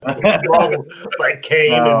Like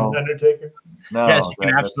Kane and Undertaker? No, yes, you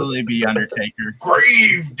can absolutely be Undertaker.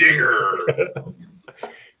 Grave digger.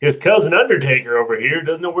 His cousin Undertaker over here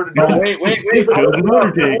doesn't know where to go. Wait. cousin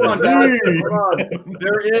Undertaker. Hold on, guys. Hold on.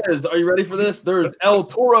 There is. Are you ready for this? There's El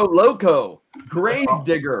Toro Loco,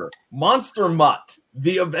 Gravedigger, Monster Mutt,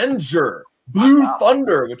 The Avenger, Blue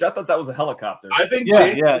Thunder, which I thought that was a helicopter. I think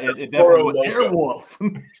it definitely was Airwolf.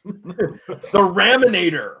 The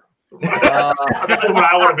Raminator. That's what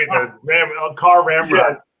I want to be, the car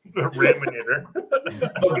ramrod. Raminator.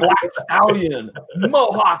 The Black Stallion,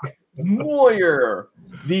 Mohawk Warrior,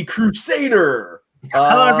 the Crusader.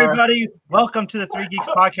 Hello, everybody. Welcome to the Three Geeks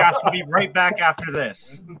Podcast. We'll be right back after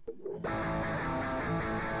this.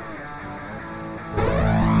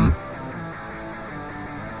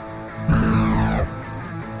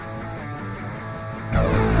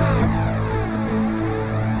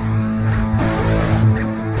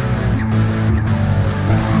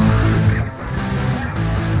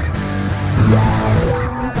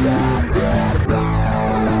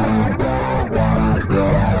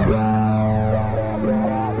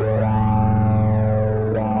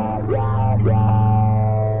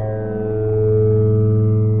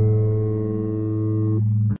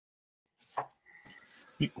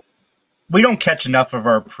 We don't catch enough of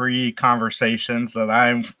our pre-conversations that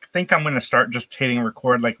I think I'm going to start just hitting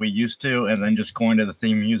record like we used to and then just going to the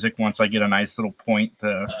theme music once I get a nice little point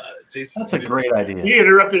to... That's a great idea. You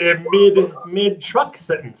interrupted a mid-truck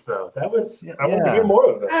sentence, though. That was... I want to hear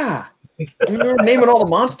more of that. You're naming all the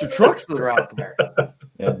monster trucks that are out there.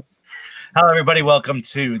 Yeah. Hello, everybody. Welcome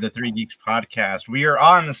to the Three Geeks Podcast. We are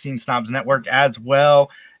on the Scene Snobs Network as well.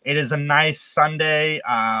 It is a nice Sunday.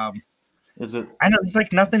 Is it? I know there's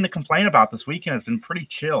like nothing to complain about this weekend. It's been pretty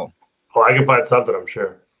chill. Oh, I can find something, I'm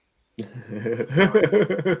sure.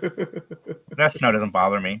 That snow doesn't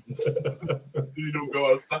bother me. You don't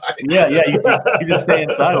go outside. Yeah. You just stay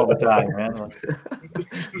inside all the time, man.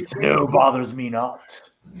 Snow bothers me not.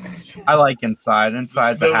 I like inside.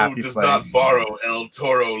 Inside's a happy does place. not borrow El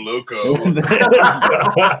Toro Loco.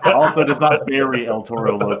 Also does not bury El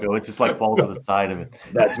Toro Loco. It just like falls to the side of it.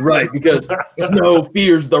 That's right, because Snow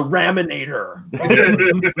fears the Raminator.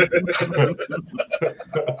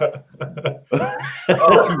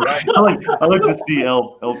 Oh, right. I like to see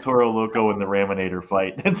El Toro Loco and the Raminator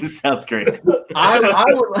fight. That just sounds great. I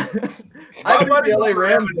think the LA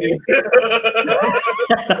Rams.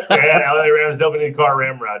 Yeah, LA Rams definitely need car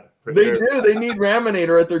ramrod. They do. They need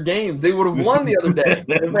Raminator at their games. They would have won the other day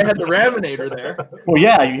if they had the Raminator there. Well,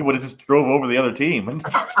 yeah, you would have just drove over the other team.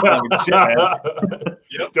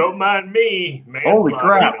 Yep. Don't mind me, man. Holy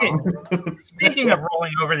crap. Speaking of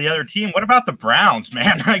rolling over the other team, what about the Browns,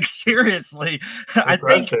 man? Like seriously, I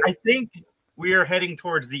think we are heading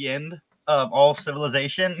towards the end of all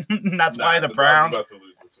civilization. That's why the Browns are about to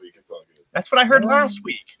lose this week. It's all good. That's what I heard last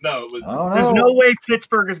week. No, it was, there's no way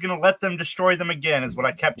Pittsburgh is going to let them destroy them again, is what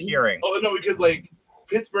I kept hearing. Oh no, because like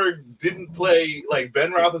Pittsburgh didn't play like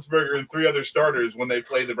Ben Roethlisberger and three other starters when they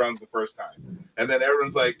played the Browns the first time, and then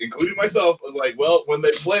everyone's like, including myself, was like, well, when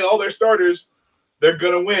they play all their starters, they're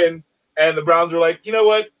gonna win, and the Browns were like, you know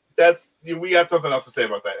what, we got something else to say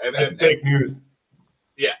about that, and fake news.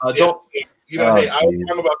 Yeah, don't. Hey, I was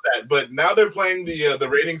wrong about that, but now they're playing the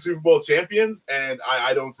reigning Super Bowl champions, and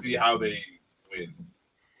I don't see how they win.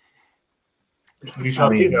 We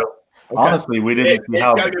shall see, though. Honestly, we didn't see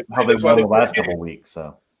how they won the last couple weeks.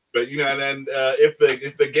 So, but and then if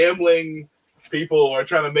the gambling people are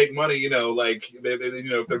trying to make money, like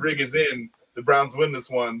if the rig is in, the Browns win this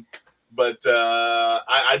one. But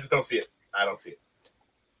I just don't see it. I don't see it.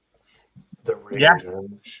 Yeah,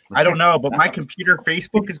 I don't know, but my computer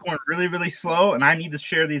Facebook is going really, really slow, and I need to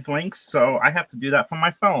share these links, so I have to do that from my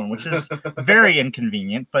phone, which is very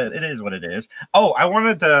inconvenient, but it is what it is. Oh, I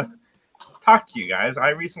wanted to talk to you guys. I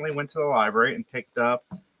recently went to the library and picked up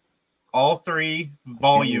all 3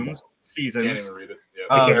 volumes, seasons. Can't even read it.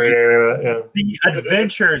 The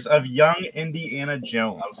Adventures of Young Indiana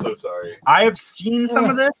Jones. I'm so sorry. I have seen some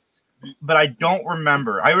of this, but I don't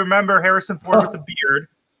remember. I remember Harrison Ford with the beard.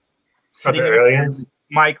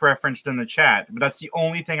 Mike referenced in the chat, but that's the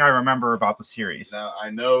only thing I remember about the series. Now I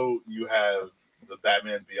know you have the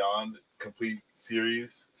Batman Beyond complete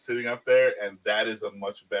series sitting up there, and that is a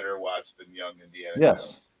much better watch than Young Indiana Jones.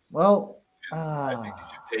 Yes. Well, I think you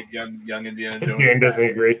should take Young Indiana Jones. Ian doesn't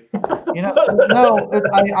agree. No,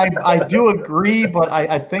 I do agree, but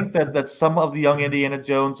I think that some of the Young Indiana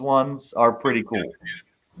Jones ones are pretty cool.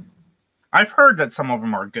 I've heard that some of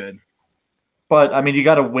them are good. But I mean, you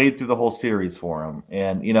got to wade through the whole series for him,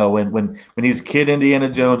 and when he's Kid Indiana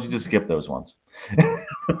Jones, you just skip those ones.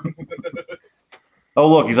 Oh,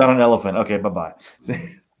 look, he's on an elephant. Okay, bye-bye.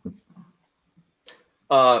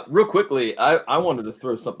 Real quickly, I wanted to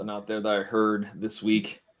throw something out there that I heard this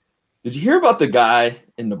week. Did you hear about the guy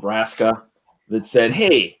in Nebraska that said,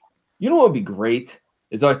 hey, you know what would be great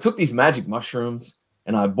is I took these magic mushrooms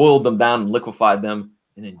and I boiled them down and liquefied them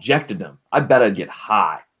and injected them. I bet I'd get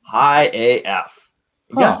high AF.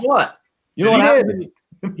 And guess what? You know what happened?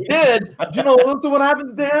 He did. Do you know what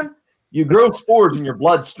happens, Dan? You grow spores in your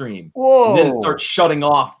bloodstream. Whoa. And then it starts shutting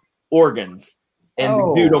off organs. And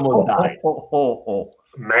the dude almost died.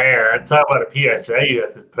 Man, talk about a PSA. You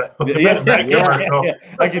have to put commercial. Yeah.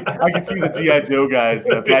 I can see the G.I. Joe guys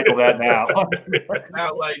tackle that now.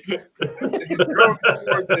 Now, like, he's growing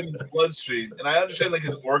spores in his bloodstream, and I understand like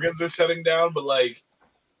his organs are shutting down, but like,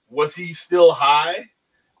 was he still high?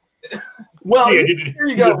 Well, here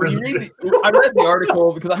you go. When you read I read the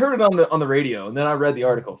article because I heard it on the radio, and then I read the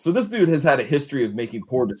article. So this dude has had a history of making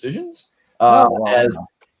poor decisions. As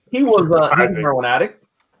he was a heroin addict.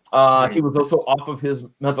 He was also off of his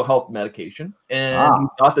mental health medication, and he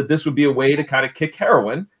thought that this would be a way to kind of kick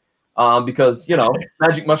heroin, because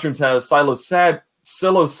magic mushrooms have psilocybin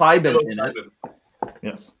in it.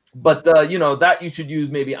 Yes, but that you should use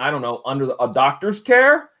maybe under a doctor's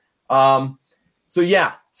care.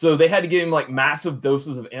 So they had to give him like massive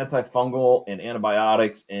doses of antifungal and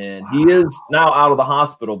antibiotics, and he is now out of the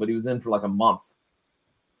hospital, but he was in for like a month.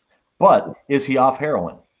 But is he off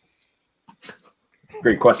heroin?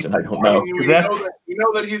 Great question. I don't know. We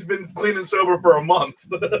know that he's been clean and sober for a month.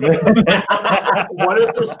 What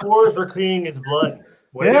if the spores were cleaning his blood?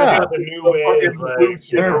 Yeah. The new way of, like,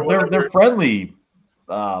 they're friendly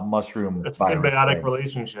mushroom. A symbiotic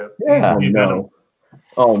relationship. Yeah.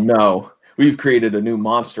 Oh no. We've created a new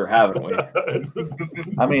monster, haven't we?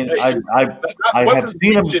 I mean, I have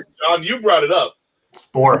seen him. John, you brought it up.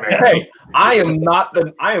 Spore man. Hey, I am not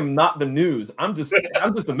the news. I'm just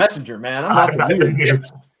the messenger, man. I'm not the news.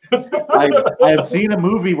 I have seen a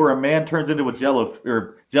movie where a man turns into a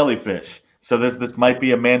jellyfish. So this might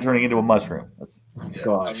be a man turning into a mushroom.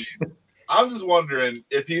 Gosh. I mean, I'm just wondering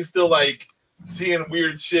if he's still like seeing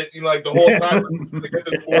weird shit, like the whole time to get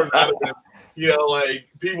the spores out of him. Like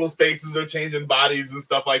people's faces are changing bodies and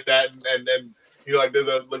stuff like that, and like there's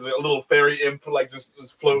a little fairy imp like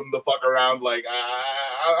just floating the fuck around. Like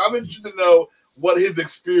I'm interested to know what his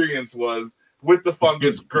experience was with the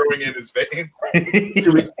fungus growing in his vein.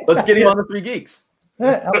 Let's get him on the Three Geeks.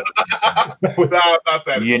 No, not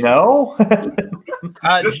that.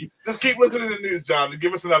 Just keep listening to the news, John, and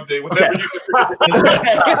give us an update whenever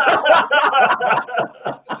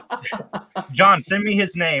John, send me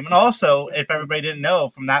his name. And also, if everybody didn't know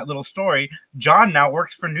from that little story, John now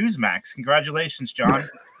works for Newsmax. Congratulations, John.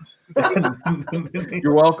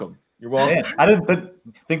 You're welcome. You're welcome. Man, I didn't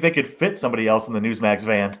think they could fit somebody else in the Newsmax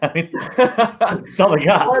van. I mean, that's all they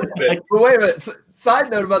got. But wait a minute. Side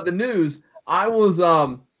note about the news. I was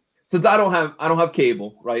since I don't have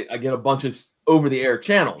cable, right? I get a bunch of over-the-air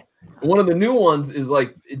channels. One of the new ones is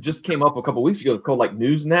like it just came up a couple weeks ago. It's called like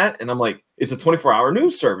Newsnet, and I'm like, it's a 24-hour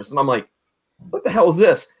news service, and I'm like, what the hell is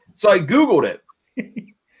this? So I Googled it.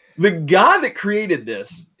 The guy that created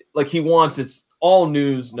this, like he wants it's all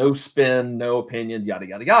news, no spin, no opinions, yada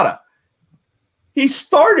yada yada. He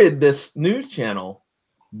started this news channel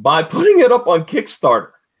by putting it up on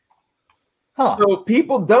Kickstarter. So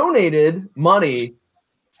people donated money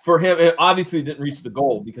for him. It obviously didn't reach the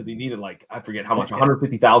goal because he needed like, I forget how much,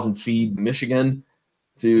 150,000 seed Michigan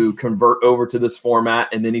to convert over to this format.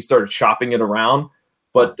 And then he started shopping it around.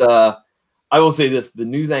 But I will say this, the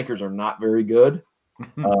news anchors are not very good.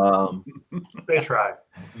 They try.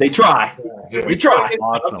 They try. We try.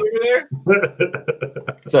 Awesome. Over there?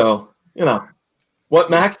 So,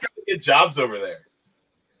 what, Max? Get jobs over there.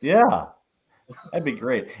 Yeah. That'd be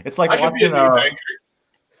great. It's like I could be a watching news anchor.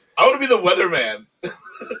 I want to be the weatherman.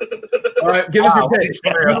 All right, give us your pitch.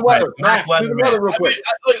 Do the weather. Max, do the weather real quick.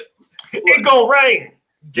 It go rain.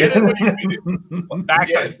 Get it when you need it.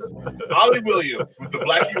 Yes. Ollie Williams with the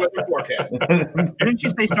Blackie weather forecast. Didn't you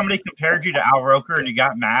say somebody compared you to Al Roker and you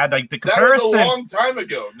got mad? Like the That comparison. was a long time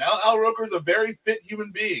ago. Now Al Roker's a very fit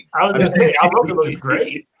human being. I was going to say, Al Roker looks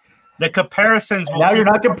great. The comparisons. now you're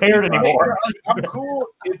not compared anymore. I'm cool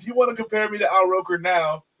if you want to compare me to Al Roker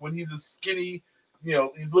now when he's a skinny,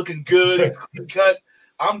 he's looking good, he's clean cut.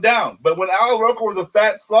 I'm down. But when Al Roker was a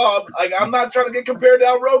fat slob, like I'm not trying to get compared to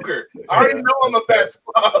Al Roker. I already know I'm a fat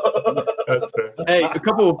slob. That's fair. Hey, a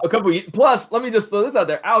couple. Plus, let me just throw this out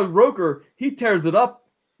there. Al Roker, he tears it up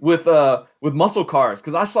with muscle cars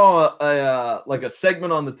because I saw a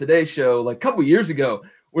segment on the Today Show like a couple years ago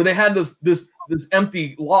where they had this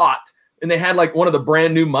empty lot and they had like one of the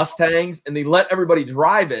brand new Mustangs and they let everybody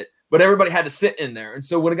drive it, but everybody had to sit in there. And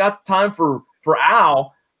so when it got time for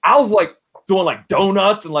Al, I was like doing like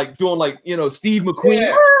donuts and like doing like, Steve McQueen.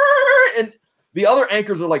 Yeah. And the other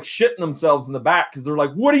anchors are like shitting themselves in the back because they're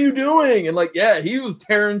like, what are you doing? And like, yeah, he was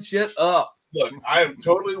tearing shit up. Look, I am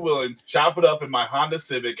totally willing to chop it up in my Honda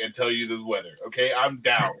Civic and tell you the weather. Okay, I'm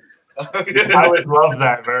down. I would love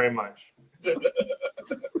that very much.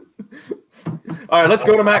 All right, let's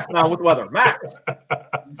go to Max now with weather. Max.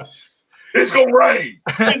 It's gonna rain.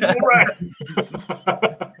 It's gonna rain.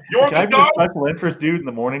 You want Can I this be a dog? special interest dude in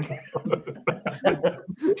the morning?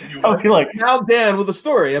 I'll be like, Now Dan with a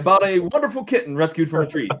story about a wonderful kitten rescued from a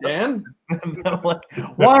tree. Dan? I'm like,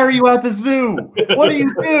 why are you at the zoo? What do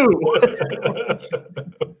you do?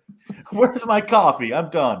 Where's my coffee? I'm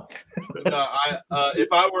done. No, if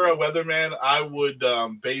I were a weatherman, I would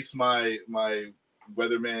base my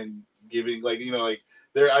weatherman giving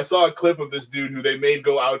there. I saw a clip of this dude who they made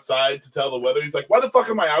go outside to tell the weather. He's like, "Why the fuck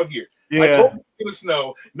am I out here? I told you it's gonna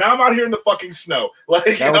snow. Now I'm out here in the fucking snow.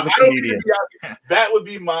 Like, That was a I don't need comedian. to be out here." That would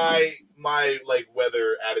be my like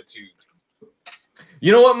weather attitude.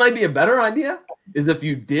 You know what might be a better idea? Is if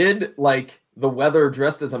you did like the weather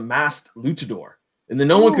dressed as a masked luchador. And then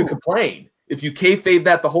no one could complain. If you kayfabe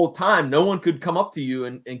that the whole time, no one could come up to you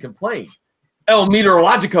and complain. El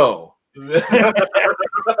Meteorologico. I mean,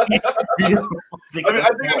 I think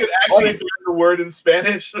I could actually figure the word in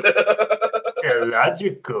Spanish.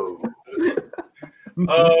 Logical.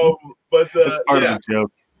 But Part yeah, of the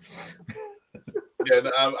joke. yeah,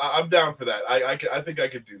 no, I'm down for that. I think I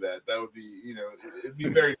could do that. That would be, it'd be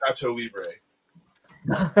very Nacho Libre.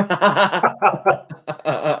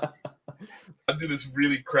 I'd do this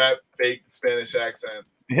really crap fake Spanish accent.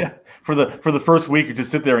 Yeah. For the first week, you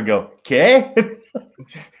just sit there and go, "Okay."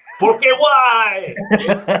 Porque why?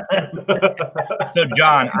 So,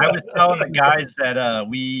 John, I was telling the guys that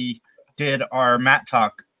we did our Matt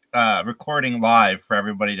Talk recording live for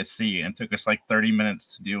everybody to see, and it took us like 30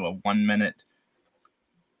 minutes to do a 1 minute.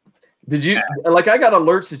 Did you I got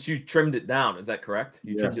alerts that you trimmed it down? Is that correct?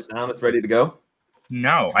 You trimmed it down, it's ready to go?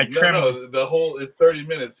 No, I trimmed. No, the whole it's 30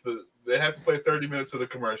 minutes. They have to play 30 minutes of the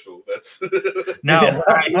commercial. That's No,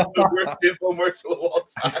 the worst infomercial of all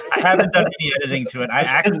time. I haven't done any editing to it. I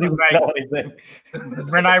Doesn't actually, even tell anything.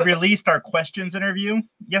 when I released our questions interview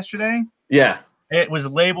yesterday, Yeah. it was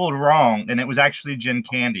labeled wrong, and it was actually Gin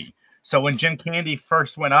Candy. So when Gin Candy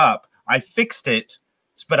first went up, I fixed it,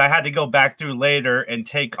 but I had to go back through later and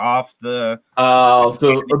take off the. So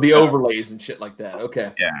the overlays and shit like that.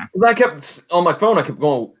 Okay. Yeah. 'Cause I kept on my phone. I kept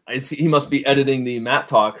going. I see he must be editing the Matt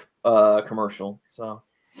Talk commercial. So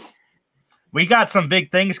We got some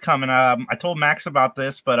big things coming. I told Max about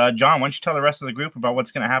this, but John, why don't you tell the rest of the group about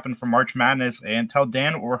what's going to happen for March Madness, and tell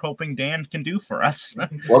Dan what we're hoping Dan can do for us.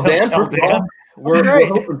 well, Dan, Tell first of all, Dan. we're Great.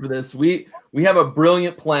 hoping for this. We have a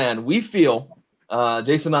brilliant plan. We feel,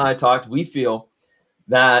 Jason and I talked. We feel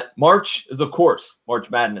that March is, of course,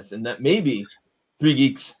 March Madness, and that maybe Three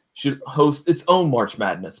Geeks should host its own March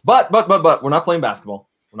Madness. But we're not playing basketball.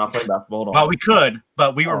 We're not playing basketball at all. Well, we could,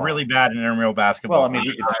 but we were really bad in intramural basketball. Well, I mean,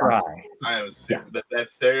 you can try. I am sick. That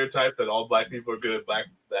stereotype that all black people are good at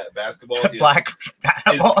that basketball is, black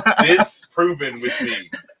is disproven with me.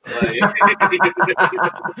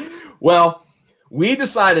 Well, we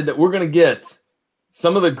decided that we're going to get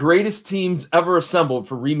some of the greatest teams ever assembled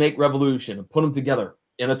for Remake Revolution and put them together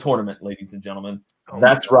in a tournament, ladies and gentlemen.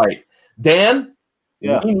 That's right. Dan,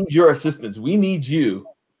 Yeah. we need your assistance. We need you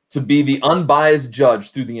to be the unbiased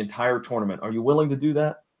judge through the entire tournament. Are you willing to do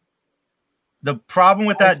that? The problem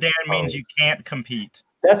with that, Dan, means you can't compete.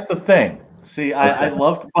 That's the thing. See, I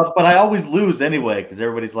love, but I always lose anyway because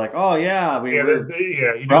everybody's like, "Oh yeah, You we're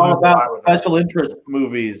do all this about live with us. special interest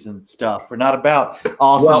movies and stuff. We're not about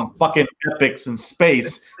awesome fucking epics in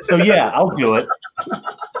space." So yeah, I'll do it.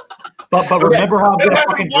 But remember how I'm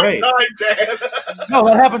fucking great. Time, Dan. No,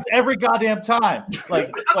 that happens every goddamn time.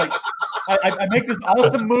 Like I make this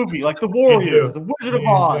awesome movie, like The Warriors, The Wizard of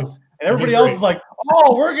Oz, and everybody else is like,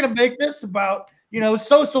 "Oh, we're gonna make this about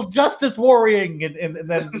social justice worrying," and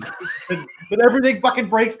then everything fucking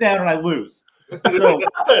breaks down and I lose. So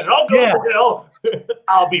I'll go Yeah. to hell.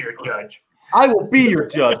 I'll be your judge. I will be your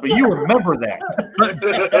judge, but you remember that. But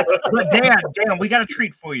Dan, we got a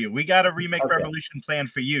treat for you. We got a Remake Revolution plan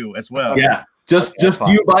for you as well. Yeah. Just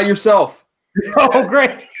fine. you by yourself. Oh,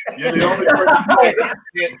 great! You're the only person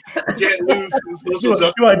who can't lose to social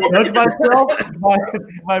justice. Do I judge myself? Am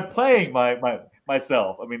I playing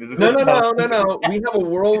myself? I mean, is this No. We have a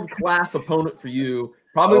world-class opponent for you.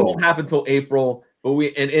 Probably won't happen until April, but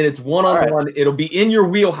and it's one-on-one. Right. It'll be in your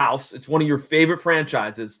wheelhouse. It's one of your favorite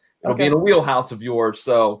franchises. It'll be in a wheelhouse of yours.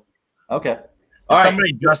 So, okay. All right.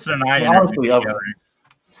 Somebody, Justin and I, honestly,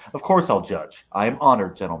 of course I'll judge. I am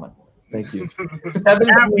honored, gentlemen. Thank you. 7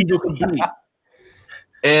 teams will compete.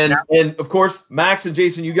 And of course, Max and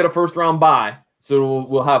Jason, you get a first round bye. So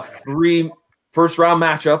we'll have 3 first round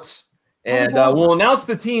matchups. And we'll announce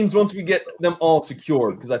the teams once we get them all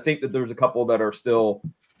secured, because I think that there's a couple that are still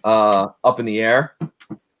up in the air.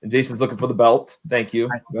 And Jason's looking for the belt. Thank you.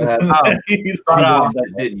 Go ahead.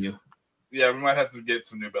 Didn't you? Yeah, we might have to get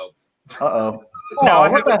some new belts. Uh-oh. No,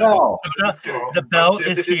 What the hell? The belt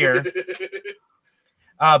is here.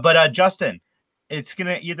 But Justin, it's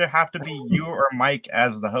gonna either have to be you or Mike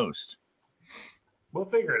as the host. We'll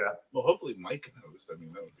figure it out. Well, hopefully Mike can host. I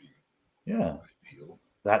mean, that would be ideal.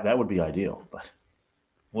 That would be ideal, but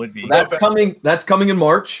Would be. That's coming in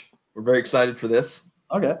March. We're very excited for this.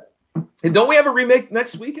 okay. And don't we have a remake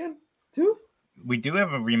next weekend too? We do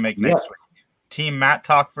have a remake next week. Team Matt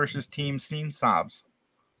Talk versus Team Scene Snobs.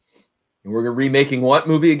 And we're remaking what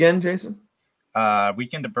movie again, Jason?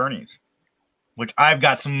 Weekend at Bernie's. Which I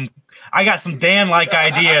got some Dan-like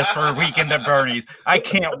ideas for Weekend at Bernie's. I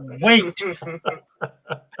can't wait.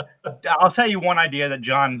 I'll tell you one idea that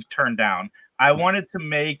John turned down. I wanted to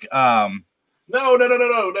make No. Judging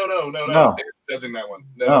that one.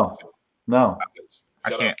 No. I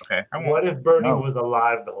can't. Okay. I won't. What if Bernie was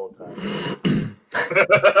alive the whole time?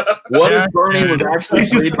 What if Bernie was actually He's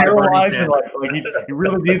just played by Bernie paralyzed and Sanders? like he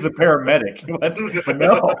really needs a paramedic. But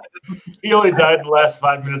no. He only died in the last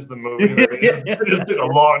 5 minutes of the movie. It just took a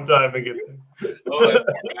long time to get there. Oh, that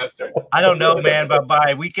bastard. I don't know, man, but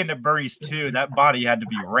by Weekend at Bernie's 2, that body had to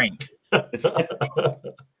be rank.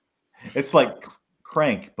 It's like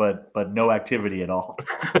Crank, but no activity at all.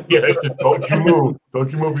 Yeah, just don't you move. Don't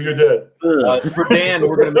you move or you're dead. For Dan,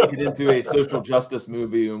 we're going to make it into a social justice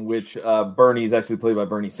movie in which Bernie is actually played by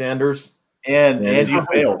Bernie Sanders. And you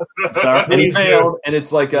failed. Sorry. And he failed, and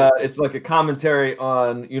it's like a commentary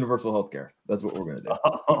on universal healthcare. That's what we're going to do.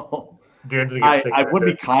 Oh. Dan's gonna get sick I right would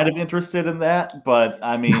there. be kind of interested in that, but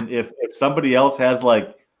I mean, if somebody else has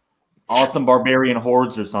like awesome barbarian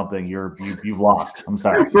hordes or something, you've lost. I'm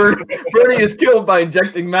sorry. Bernie is killed by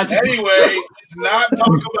injecting magic. Anyway, let's not talk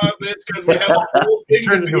about this because we have a whole thing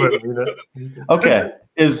Turn to into do. it, you know? Okay,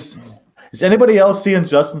 is anybody else seeing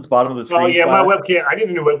Justin's bottom of the screen? Oh yeah, my flat? webcam. I need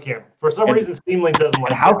a new webcam. For some And- reason, Steam Link doesn't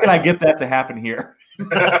like. And how can I get that to happen here? It's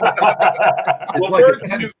Well, like first,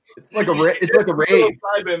 it's like a raid.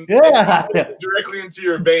 Yeah. Directly into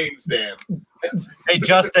your veins, Dan. Hey,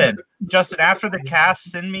 Justin, after the cast,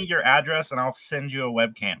 send me your address and I'll send you a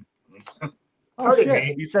webcam. Oh, Pardon shit.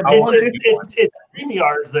 me. You said I want it. It's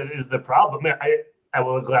StreamYards that is the problem. I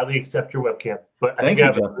will gladly accept your webcam, but I Thank think you, I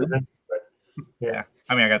have Justin. Yeah.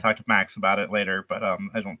 I mean, I got to talk to Max about it later, but I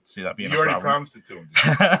don't see that being You a already problem. promised it to him.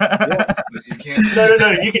 You can't. No.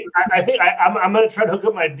 You can. I think I'm going to try to hook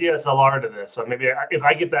up my DSLR to this. So maybe if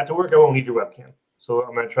I get that to work, I won't need your webcam. So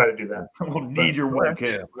I'm going to try to do that. I will need your webcam.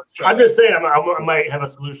 Yes, let's try I'm that. just saying I might have a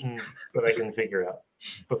solution that I can figure out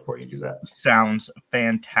before you do that. Sounds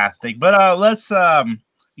fantastic. But let's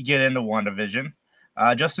get into WandaVision.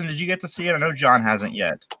 Justin, did you get to see it? I know John hasn't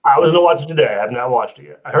yet. I was going to watch it today. I have not watched it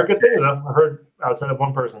yet. I heard good things though. I heard outside of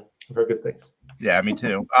one person. I've heard good things. Yeah, me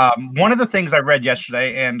too. One of the things I read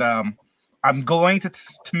yesterday, and I'm going to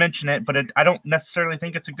mention it, but I don't necessarily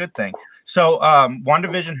think it's a good thing. So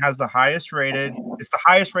WandaVision has the highest rated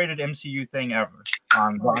MCU thing ever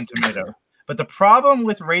on Rotten Tomatoes. But the problem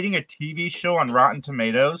with rating a TV show on Rotten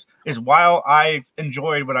Tomatoes is while I've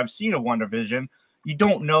enjoyed what I've seen of WandaVision, you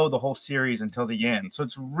don't know the whole series until the end. So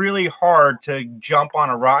it's really hard to jump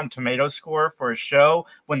on a Rotten Tomatoes score for a show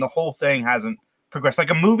when the whole thing hasn't progressed.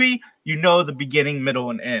 Like a movie, you know the beginning,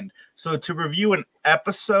 middle, and end. So to review an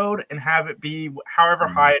episode and have it be however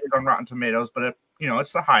high it is on Rotten Tomatoes, but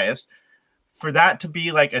it's the highest, for that to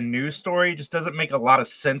be like a news story just doesn't make a lot of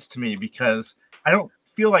sense to me, because I don't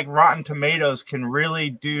feel like Rotten Tomatoes can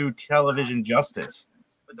really do television justice.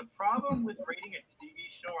 But the problem with rating a TV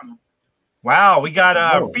show on... Wow, we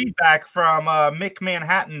got feedback from Mick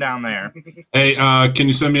Manhattan down there. Hey, can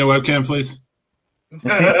you send me a webcam, please?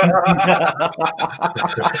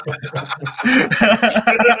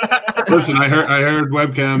 Listen, I heard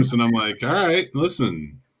webcams, and I'm like, all right,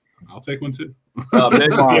 listen, I'll take one too.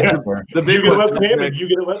 Mick, the You big get a question, webcam, Mick, and you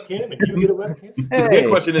get a webcam, and you get a webcam. the big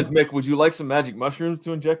question is, Mick, would you like some magic mushrooms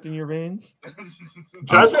to inject in your veins?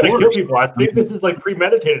 John's trying to kill people. I think this is like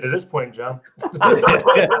premeditated at this point, John. The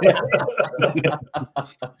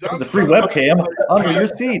free webcam under your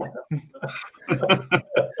seat.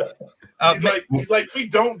 He's like, we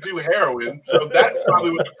don't do heroin, so that's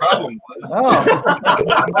probably what the problem was.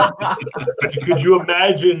 Oh, Could you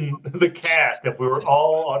imagine the cast if we were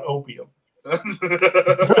all on opium?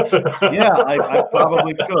 Yeah, I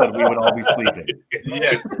probably could. We would all be sleeping.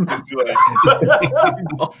 Yes, just do it.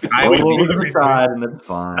 I would We're be going to decide, and it's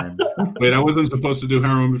fine. Wait, I wasn't supposed to do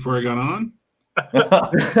heroin before I got on?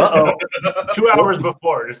 Uh-oh. 2 hours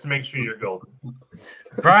before, just to make sure you're golden.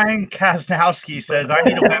 Brian Kasnowski says, I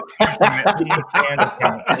need a webcam from an OnlyFans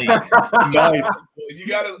account, please. Nice. Well, you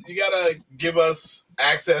gotta give us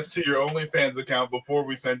access to your OnlyFans account before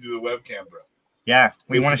we send you the webcam, bro. Yeah,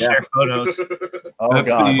 we want to share photos. Oh, That's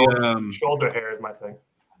God. the Shoulder hair is my thing.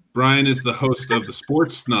 Brian is the host of the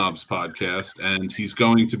Sports Snobs podcast, and he's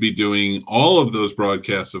going to be doing all of those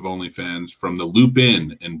broadcasts of OnlyFans from the Loop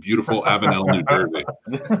Inn in beautiful Avenel, New Jersey.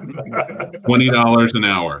 $20 an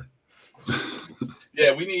hour.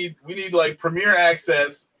 Yeah, we need like premier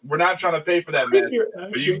access. We're not trying to pay for that mess,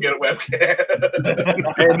 but you can get a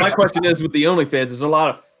webcam. Hey, my question is, with the OnlyFans, there's a lot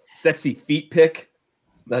of sexy feet pic.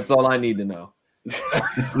 That's all I need to know.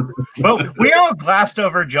 But we all glassed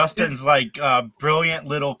over Justin's brilliant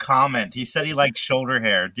little comment. He said he liked shoulder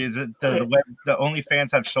hair. Does it the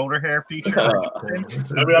OnlyFans have shoulder hair feature?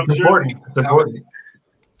 It's I'm sure- important. It's important.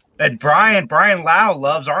 And Brian Lau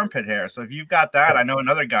loves armpit hair. So if you've got that, I know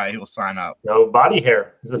another guy who will sign up. No, body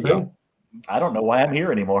hair is the thing. I don't know why I'm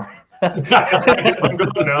here anymore. I'm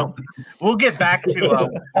good to know. We'll get back to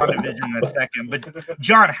WandaVision in a second. But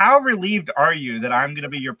John, how relieved are you that I'm going to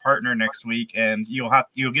be your partner next week, and you'll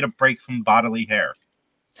get a break from bodily hair?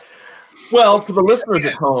 Well, for the listeners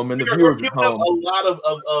at home and the We're viewers at giving up home, a lot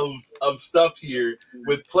of stuff here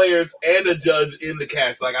with players and a judge in the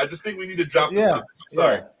cast. Like, I just think we need to drop this. Yeah, subject. I'm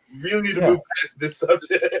sorry. yeah. We really need to Yeah. move past this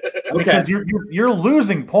subject. Because you're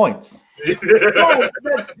losing points. Oh,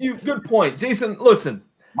 good point, Jason. Listen,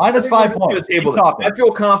 Minus 5 points. to the table. Keep talking. I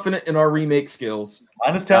feel confident in our remake skills.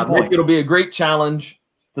 Minus 10 I think points. it'll be a great challenge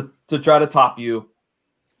to try to top you.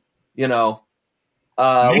 You know,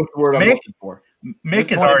 what's the word I'm looking for?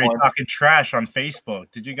 Mick is already talking trash on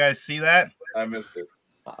Facebook. Did you guys see that? I missed it.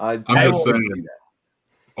 I'm just saying,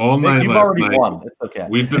 all night You've last already night, won. It's okay.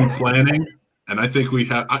 we've been planning, and I think we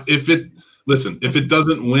have. If it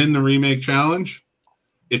doesn't win the remake challenge,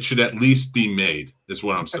 it should at least be made. Is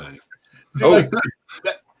what I'm saying. See, like,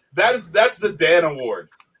 that's the Dan Award.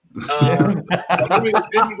 Something that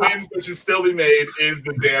didn't win but should still be made is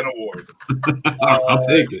the Dan Award. I'll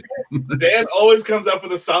take it. Dan always comes up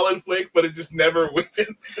with a solid flick, but it just never wins.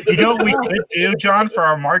 You know what we could do, John, for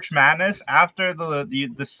our March Madness after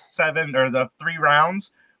the 7 or the 3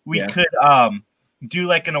 rounds? We could do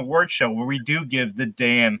like an award show where we do give the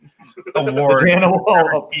Dan Award. Dan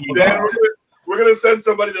Award. Dan, we're gonna send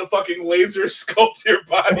somebody to fucking laser sculpt your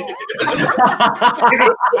body.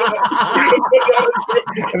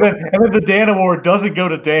 and then the Dan Award doesn't go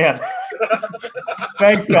to Dan.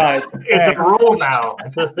 Thanks, guys. It's Thanks. a rule now.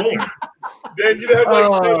 It's a thing. Dan, you'd have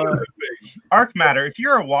like 7 other things. Arc Matter, if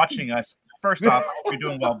you're watching us, first off, I hope you're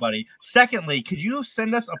doing well, buddy. Secondly, could you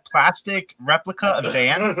send us a plastic replica of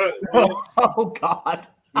Dan? Oh God.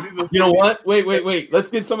 You know what? Wait. Let's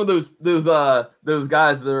get some of those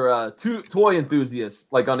guys that are toy enthusiasts,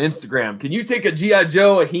 like on Instagram. Can you take a G.I.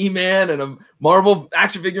 Joe, a He-Man, and a Marvel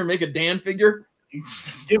action figure and make a Dan figure?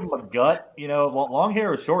 Give him a gut. You know, long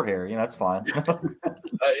hair or short hair. You know, that's fine.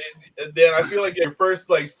 Dan, I feel like your first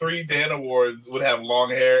 3 Dan Awards would have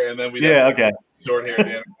long hair, and then we'd Yeah. have Okay. short hair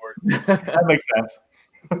Dan Award. That makes sense.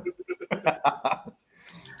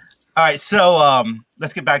 All right, so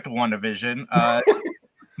let's get back to WandaVision.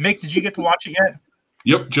 Mick, did you get to watch it yet?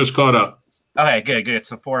 Yep, just caught up. Okay, good.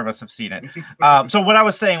 So 4 of us have seen it. So what I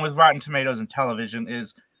was saying with Rotten Tomatoes and television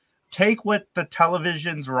is take what the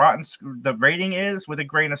television's the rating is with a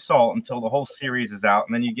grain of salt until the whole series is out,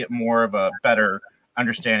 and then you get more of a better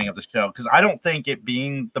understanding of the show. Because I don't think it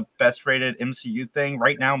being the best rated MCU thing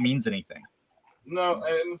right now means anything. No,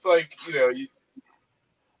 and it's like,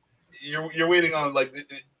 you're waiting on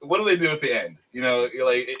what do they do at the end? You're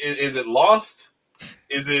like, is it Lost?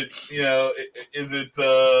 Is it is it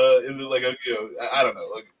like a I don't know,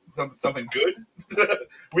 like something good?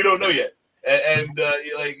 We don't know yet. And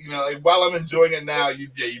while I'm enjoying it now, you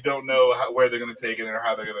don't know where they're gonna take it or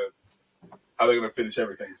how they're gonna finish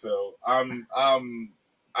everything. So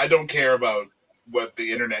I don't care about what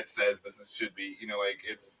the internet says should be.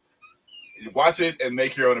 It's you watch it and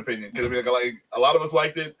make your own opinion, because like a lot of us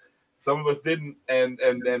liked it, some of us didn't, and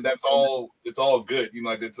that's all. It's all good.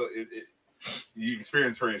 You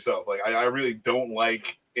experience for yourself. Like I really don't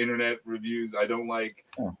like internet reviews. I don't like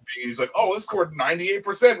being like, oh, it scored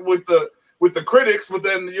 98% with the critics, but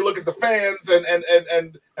then you look at the fans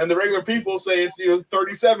and the regular people say it's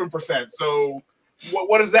 37%. So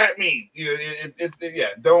what does that mean?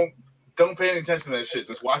 Don't don't pay any attention to that shit.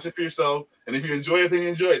 Just watch it for yourself. And if you enjoy it, then you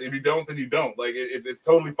enjoy it. If you don't, then you don't. Like it's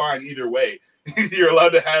totally fine either way. You're allowed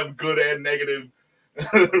to have good and negative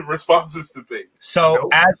responses to things. So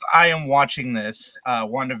as I am watching this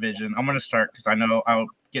WandaVision, I'm going to start because I know I'll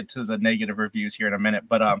get to the negative reviews here in a minute.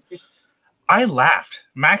 But I laughed.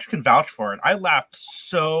 Max can vouch for it. I laughed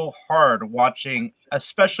so hard watching,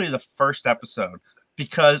 especially the first episode,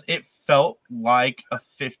 because it felt like a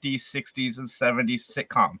 50s, 60s, and 70s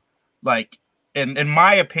sitcom. Like, in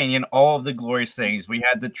my opinion, all of the glorious things. We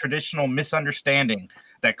had the traditional misunderstanding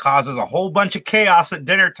that causes a whole bunch of chaos at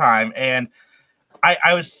dinner time. And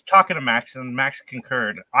I was talking to Max, and Max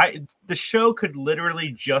concurred. The show could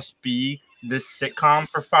literally just be this sitcom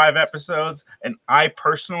for 5 episodes, and I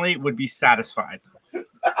personally would be satisfied.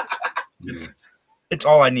 It's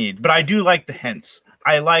all I need. But I do like the hints.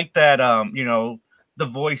 I like that, the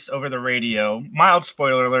voice over the radio. Mild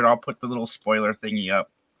spoiler alert. I'll put the little spoiler thingy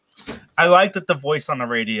up. I like that the voice on the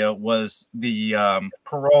radio was the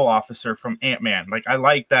parole officer from Ant-Man. Like, I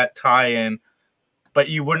like that tie-in, but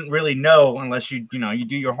you wouldn't really know unless you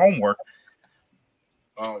do your homework.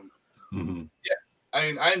 Yeah, I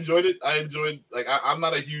mean, I enjoyed it. I'm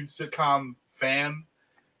not a huge sitcom fan,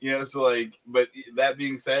 so like, but that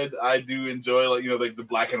being said, I do enjoy like the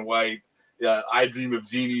black and white, I Dream of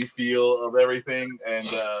Jeannie feel of everything. And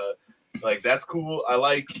like, that's cool. I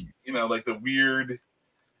like, like the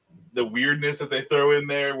weirdness that they throw in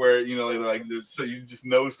there where, like, so you just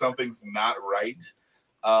know something's not right.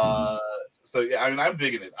 So yeah, I mean, I'm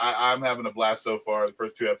digging it. I'm having a blast so far. The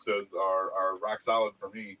first 2 episodes are rock solid for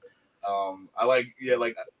me. I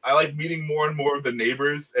like meeting more and more of the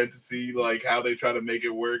neighbors and to see like how they try to make it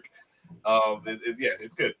work.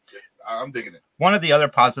 It's good. I'm digging it. One of the other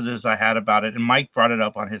positives I had about it, and Mike brought it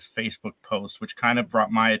up on his Facebook post, which kind of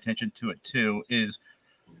brought my attention to it too, is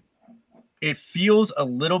it feels a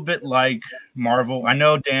little bit like Marvel. I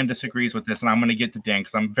know Dan disagrees with this, and I'm going to get to Dan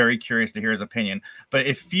because I'm very curious to hear his opinion. But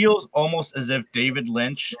it feels almost as if David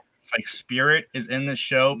Lynch's like spirit is in this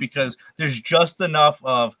show, because there's just enough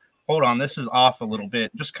of, hold on, this is off a little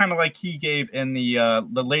bit. Just kind of like he gave in the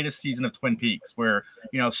latest season of Twin Peaks, where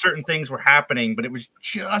certain things were happening, but it was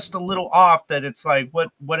just a little off. That it's like, what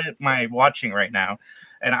am I watching right now?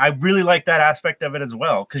 And I really like that aspect of it as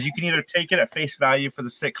well, because you can either take it at face value for the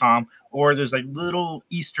sitcom, or there's like little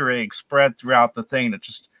Easter eggs spread throughout the thing that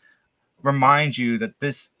just reminds you that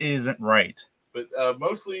this isn't right. But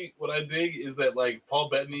mostly what I dig is that like Paul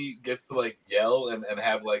Bettany gets to like yell and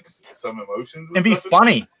have like some emotions and be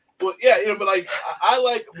funny. Well, yeah, but like I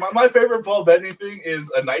like my favorite Paul Bettany thing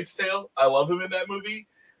is A Knight's Tale. I love him in that movie.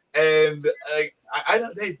 And I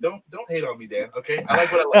don't hate on me, Dan. Okay, I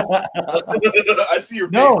like what I like. I see your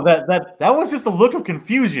face. No, that was just a look of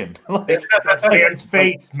confusion. Like, that's Dan's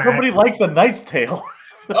face, man. Somebody likes A Knight's Tale.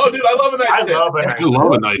 Oh, dude, I love A Knight's Tale. I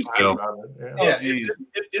love A Knight's Tale. Yeah,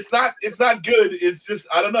 it's not good. It's just,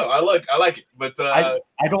 I don't know. I like it, but I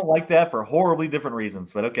don't like that for horribly different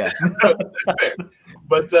reasons. But okay, that's fair.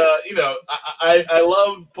 But I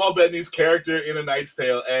love Paul Bettany's character in A Knight's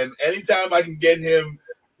Tale, and anytime I can get him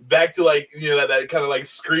back to like that kind of like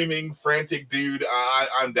screaming, frantic dude,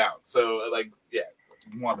 I'm down. So like, yeah,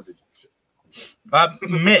 WandaVision.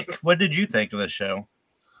 Mick, what did you think of the show?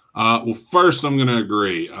 Well, first I'm gonna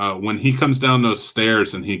agree. When he comes down those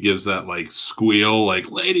stairs and he gives that like squeal, like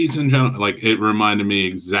 "ladies and gentlemen," like it reminded me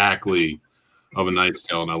exactly of A Knight's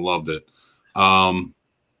Tale, and I loved it. I'm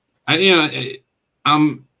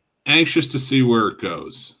anxious to see where it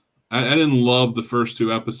goes. I didn't love the first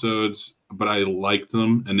 2 episodes, but I liked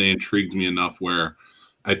them, and they intrigued me enough where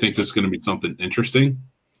I think there's going to be something interesting.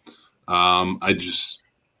 I just,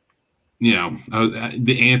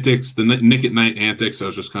 the antics, the Nick at Night antics, I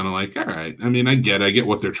was just kind of like, all right. I mean, I get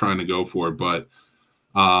what they're trying to go for, but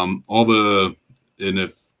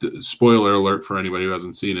spoiler alert for anybody who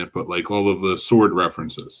hasn't seen it, but like all of the sword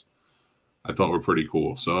references, I thought were pretty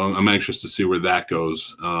cool. So I'm anxious to see where that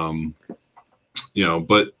goes.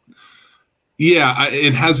 But yeah,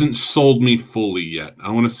 it hasn't sold me fully yet.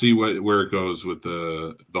 I want to see where it goes with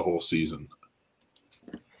the whole season.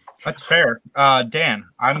 That's fair. Dan,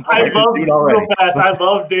 I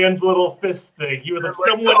love Dan's little fist thing. He was like,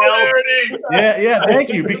 someone else. Yeah, thank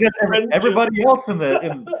you. Because everybody else in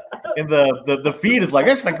the feed is like,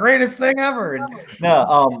 it's the greatest thing ever. And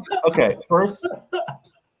no, okay. First,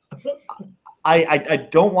 I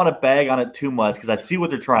don't want to bag on it too much because I see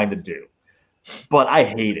what they're trying to do, but I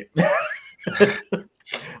hate it.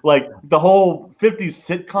 Like the whole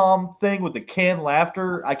 50s sitcom thing with the canned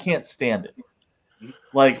laughter, I can't stand it.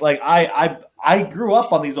 Like I grew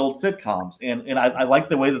up on these old sitcoms, and I like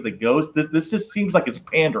the way that it goes. This just seems like it's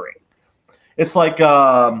pandering. It's like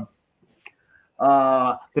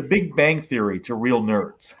The Big Bang Theory to real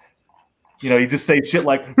nerds. You just say shit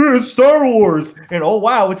like "It's Star Wars" and "Oh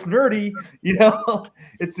wow, it's nerdy."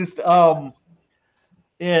 It's just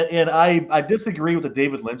and I disagree with the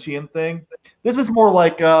David Lynchian thing. This is more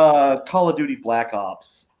like Call of Duty Black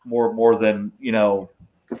Ops, more than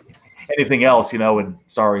anything else. And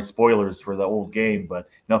sorry, spoilers for the old game, but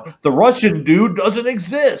the Russian dude doesn't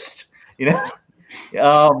exist. It's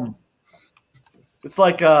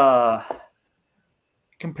like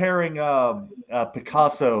comparing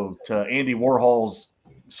Picasso to Andy Warhol's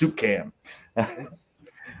soup can.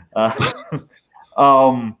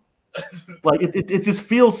 Like it just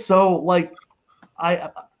feels so like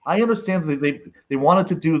I understand that they wanted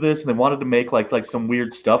to do this and they wanted to make like some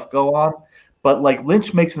weird stuff go on, but like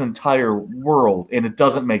Lynch makes an entire world and it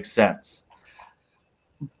doesn't make sense.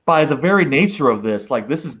 By the very nature of this, like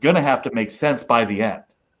this is gonna have to make sense by the end.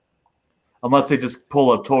 Unless they just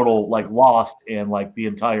pull a total like Lost and like the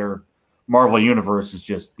entire Marvel universe is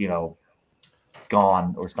just,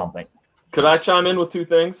 gone or something. Could I chime in with two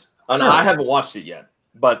things? And I haven't watched it yet.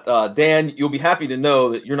 But Dan, you'll be happy to know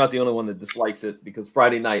that you're not the only one that dislikes it because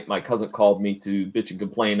Friday night my cousin called me to bitch and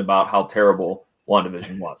complain about how terrible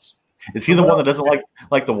WandaVision was. Is he the one that doesn't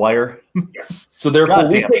like The Wire? Yes. So therefore,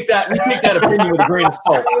 we take that opinion with a grain of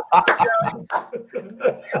salt.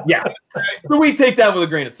 Yeah. So we take that with a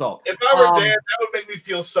grain of salt. If I were Dan, that would make me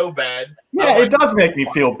feel so bad. Yeah, it does make me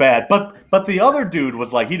feel bad. But the other dude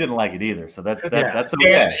was like he didn't like it either. So that's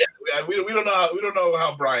okay. Yeah, we don't know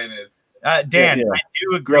how Brian is. Dan, I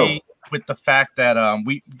do agree with the fact that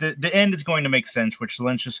the end is going to make sense, which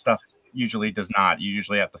Lynch's stuff usually does not. You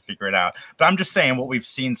usually have to figure it out. But I'm just saying what we've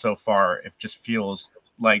seen so far, it just feels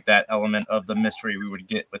like that element of the mystery we would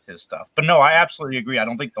get with his stuff. But no, I absolutely agree. I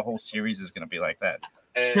don't think the whole series is going to be like that.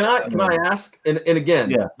 Can I ask? And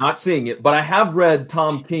again, not seeing it, but I have read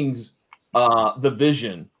Tom King's The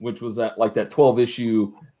Vision, which was that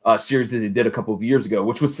 12-issue series that they did a couple of years ago,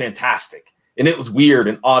 which was fantastic. And it was weird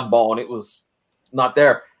and oddball, and it was not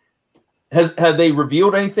there. Have they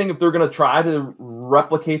revealed anything if they're going to try to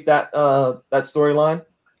replicate that storyline?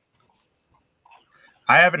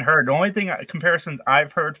 I haven't heard. The only comparisons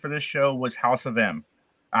I've heard for this show was House of M.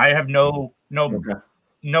 I have no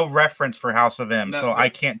reference for House of M, so I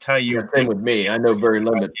can't tell you. Same with me. I know very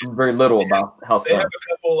little about House of M. They have a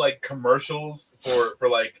couple coumercials for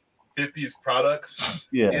 50s products.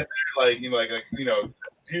 Yeah,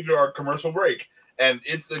 here's our commercial break, and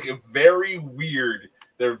it's a very weird.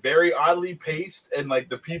 They're very oddly paced, and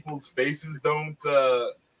the people's faces don't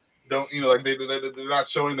they're not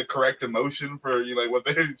showing the correct emotion for what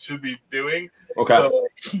they should be doing. Okay.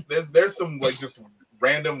 So there's some just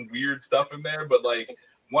random weird stuff in there, but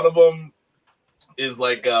one of them is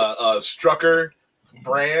a Strucker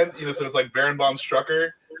brand, so it's Barenbaum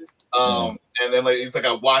Strucker, and then it's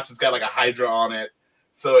a watch. It's got a Hydra on it,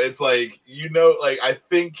 so it's I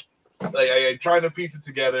think I'm trying to piece it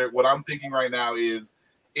together. What I'm thinking right now is,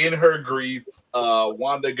 in her grief,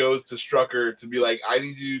 Wanda goes to Strucker to be I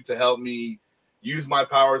need you to help me use my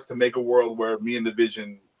powers to make a world where me and the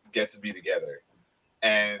Vision get to be together.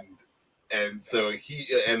 And so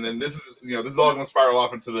then this is all going to spiral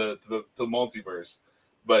off into the multiverse.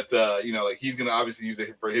 But he's going to obviously use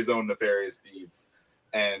it for his own nefarious deeds.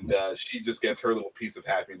 And she just gets her little piece of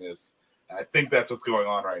happiness. And I think that's what's going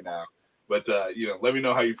on right now. But let me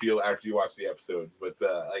know how you feel after you watch the episodes. But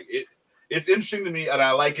it's interesting to me, and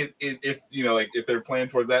I like it if they're playing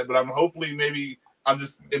towards that. But maybe I'm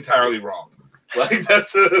just entirely wrong.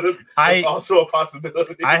 That's also a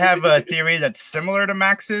possibility. I have a theory that's similar to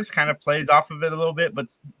Max's, kind of plays off of it a little bit, but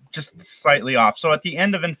just slightly off. So at the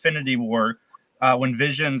end of Infinity War, when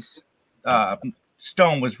Vision's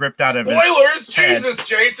stone was ripped out of spoilers, his head, Jesus,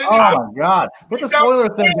 Jason! Oh my God! Put the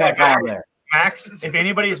spoiler thing back on there. Max, if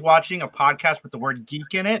anybody's watching a podcast with the word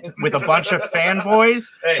geek in it, with a bunch of fanboys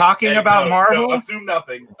talking about Marvel, no, assume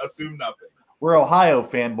nothing. We're Ohio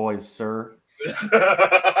fanboys, sir.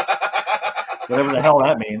 Whatever the hell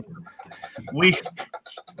that means.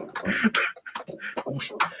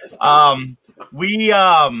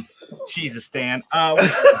 Jesus, Dan.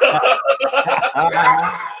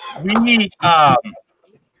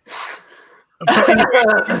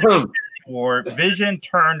 Or Vision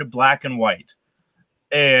turned black and white.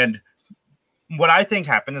 And what I think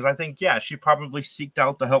happened is she probably seeked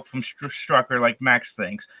out the help from Strucker like Max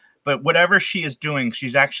thinks. But whatever she is doing,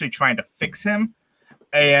 she's actually trying to fix him.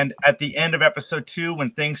 And at the end of episode 2,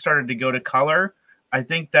 when things started to go to color, I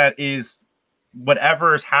think that is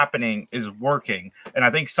whatever is happening is working. And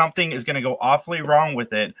I think something is going to go awfully wrong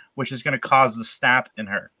with it, which is going to cause the snap in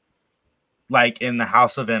her. like in the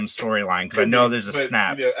House of M storyline? Because I know there's a But,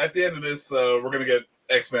 snap. you know, at the end of this, we're gonna get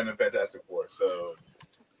X-Men and Fantastic Four. So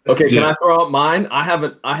Okay, can Yeah. I throw out mine? I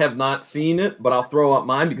have not seen it, but I'll throw out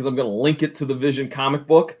mine because I'm going to link it to the Vision comic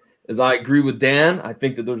book. As I agree with Dan, I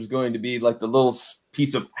think that there's going to be like the little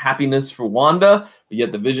piece of happiness for Wanda, but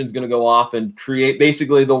yet the Vision's going to go off and create.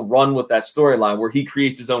 Basically, they'll run with that storyline where he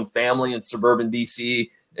creates his own family in suburban DC,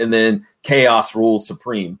 and then chaos rules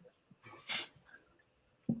supreme.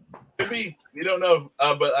 could be, you don't know,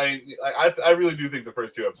 but I really do think the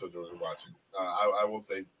first 2 episodes are worth watching. I will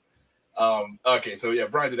say. Okay, so yeah,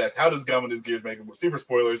 Brian did ask, how does Gum and his gears make them? Super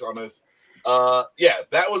spoilers on this. Yeah,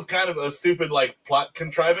 that was kind of a stupid like plot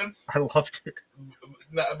contrivance. I loved it.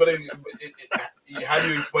 No, but how do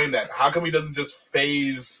you explain that? How come he doesn't just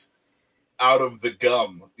phase out of the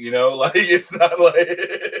gum? You know, like it's not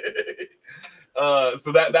like.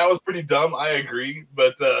 So that was pretty dumb. I agree,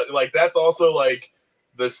 but like that's also like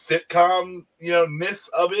the sitcom, you know, ness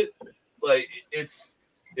of it. Like it's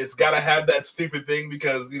got to have that stupid thing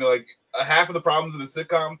because you know, like half of the problems in a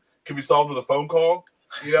sitcom can be solved with a phone call.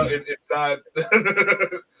 You know, it's not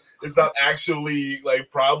it's not actually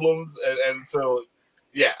like problems, and so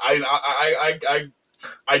yeah, I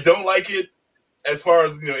don't like it as far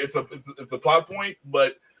as you know. It's a plot point,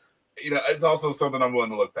 but you know, it's also something I'm willing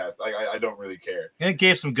to look past. I don't really care. And it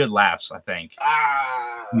gave some good laughs, I think.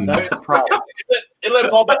 That's the problem. It let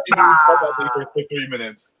Paul Bettany for 3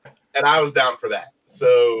 minutes, and I was down for that.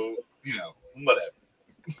 So you know, whatever.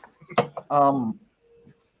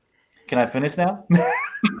 Can I finish now?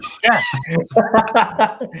 Yeah.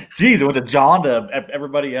 Jeez, it went to John to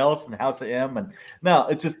everybody else and House of M, and no,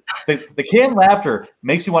 it's just the canned laughter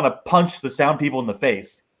makes you want to punch the sound people in the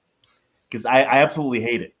face because I absolutely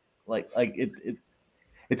hate it. Like it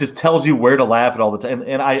just tells you where to laugh at all the time,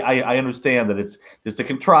 and I understand that it's just a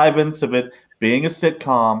contrivance of it being a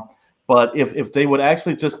sitcom, but if they would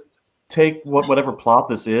actually just take whatever plot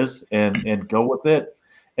this is and go with it,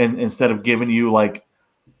 and instead of giving you like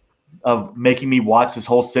of making me watch this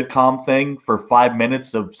whole sitcom thing for 5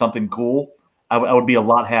 minutes of something cool, I would be a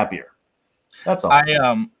lot happier. That's all.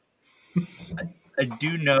 I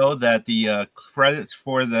do know that the credits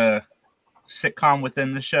for the sitcom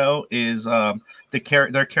within the show is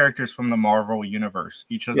their characters from the Marvel universe.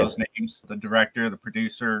 Each of those names, the director, the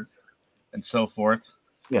producer, and so forth.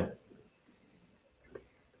 Yeah.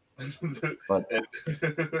 But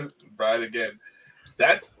Brian again.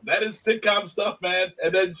 That is sitcom stuff, man.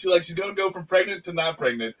 And then she's gonna go from pregnant to not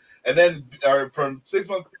pregnant, and then from 6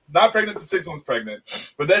 months not pregnant to 6 months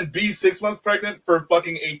pregnant, but then be 6 months pregnant for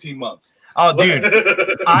fucking 18 months. Oh, dude,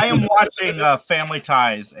 I am watching Family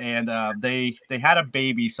Ties, and they had a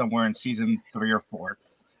baby somewhere in season 3 or 4,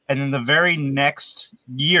 and then the very next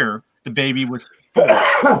year the baby was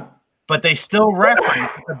 4, but they still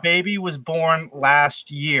reference the baby was born last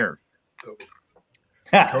year.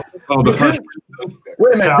 Oh, the first.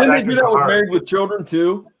 Wait a minute, No, didn't they that's do just that with hard. Married with Children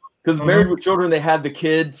too? Because Married with Children, they had the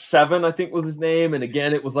kid Seven, I think was his name, and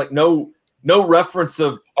again, it was like no reference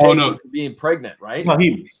of being pregnant, right? no,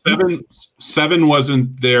 Seven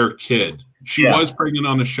wasn't their kid. She Yeah. was pregnant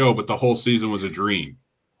on the show, but the whole season was a dream.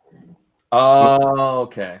 Oh,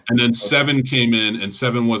 okay. And then Seven came in, and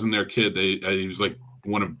Seven wasn't their kid. He was like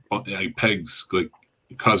one of Peg's like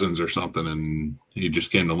cousins or something, and he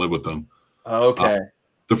just came to live with them. Okay.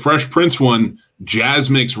 The Fresh Prince one, Jazz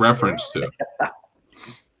makes reference to.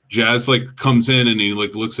 Jazz like comes in and he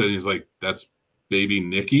like looks at it and he's like, "That's baby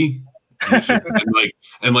Nikki,"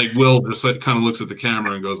 and Will just like kind of looks at the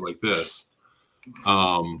camera and goes like this.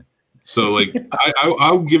 So like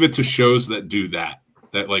I'll give it to shows that do that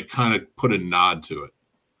like kind of put a nod to it,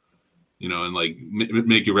 you know, and like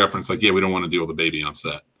make you reference like, yeah, we don't want to deal with a baby on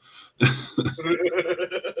set.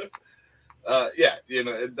 Yeah, you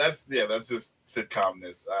know, that's just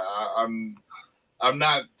sitcomness. I'm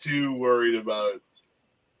not too worried about,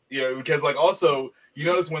 you know, because like also you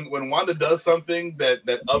notice when Wanda does something that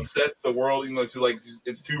upsets the world, you know,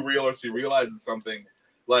 it's too real or she realizes something,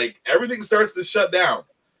 like everything starts to shut down.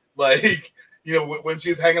 Like, you know, when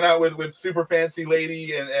she's hanging out with super fancy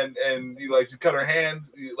lady and you know, like she cut her hand,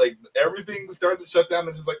 like everything started to shut down,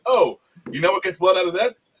 and she's like, oh, you know what gets blood out of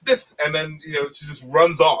that? This, and then you know she just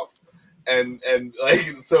runs off. And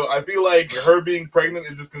like, so I feel like her being pregnant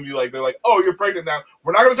is just gonna be like, they're like, oh, you're pregnant now.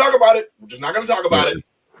 We're not gonna talk about it. We're just not gonna talk about it.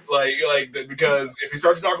 Like because if we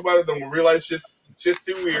start to talk about it, then we'll realize shit's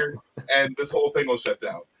too weird, and this whole thing will shut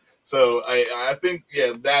down. So I think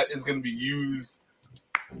that is gonna be used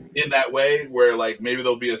in that way, where like maybe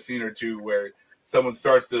there'll be a scene or two where someone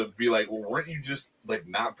starts to be like, well, weren't you just like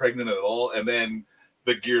not pregnant at all? And then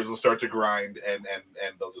the gears will start to grind, and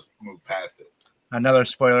they'll just move past it. Another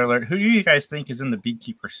spoiler alert. Who do you guys think is in the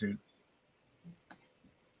beekeeper suit?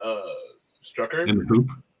 Strucker. In the hoop.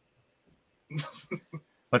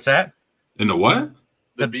 What's that? In the what?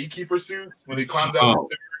 The beekeeper suit when he climbs out.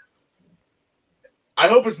 The I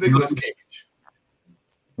hope it's Nicolas Cage.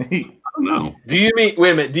 I don't know. Do you mean?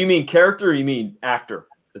 Wait a minute. Do you mean character or you mean actor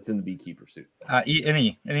that's in the beekeeper suit?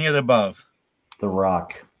 Any of the above. The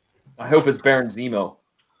Rock. I hope it's Baron Zemo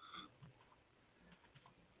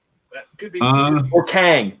That could be. or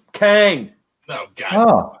Kang. Kang. No, God. Oh. Get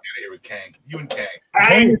out of here with Kang. You and Kang.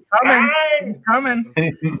 Kang is coming. Bang! He's coming.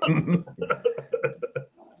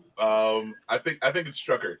 I think it's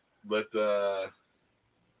Strucker, but I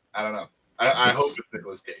don't know. I hope it's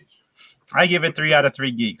Nicolas Cage. I give it 3 out of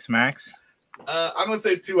 3 geeks, Max. I'm gonna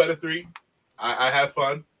say 2 out of 3. I have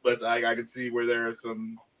fun, but I can see where there are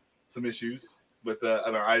some issues. But I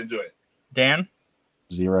don't know, I enjoy it. Dan?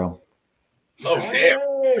 0. Oh damn!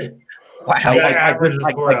 Wow.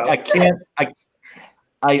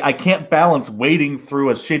 I can't balance wading through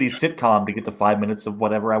a shitty sitcom to get the 5 minutes of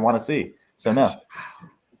whatever I want to see. So no.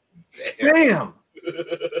 Damn.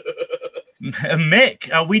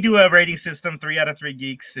 Mick, we do a rating system, 3 out of 3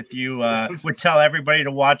 geeks. If you would tell everybody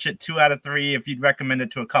to watch it, 2 out of 3 if you'd recommend it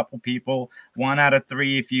to a couple people, 1 out of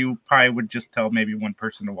 3 if you probably would just tell maybe one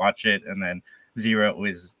person to watch it, and then 0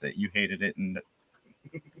 is that you hated it and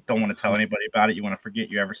don't want to tell anybody about it. You want to forget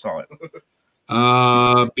you ever saw it.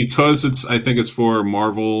 Because I think it's for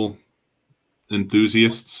Marvel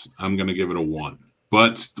enthusiasts, I'm going to give it a 1.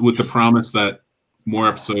 But with the promise that more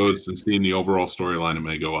episodes and seeing the overall storyline, it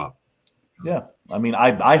may go up. Yeah. I mean,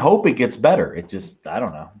 I hope it gets better. It just, I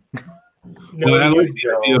don't know. Well, I like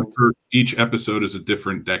the idea for each episode is a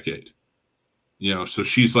different decade. You know, so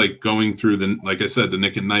she's like going through like I said, the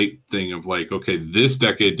Nick and Knight thing of like, okay, this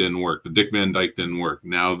decade didn't work. The Dick Van Dyke didn't work.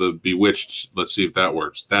 Now the Bewitched, let's see if that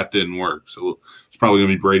works. That didn't work. So it's probably going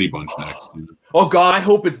to be Brady Bunch next. You know? Oh God, I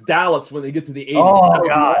hope it's Dallas when they get to the 80s. Oh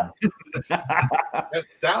God.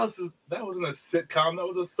 That wasn't a sitcom. That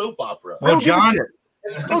was a soap opera. Well, John,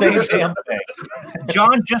 Same damn thing.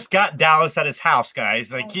 John just got Dallas at his house,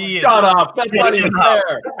 guys. Like he is. Shut up. That's not even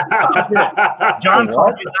fair. John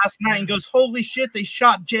called me last night and goes, "Holy shit, they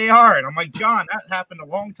shot JR." And I'm like, John, that happened a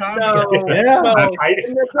long time ago. Yeah. No. I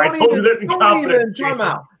told you that in confidence, Time Jason.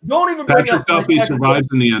 out. Don't even bring Patrick up Duffy survives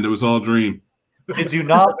in the end. It was all a dream. Did you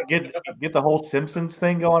not get the whole Simpsons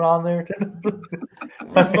thing going on there?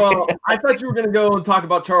 First of all, I thought you were going to go and talk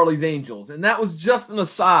about Charlie's Angels, and that was just an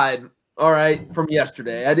aside. All right, from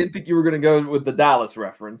yesterday. I didn't think you were going to go with the Dallas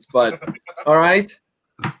reference, but all right.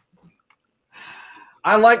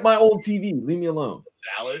 I like my old TV. Leave me alone.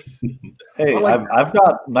 Dallas. Hey, I've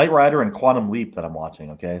got Knight Rider and Quantum Leap that I'm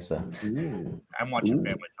watching. Okay, so I'm watching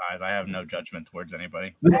Family Ties. I have no judgment towards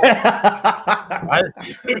anybody. yeah,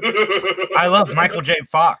 I love Michael J.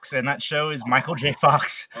 Fox, and that show is Michael J.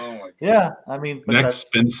 Fox. Oh my God. I mean, but Next,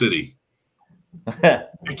 Spin City. I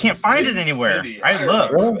can't find it anywhere. I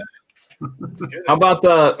look. Really? How about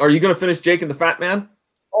are you going to finish Jake and the Fat Man?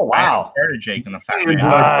 Oh wow, Started Jake and the Fat Man.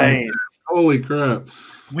 nice. Holy crap.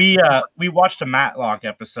 We watched a Matlock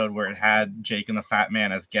episode where it had Jake and the Fat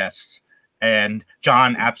Man as guests, and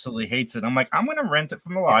John absolutely hates it. I'm like, I'm gonna rent it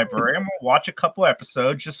from the library. I'm gonna watch a couple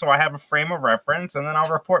episodes just so I have a frame of reference, and then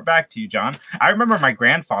I'll report back to you, John. I remember my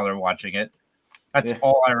grandfather watching it. That's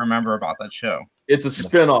all I remember about that show. It's a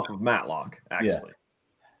spin-off of Matlock, actually. Yeah.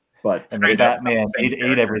 But And the Fat Man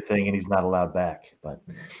ate everything, and he's not allowed back. But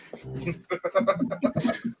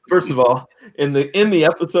first of all, in the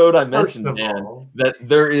episode I mentioned, that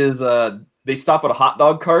there is they stop at a hot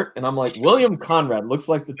dog cart, and I'm like, William Conrad looks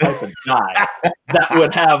like the type of guy that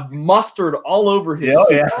would have mustard all over his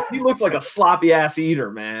suit. Yeah. He looks like a sloppy ass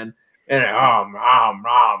eater, man. And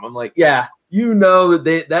I'm like, yeah, you know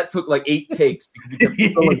that took like 8 takes because he kept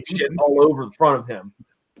spilling shit all over the front of him.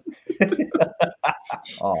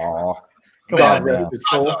 oh, God, on, his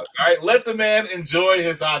Hot soul. dog. All right, let the man enjoy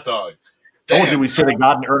his hot dog. told Damn. you we should have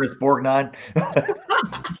gotten Ernest Borgnine.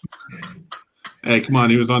 Hey, come on.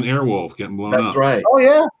 He was on Airwolf getting blown That's up. right. Oh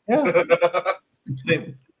yeah.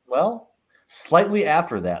 Well, slightly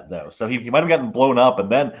after that though, so he might have gotten blown up,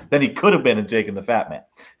 and then he could have been in Jake and the Fat Man.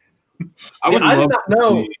 I would did love not to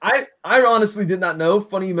know. see- I honestly did not know.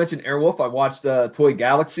 Funny you mentioned Airwolf. I watched Toy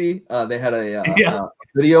Galaxy. They had a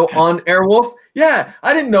video on Airwolf. Yeah,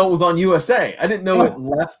 I didn't know it was on USA. I didn't know it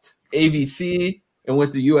left ABC and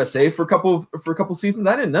went to USA for a couple seasons.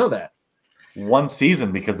 I didn't know that. One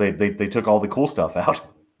season because they took all the cool stuff out.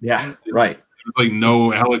 Yeah, right. There's like no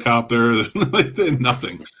helicopter, like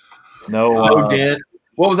nothing. No, Jan.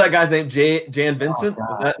 What was that guy's name? Jan Vincent?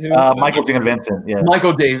 Was that who? Michael Jan Vincent. Yeah.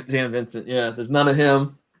 Michael Jan Vincent. Yeah, there's none of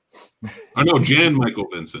him. I know Jan Michael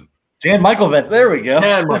Vincent. Jan Michael Vince. There we go.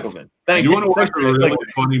 And Michael Vincent. Thanks. You want to watch Thanks a for really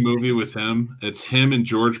making- funny movie with him? It's him and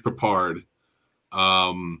George Papard,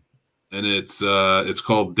 and it's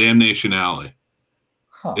called Damnation Alley.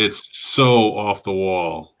 Huh. It's so off the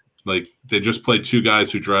wall. Like they just play two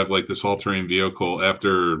guys who drive like this all-terrain vehicle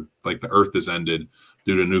after like the Earth has ended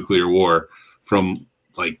due to nuclear war from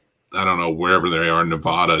like I don't know wherever they are,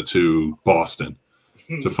 Nevada to Boston,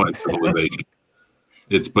 to find civilization.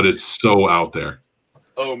 It's so out there.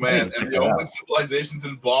 Oh man, and the only civilizations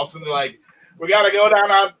in Boston, they're like, we gotta go down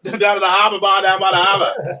to the harbor bar down by the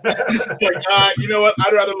harbor. It's like, you know what?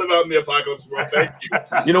 I'd rather live out in the apocalypse world. Thank you.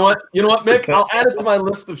 You know what, Mick? I'll add it to my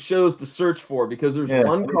list of shows to search for because there's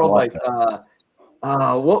one called like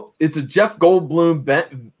it's a Jeff Goldblum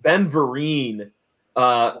Ben Vereen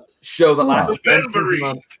show that lasted. Ben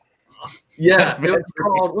Vereen. Yeah, it's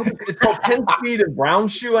called 10 Speed and Brown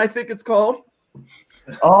Shoe, I think it's called.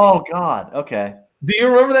 Oh God. Okay. Do you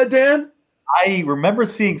remember that, Dan? I remember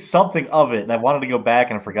seeing something of it, and I wanted to go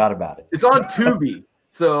back, and I forgot about it. It's on Tubi,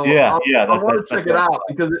 so I want to check it out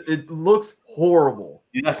because it looks horrible.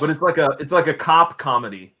 Yes, but it's like a cop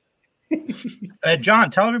comedy.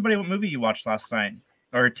 John, tell everybody what movie you watched last night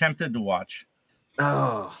or attempted to watch.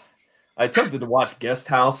 Oh, I attempted to watch Guest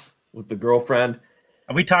House with the girlfriend.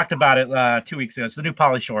 We talked about it 2 weeks ago. It's the new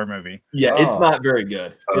Pauly Shore movie. Yeah, it's not very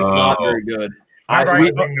good. It's not very good.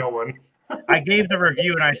 No one. I gave the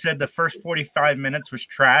review and I said the first 45 minutes was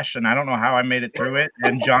trash, and I don't know how I made it through it.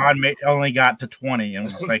 And John only got to 20, and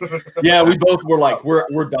was like, "Yeah, we both were like,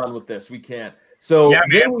 we're done with this. We can't." So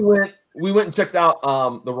then we went and checked out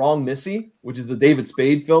The Wrong Missy, which is the David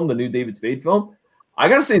Spade film, the new David Spade film. I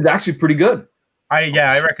gotta say, it's actually pretty good.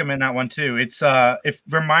 I recommend that one too. It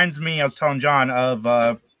reminds me, I was telling John,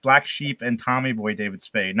 of Black Sheep and Tommy Boy David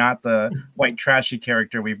Spade, not the white trashy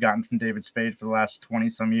character we've gotten from David Spade for the last 20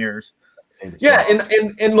 some years. Yeah,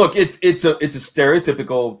 and look, it's a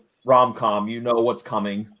stereotypical rom-com. You know what's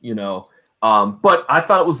coming, but I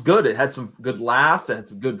thought it was good. It had some good laughs. It had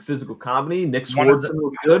some good physical comedy. Nick Swardson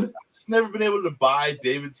was good. I've just never been able to buy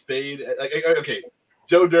David Spade. Okay,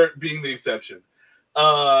 Joe Dirt being the exception.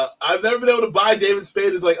 I've never been able to buy David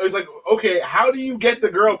Spade. It's like okay, how do you get the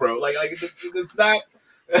girl, bro? Like it's not.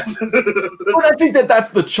 But I think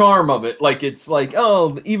that's the charm of it. Like it's like,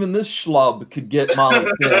 oh, even this schlub could get Molly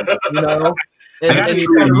Sim, And That's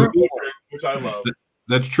true in movies, which I love.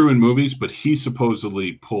 That's true in movies, but he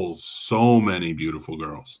supposedly pulls so many beautiful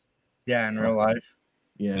girls. Yeah, in real life.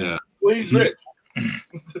 Yeah. Well, he's rich. You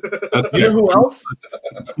know who else?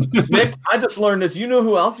 Nick, I just learned this. You know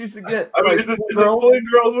who else used to get? I mean, is it pulling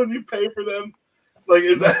girls when you pay for them? Like,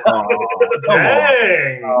 is that?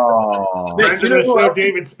 Dang! Nick, you know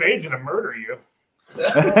David Spade's gonna murder you.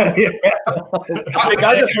 Nick,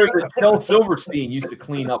 I just heard that Shel Silverstein used to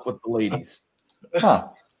clean up with the ladies. Huh.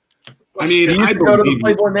 I mean, He used to go to the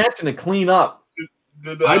Playboy Mansion and clean up.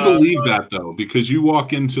 I believe that though, because you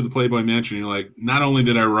walk into the Playboy Mansion, you're like, not only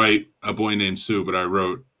did I write A Boy Named Sue, but I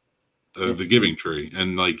wrote The Giving Tree,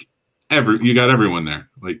 and like you got everyone there.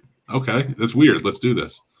 Like, okay, that's weird. Let's do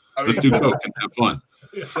this. Let's do coke and have fun.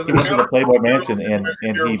 He went to the Playboy Mansion and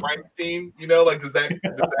he. Weinstein, like does that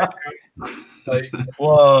count? Like,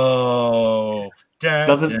 whoa.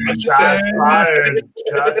 Does it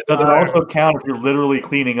also count if you're literally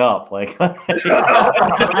cleaning up, like like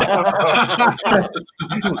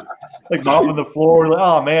mopping the floor? Like,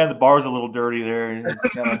 oh man, the bar's a little dirty there.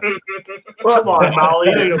 Come on,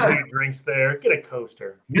 Molly, you don't need drinks there. Get a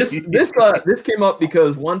coaster. This came up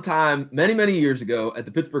because one time, many years ago, at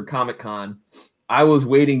the Pittsburgh Comic Con, I was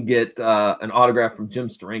waiting to get an autograph from Jim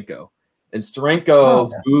Steranko, and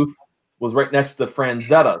Steranko's booth was right next to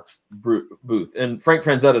Franzetta's booth, and Frank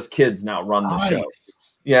Franzetta's kids now run the show.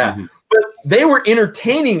 Yeah, but they were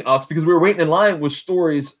entertaining us because we were waiting in line with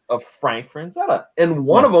stories of Frank Franzetta, and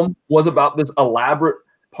one of them was about this elaborate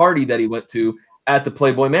party that he went to at the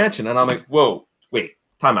Playboy Mansion, and I'm like, whoa, wait,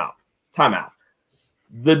 time out.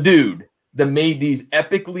 The dude that made these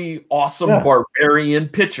epically awesome barbarian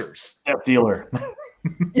pictures, Death Dealer,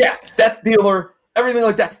 Death Dealer, everything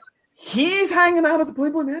like that. He's hanging out at the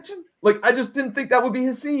Playboy Mansion. Like, I just didn't think that would be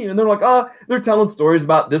his scene. And they're like, they're telling stories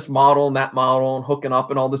about this model and that model and hooking up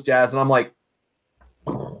and all this jazz. And I'm like,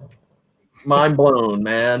 mind blown,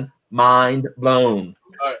 man. Mind blown.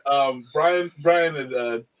 All right, Brian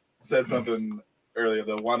had said something earlier,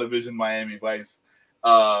 the WandaVision Miami Vice.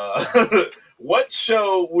 What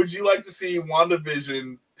show would you like to see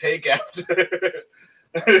WandaVision take after?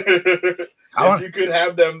 If you could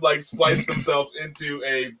have them like splice themselves into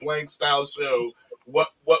a blank style show, what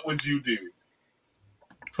would you do?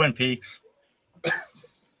 Twin Peaks.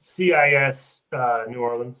 CIS New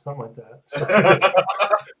Orleans, something like that.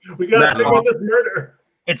 We gotta stick with this murder.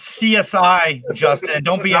 It's CSI, Justin.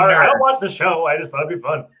 Don't be a I nerd. don't watch the show. I just thought it'd be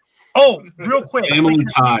fun. Oh, real quick. Family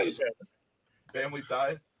Ties. Family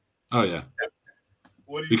Ties. Oh yeah,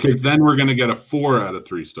 What do you because then we're gonna get a 4 out of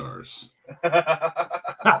 3 stars.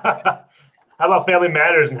 How about Family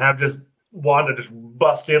Matters and have just Wanda just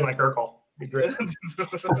bust in like Urkel? Be great.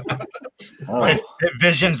 Oh.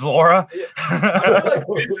 Vision's Laura. I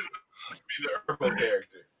would like Vision to be the Urkel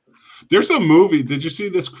character. There's a movie. Did you see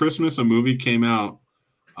this Christmas? A movie came out.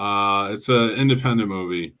 It's an independent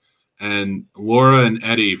movie, and Laura and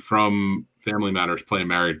Eddie from Family Matters play a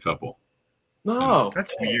married couple. No.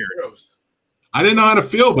 That's weird. Gross. I didn't know how to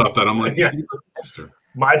feel about that. I'm like, Yeah. sister.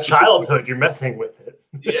 My childhood, you're messing with it.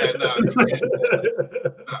 Yeah, no. You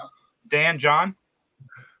can't. Dan, John.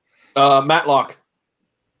 Matlock.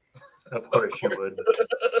 Of course you would.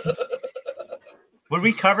 Would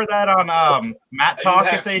we cover that on Matt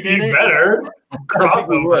Talk if they did You it? better.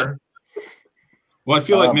 Crossover. Well, I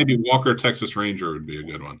feel like maybe Walker Texas Ranger would be a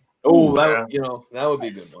good one. Oh, that Yeah. that would be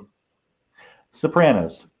a good one.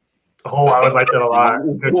 Sopranos. Oh, I would like that a lot.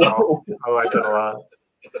 Good call. I like that a lot.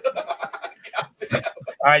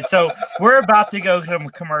 All right, so we're about to go to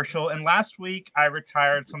a commercial, and last week I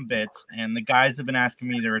retired some bits, and the guys have been asking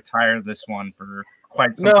me to retire this one for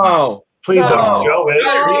quite some time. No. Please No. don't show it.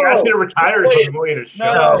 No. He asked you to retire so I'm going to show.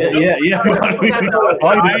 No. Yeah.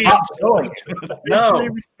 Why you stop showing? No. Officially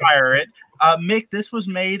retire it. Mick, this was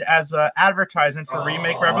made as an advertisement for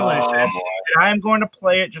Remake Revolution, and I am going to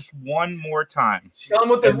play it just one more time. Tell them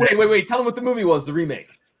what the wait. Tell them what the movie was. The remake.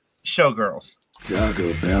 Showgirls.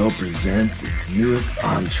 Taco Bell presents its newest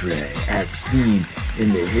entree, as seen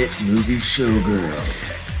in the hit movie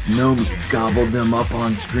Showgirls. Nomi gobbled them up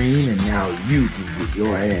on screen, and now you can get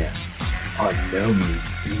your hands on Nomi's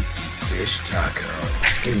beefy fish taco.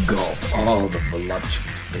 Engulf all the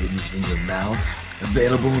voluptuous flavors in your mouth.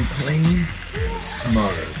 Available in plain or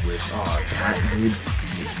smothered with our patented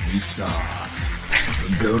mystery sauce. So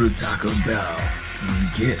go to Taco Bell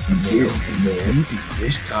and get Nomi's beefy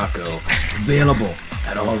fish taco. Available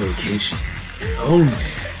at all locations. Only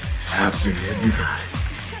after midnight.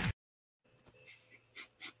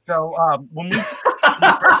 So when we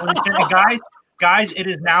guys, it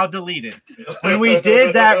is now deleted. When we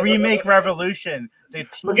did that Remake Revolution,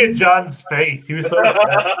 Look at John's face. He was so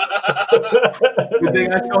upset. Good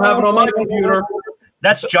thing I still have it on my computer.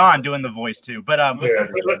 that's John doing the voice too. But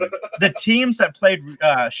the teams that played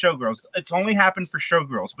Showgirls, it's only happened for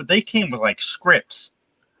Showgirls, but they came with like scripts.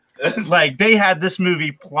 Like they had this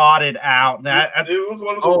movie plotted out. It was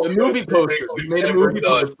one of Oh, a movie poster. We made a movie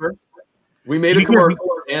poster. We made a commercial.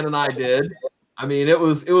 Ann and I did. I mean, it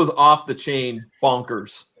was off the chain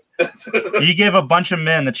bonkers. You give a bunch of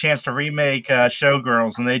men the chance to remake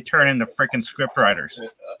Showgirls, and they turn into freaking scriptwriters.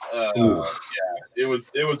 Yeah, it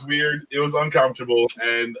was weird. It was uncomfortable,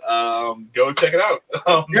 and go check it out.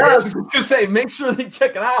 Yeah, I was just gonna say, make sure they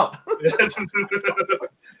check it out.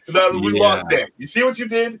 We lost Dan. You see what you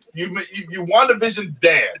did? You WandaVision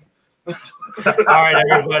Dan. All right,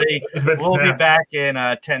 everybody. It's been We'll be snapped. back in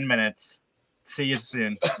 10 minutes. See you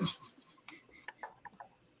soon.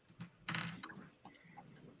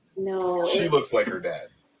 No, She it's- looks like her dad.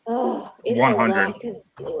 Oh, it's 100. a lot because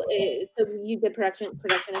so you did production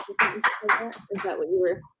assistants and stuff like that. Is that what you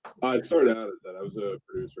were I started out as that. I was a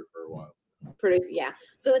producer for a while. producing? Yeah.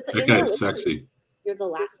 So it's That you know, guy's sexy. You're the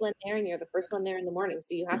last one there, and you're the first one there in the morning.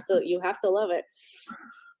 So you have to love it.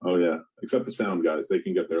 Oh yeah, except the sound guys. They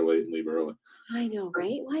can get there late and leave early. I know,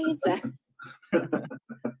 right? Why is that?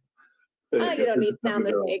 You don't need sound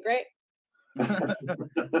mistake, right?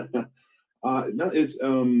 No, it's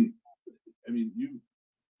I mean,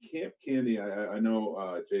 Camp Candy. I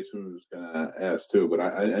know Jason was gonna ask too, but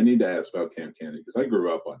I need to ask about Camp Candy because I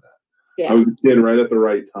grew up on that. Yeah. I was a kid right at the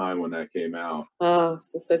right time when that came out. Oh,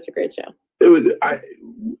 this is such a great show. It was.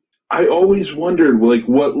 I always wondered, like,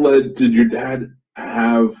 what led? Did your dad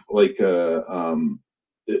have like a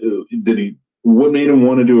did he? What made him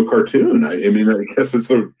want to do a cartoon? I mean, I guess it's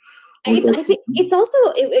the. I think it's also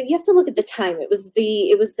you have to look at the time. It was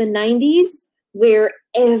the 90s where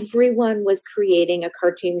everyone was creating a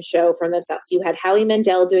cartoon show for themselves. You had Howie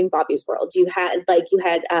Mandel doing Bobby's World. You had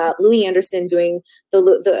Louis Anderson doing the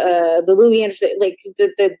Louis Anderson, like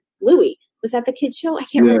the Louis. Was that the kids show? I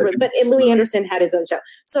can't remember. But Louis Anderson had his own show.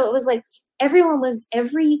 So it was like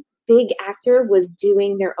every big actor was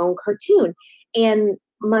doing their own cartoon. And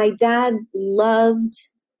my dad loved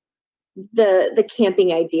the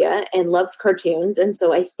camping idea and loved cartoons. And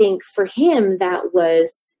so I think for him, that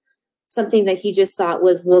was something that he just thought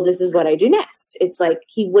was, well, this is what I do next. It's like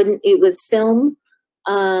it was film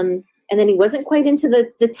And then he wasn't quite into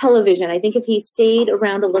the television. I think if he stayed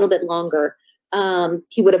around a little bit longer,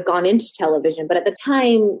 he would have gone into television. But at the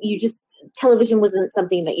time, television wasn't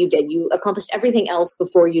something that you did. You accomplished everything else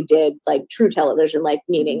before you did like true television, like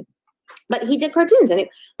meaning. But he did cartoons, and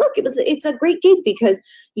it's a great gig because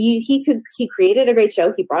he created a great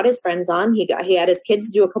show. He brought his friends on. He had his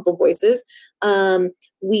kids do a couple voices.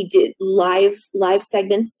 We did live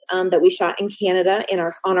segments that we shot in Canada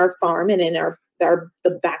on our farm and in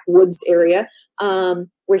the backwoods area,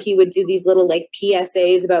 where he would do these little like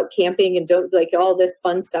PSAs about camping and don't like all this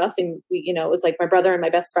fun stuff. And we, it was like my brother and my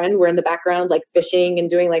best friend were in the background, like fishing and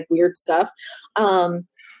doing like weird stuff.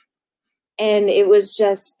 And it was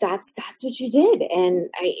just, that's what you did. And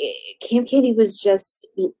Camp Candy was just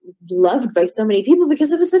loved by so many people because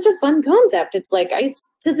it was such a fun concept. It's like,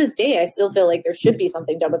 to this day, I still feel like there should be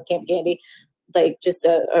something done with Camp Candy, like just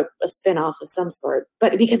a spin-off of some sort.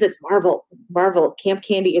 But because it's Marvel, Camp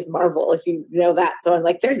Candy is Marvel, if you know that. So I'm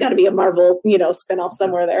like, there's got to be a Marvel, spin-off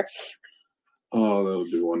somewhere there. Oh, that would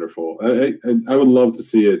be wonderful. I would love to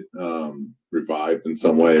see it revived in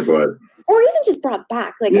some way, but or even just brought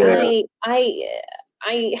back. Like yeah.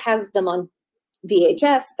 I have them on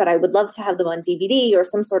VHS, but I would love to have them on DVD or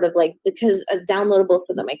some sort of like because downloadable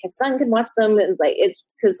so that my son can watch them. And like it's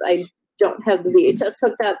because I don't have the VHS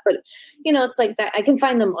hooked up, but it's like that. I can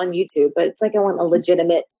find them on YouTube, but it's like I want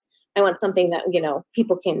something that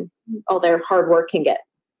people can all their hard work can get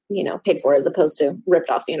paid for as opposed to ripped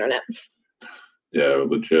off the internet. Yeah,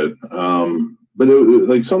 legit. But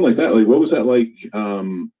like something like that. Like, what was that like?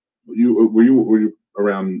 Were you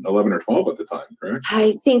around 11 or 12 at the time, correct?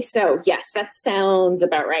 I think so. Yes, that sounds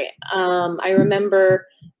about right. I remember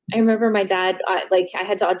my dad. I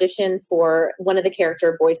had to audition for one of the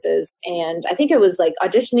character voices, and I think it was like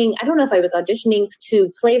auditioning. I don't know if I was auditioning to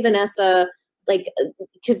play Vanessa, like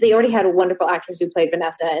because they already had a wonderful actress who played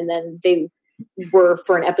Vanessa, and then they were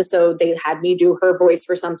for an episode. They had me do her voice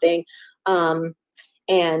for something.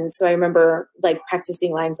 And so I remember like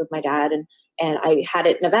practicing lines with my dad and I had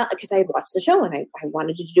it in a Valley because I had watched the show and I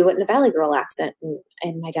wanted to do it in a Valley Girl accent.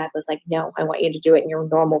 And my dad was like, no, I want you to do it in your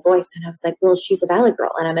normal voice. And I was like, well, she's a Valley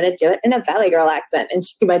Girl and I'm going to do it in a Valley Girl accent. And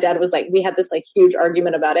my dad was like, we had this like huge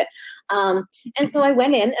argument about it. And so I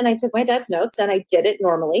went in and I took my dad's notes and I did it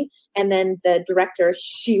normally. And then the director,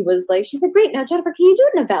 she's like, great. Now, Jennifer, can you do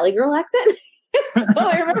it in a Valley Girl accent? So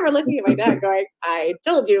I remember looking at my dad going, I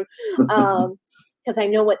told you. Because I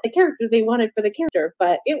know what the character they wanted for the character,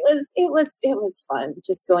 but it was fun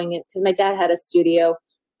just going in because my dad had a studio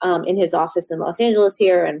in his office in Los Angeles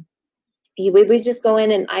here, and we would just go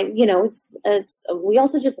in and we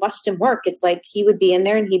also just watched him work. It's like he would be in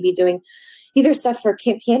there and he'd be doing either stuff for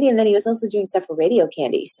Camp Candy, and then he was also doing stuff for Radio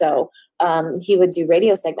Candy. So he would do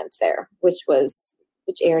radio segments there, which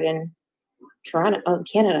aired in Toronto,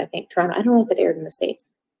 Canada, I think. Toronto. I don't know if it aired in the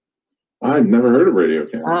States. I've never heard of Radio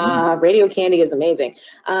Candy. Radio Candy is amazing.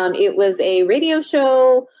 It was a radio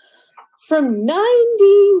show from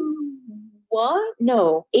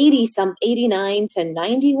 89 to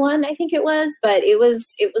 91, I think it was, but it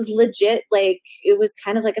was legit. Like it was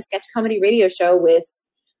kind of like a sketch comedy radio show with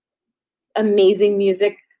amazing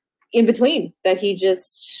music in between that he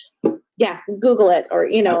just, Google it or,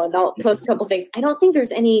 and I'll post a couple things. I don't think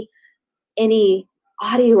there's any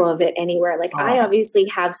audio of it anywhere. Like I obviously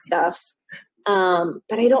have stuff, but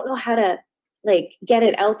I don't know how to like get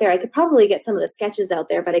it out there. I could probably get some of the sketches out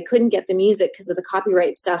there, but I couldn't get the music because of the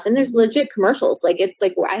copyright stuff. And there's legit commercials. Like it's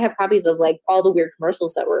like I have copies of like all the weird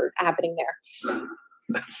commercials that were happening there.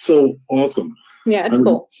 That's so awesome. Yeah, it's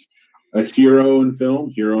cool. A hero in film,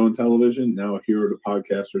 hero in television, now a hero to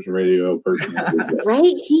podcasters, radio person. Right?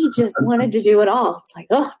 He just wanted to do it all. It's like,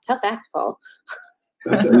 tough act, Paul.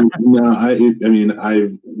 I've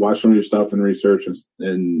watched some of your stuff and research,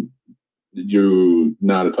 and you're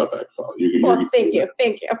not a tough act, Paul. Thank you.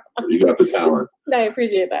 You got the talent. I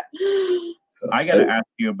appreciate that. So I got to ask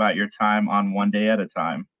you about your time on One Day at a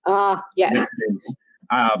Time. Yes.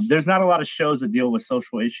 There's not a lot of shows that deal with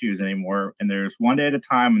social issues anymore, and there's One Day at a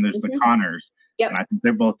Time, and there's the Connors. Yep. And I think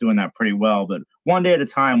they're both doing that pretty well, but One Day at a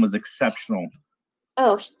Time was exceptional.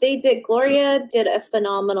 Oh, they did. Gloria did a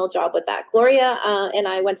phenomenal job with that. Gloria and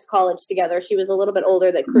I went to college together. She was a little bit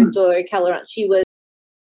older than Gloria Kellerant. She was.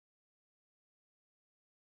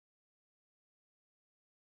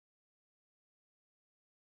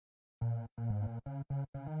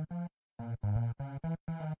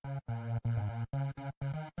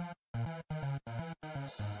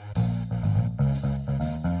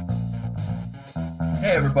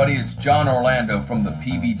 Hey everybody, it's John Orlando from the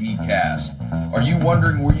PBD Cast. Are you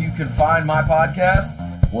wondering where you can find my podcast?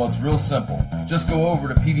 Well, it's real simple. Just go over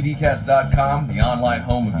to pvdcast.com, the online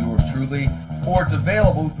home of yours truly, or it's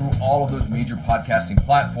available through all of those major podcasting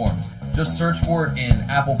platforms. Just search for it in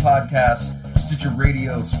Apple Podcasts, Stitcher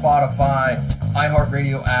Radio, Spotify,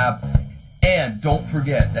 iHeartRadio app, and don't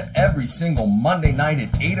forget that every single Monday night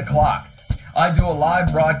at 8 o'clock, I do a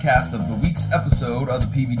live broadcast of the week's episode of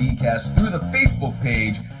the PVDcast through the Facebook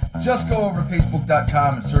page. Just go over to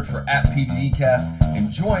facebook.com and search for @PVDcast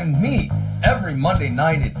and join me every Monday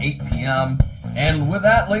night at 8 p.m. And with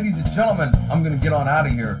that, ladies and gentlemen, I'm going to get on out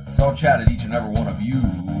of here. So I'll chat at each and every one of you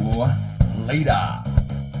later.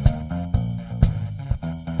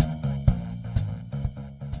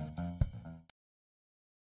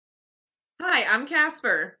 Hi, I'm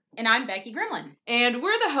Casper. And I'm Becky Gremlin. And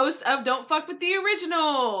we're the hosts of Don't Fuck With the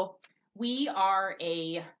Original. We are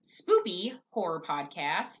a spoopy horror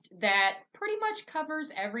podcast that pretty much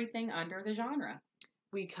covers everything under the genre.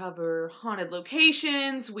 We cover haunted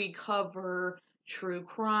locations, we cover true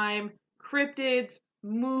crime, cryptids,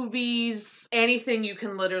 movies, anything you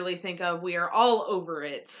can literally think of. We are all over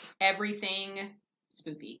it. Everything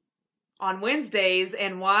spoopy. On Wednesdays,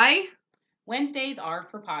 and why? Wednesdays are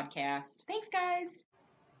for podcast. Thanks, guys.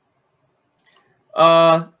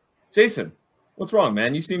 Jason, what's wrong,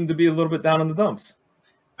 man? You seem to be a little bit down in the dumps.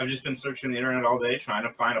 I've just been searching the internet all day trying to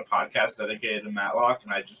find a podcast dedicated to Matlock,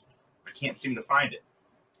 and I can't seem to find it.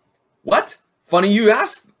 What? Funny you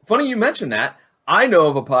mentioned that. I know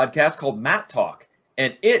of a podcast called Matt Talk,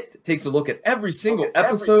 and it takes a look at every single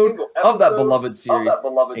episode of that beloved series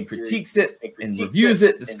and critiques it and reviews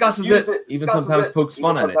it, discusses it, even sometimes pokes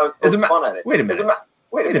fun at it. Wait a minute.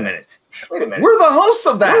 We're the hosts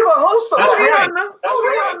of that.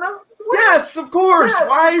 Yes, of course.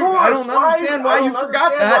 I don't understand why you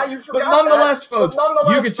forgot that. But nonetheless, folks,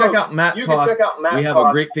 you can check out Matt Talk. We have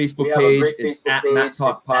a great Facebook page. It's at Matt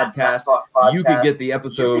Talk Podcast. You can get the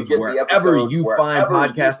episodes wherever you find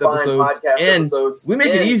podcast episodes. And we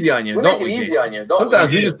make it easy on you, don't we, Jason?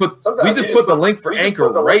 Sometimes we just put the link for Anchor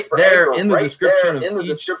right there in the description of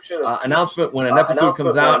each announcement when an episode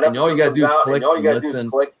comes out. And all you got to do is click and listen.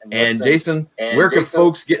 And Jason, where can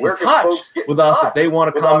folks get in touch with us if they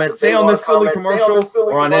want to comment, say on this silly commercial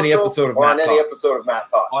or on any episode of Matt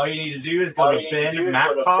Talk? All you need to do is go to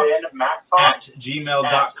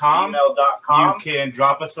benmatttalk@gmail.com. You can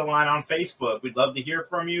drop us a line on Facebook. We'd love to hear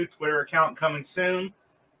from you. Twitter account coming soon.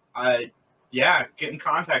 Get in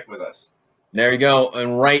contact with us. There you go.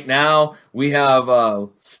 And right now we have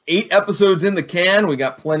 8 episodes in the can. We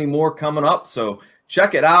got plenty more coming up, so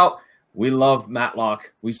check it out. We love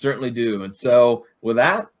Matlock. We certainly do. And so with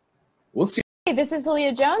that, we'll see. Hey, this is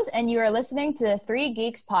Leah Jones, and you are listening to the Three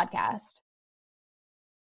Geeks Podcast.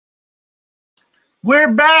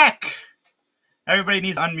 We're back! Everybody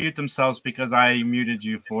needs to unmute themselves because I muted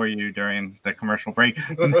you for you during the commercial break.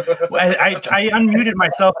 I unmuted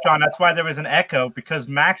myself, John. That's why there was an echo, because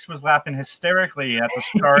Max was laughing hysterically at the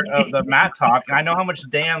start of the Matt Talk. And I know how much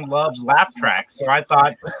Dan loves laugh tracks, so I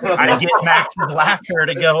thought I'd get Max's laughter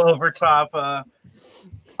to go over top.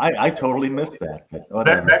 I totally missed that.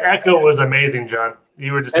 That echo was amazing, John.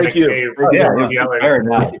 You were just Thank you. Yeah, it was very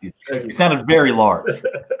nice. You sounded very large.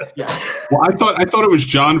 Yeah. Well, I thought it was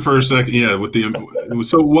John for a second. Yeah, with the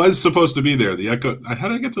so it was supposed to be there. The echo. How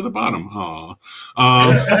did I get to the bottom?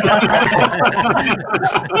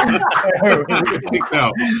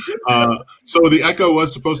 So the echo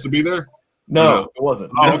was supposed to be there. No, it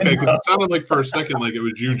wasn't. Oh, okay. Because it sounded like for a second like it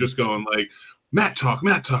was you just going like, Matt Talk.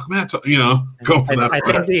 You know, go for that. I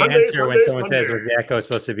think the answer when someone says was the echo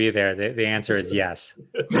supposed to be there, the answer is yes.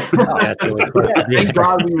 Yes, it was supposed to be Thank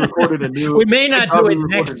God we recorded a new. We may not do it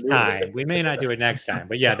next time.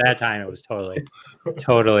 But yeah, that time it was totally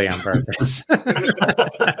on purpose. I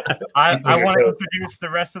want to introduce the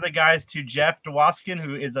rest of the guys to Jeff Dwoskin,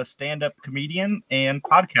 who is a stand-up comedian and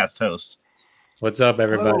podcast host. What's up,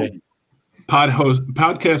 everybody?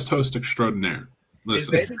 Podcast host extraordinaire.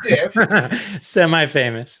 Listen.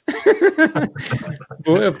 Semi-famous.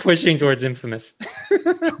 Pushing towards infamous. Would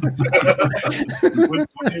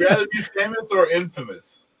you rather be famous or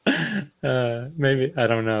infamous? Maybe, I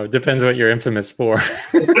don't know. Depends what you're infamous for.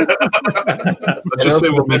 Let's just say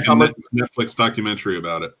we'll make a Netflix documentary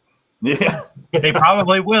about it. Yeah. They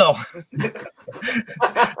probably will.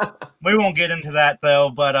 We won't get into that,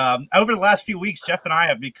 though. But over the last few weeks, Jeff and I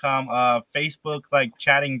have become Facebook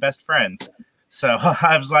chatting best friends. So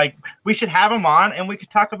I was like, we should have him on, and we could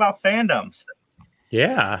talk about fandoms.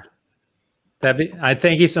 Yeah, I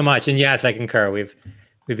thank you so much. And yes, I concur. We've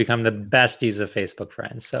become the besties of Facebook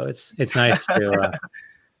friends. So it's nice to.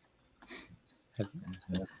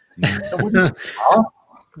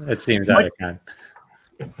 It seems out of kind.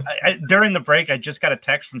 During the break, I just got a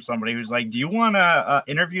text from somebody who's like, "Do you want to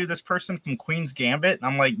interview this person from Queen's Gambit?" And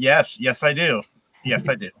I'm like, "Yes, I do. Yes,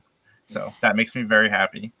 I do." So that makes me very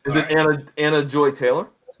happy. Is it Anna Joy Taylor?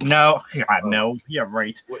 No, God, no. Yeah,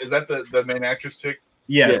 right. Is that the main actress chick?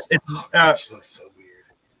 Yes. Yeah. She looks so weird.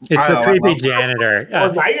 It's a creepy janitor.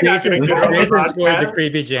 Well, now you're not Jason's gonna get on the the podcast.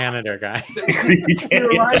 creepy janitor guy. It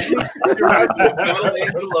reminds me of Battle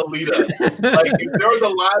Angel Alita. Like if there was a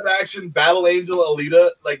live action Battle Angel Alita,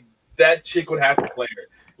 like that chick would have to play her.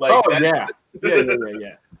 Like Oh that, yeah.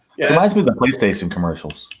 It reminds me of the PlayStation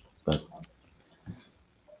commercials. But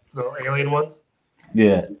The alien ones.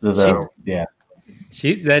 yeah, yeah.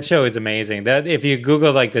 That show is amazing. That if you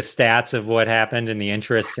Google like the stats of what happened in the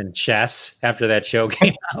interest in chess after that show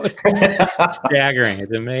came out, it's staggering.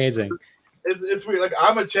 It's amazing. it's weird. Like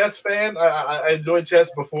I'm a chess fan. I enjoyed chess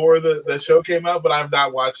before the show came out, but I've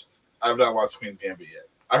not watched Queen's Gambit yet.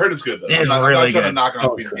 I heard it's good though. It's I'm not really trying to good. knock on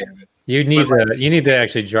Queen's Gambit. You need to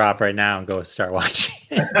actually drop right now and go start watching.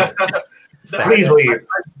 Please leave.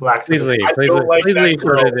 Black. Please leave. I Please don't like leave. that Please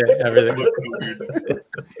leave. girl. Sort of everything.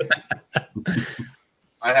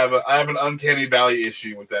 I have an uncanny valley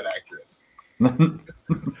issue with that actress.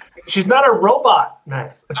 She's not a robot.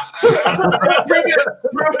 Nice. Prove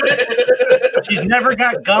it. She's never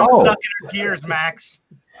got gum Oh. stuck in her gears, Max.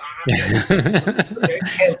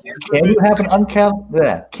 Can you have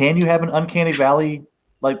an uncanny valley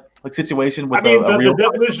like situation with I mean, a real? the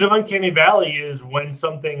definition of uncanny valley is when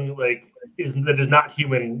something that is not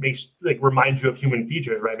human reminds you of human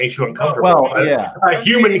features, right? Makes you uncomfortable. Well, right? yeah. A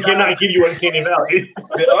human cannot give you uncanny valley.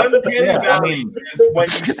 The uncanny Yeah, I valley mean- is when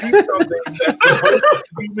you see something that's supposed to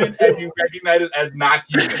be human and you recognize it as not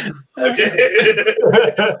human. Okay.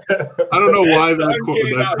 I don't know why that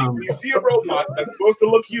Uncanny valley. When you see a robot that's supposed to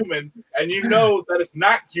look human and you know that it's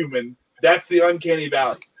not human, that's the uncanny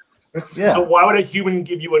valley. Yeah. So why would a human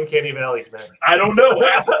give you uncanny valleys, man? I don't know.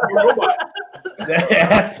 Ask the robot.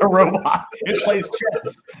 That's the robot. It plays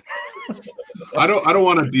chess. I don't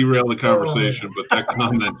want to derail the conversation, but that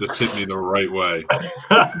comment just hit me the right way.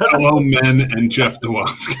 Hello, men, and Jeff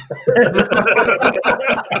DeWaska.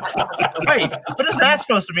 Wait, what is that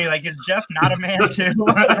supposed to mean? Like, is Jeff not a man too?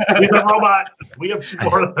 He's a robot. We have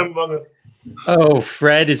more of them among us. Oh,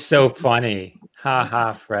 Fred is so funny. Ha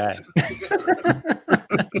ha, Fred.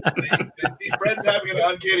 Fred's having an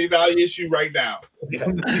uncanny valley issue right now.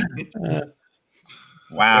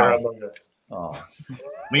 Wow. Oh.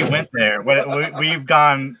 We went there. We've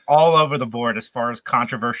gone all over the board as far as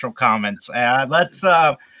controversial comments. Let's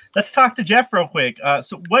talk to Jeff real quick.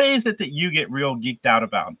 So what is it that you get real geeked out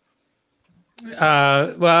about?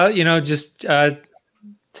 Well, just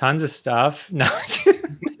tons of stuff. No,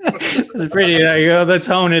 it's pretty. Let's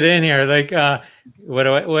hone it in here. Like,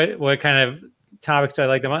 what kind of topics do I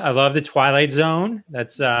like the most? I love the Twilight Zone.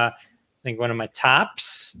 That's I think one of my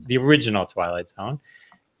tops. The original Twilight Zone,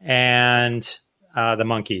 and the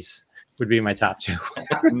Monkeys would be my top two.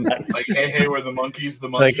 Like, hey, we're the monkeys. The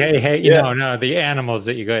Like, monkeys. hey, no, the animals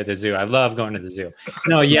that you go to the zoo. I love going to the zoo.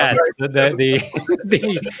 No, yes, the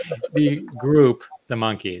group, the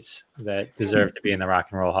Monkeys, that deserve to be in the Rock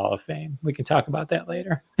and Roll Hall of Fame. We can talk about that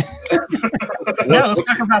later. Yeah, let's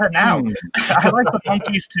talk about it now. I like the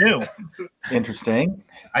Monkeys too. Interesting.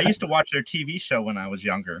 I used to watch their TV show when I was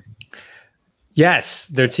younger. Yes,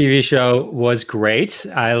 their TV show was great.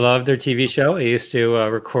 I love their TV show. I used to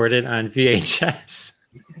record it on VHS.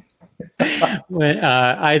 When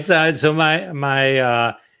I saw it, so my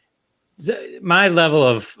level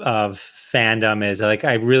of fandom is like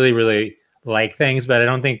I really like things, but I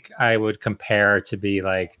don't think I would compare to be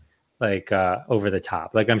like over the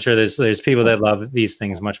top. Like I'm sure there's people that love these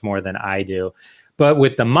things much more than I do. But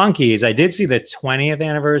with the Monkeys, I did see the 20th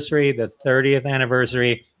anniversary, the 30th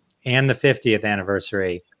anniversary, and the 50th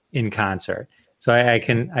anniversary in concert. So I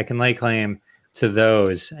can lay claim to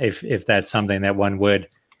those if that's something that one would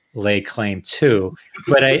lay claim to.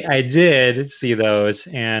 But I did see those,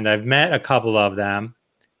 and I've met a couple of them,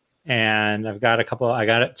 and I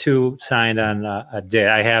got two signed on a disc.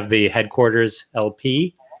 I have the Headquarters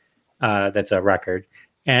LP. That's a record.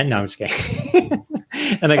 And no, I'm just kidding.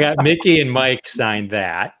 And I got Mickey and Mike signed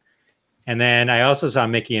that. And then I also saw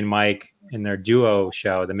Mickey and Mike in their duo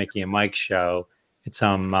show, the Mickey and Mike show. It's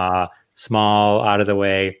some small, out of the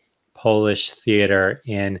way Polish theater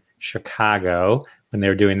in Chicago when they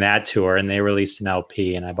were doing that tour, and they released an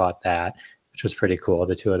LP, and I bought that, which was pretty cool.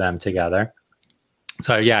 The two of them together.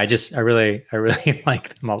 So yeah, I really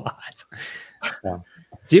like them a lot. So,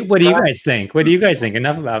 what do you guys think? What do you guys think?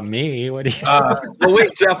 Enough about me. What do you? Well,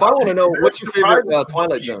 wait, Jeff. I want to know what's your favorite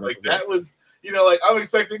Twilight Zone. Like that was, like I'm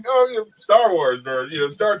expecting, Star Wars or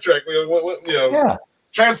Star Trek. What. Yeah.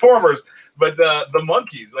 Transformers, but the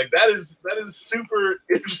monkeys, like that is super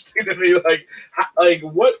interesting to me. Like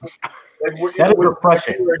what, like that is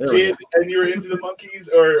refreshing. You were a kid and you were into the monkeys,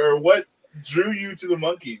 or what drew you to the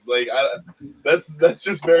monkeys? Like that's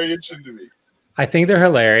just very interesting to me. I think they're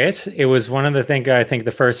hilarious. It was one of the I think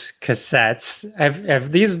the first cassettes.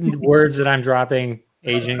 Have these words that I'm dropping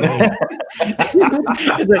aging? It's like,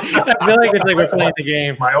 I feel like it's like we're playing the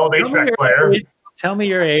game. My old 8-track player. Tell me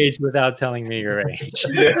your age without telling me your age.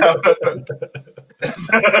 Yeah.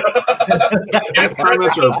 Yes,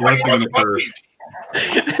 premise or blessing in the curse.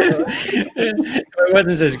 If I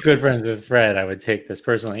wasn't such good friends with Fred, I would take this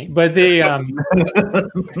personally. But the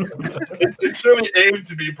it's really aimed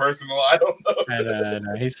to be personal. I don't know.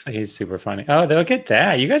 No, he's super funny. Oh, look at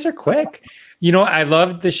that! You guys are quick. You know, I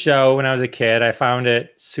loved the show when I was a kid. I found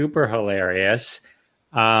it super hilarious.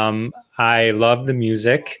 I loved the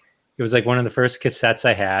music. It was like one of the first cassettes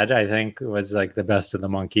I had. I think it was like the Best of the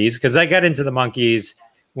Monkees, because I got into the Monkees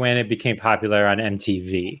when it became popular on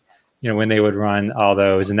MTV. You know, when they would run all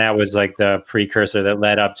those, and that was like the precursor that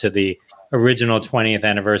led up to the original 20th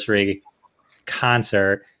anniversary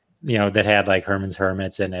concert. You know, that had like Herman's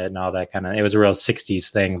Hermits in it and all that kind of. It was a real 60s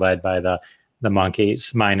thing led by the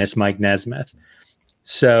Monkees minus Mike Nesmith.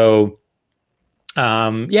 So.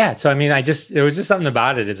 Yeah, so I mean, there was just something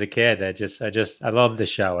about it as a kid that I loved the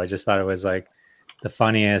show. I just thought it was like the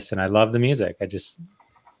funniest, and I love the music.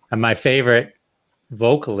 And my favorite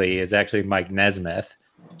vocally is actually Mike Nesmith.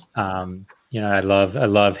 You know, I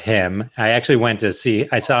love him. I actually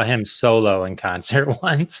I saw him solo in concert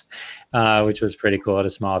once, which was pretty cool at a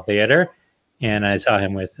small theater. And I saw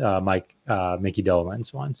him with Mickey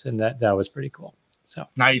Dolenz once, and that was pretty cool. So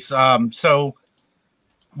nice. So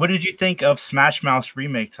what did you think of Smash Mouth's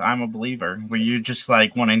remake to I'm a Believer? Were you just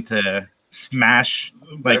like wanting to smash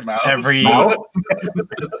like every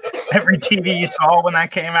TV you saw when that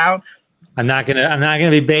came out? I'm not gonna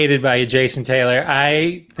be baited by you, Jason Taylor.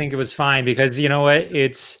 I think it was fine because you know what?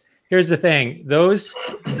 Here's the thing. The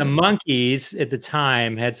Monkees at the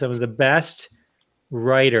time had some of the best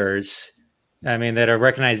writers. I mean, that are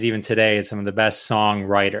recognized even today as some of the best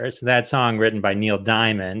songwriters. That song written by Neil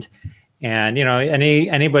Diamond. And, you know,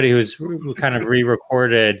 anybody who kind of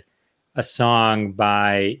re-recorded a song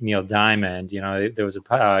by Neil Diamond, you know, there was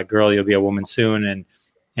a Girl, You'll Be a Woman Soon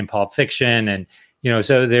and Pulp Fiction. And, you know,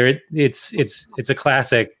 so it's a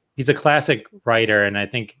classic. He's a classic writer, and I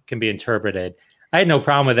think can be interpreted. I had no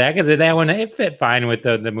problem with that because that one, it fit fine with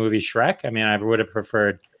the movie Shrek. I mean, I would have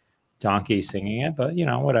preferred Donkey singing it, but, you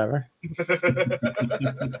know, whatever.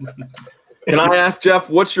 Can I ask, Jeff,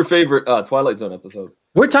 what's your favorite Twilight Zone episode?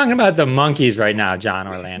 We're talking about the Monkees right now, John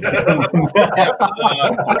Orlando. You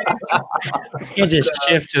can't just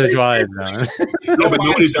shift to the Twilight Zone. No, but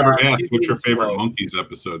nobody's ever asked what's your favorite Monkees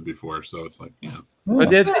episode before, so it's like, yeah.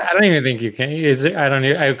 But I don't even think you can.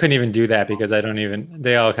 I couldn't even do that because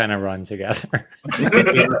they all kind of run together.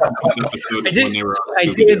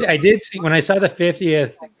 I did see when I saw the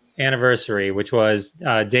 50th anniversary, which was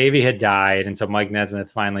Davey had died, and so Mike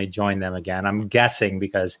Nesmith finally joined them again. I'm guessing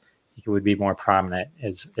because he would be more prominent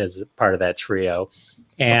as part of that trio,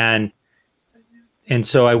 and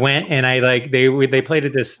so I went and they played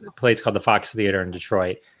at this place called the Fox Theater in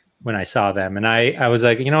Detroit when I saw them, and I was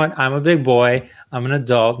like, you know what, I'm a big boy, I'm an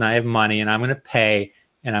adult, and I have money, and I'm going to pay,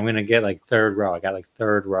 and I'm going to get like third row. I got like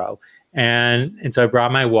third row, and so I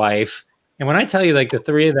brought my wife. And when I tell you, like the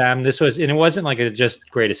three of them, it wasn't like just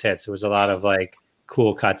greatest hits. It was a lot of like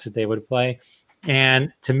cool cuts that they would play.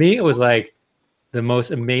 And to me, it was like the most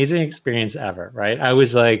amazing experience ever, right? I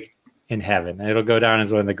was like in heaven. It'll go down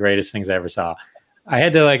as one of the greatest things I ever saw. I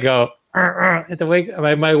had to like go at the wake.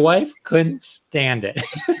 My wife couldn't stand it.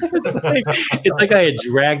 it's like I had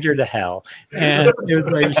dragged her to hell. And it was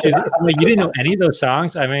like, she's like, you didn't know any of those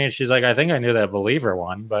songs? I mean, she's like, I think I knew that Believer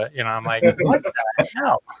one, but you know, I'm like, what the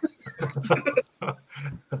hell?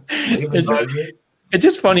 It's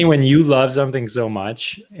just funny when you love something so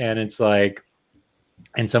much and it's like,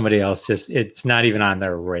 and somebody else it's not even on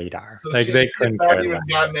their radar. So like they couldn't not even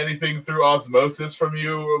gotten anything through osmosis from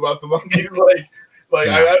you about the Monkees. Like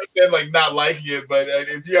I understand like not liking it, but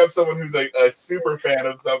if you have someone who's like a super fan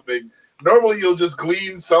of something, normally you'll just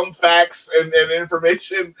glean some facts and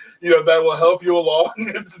information, you know, that will help you along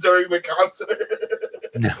during the concert.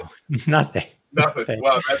 No, nothing. Nothing.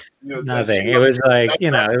 Wow, that's nothing. It was like,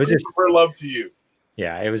 you know, it was just for love to you.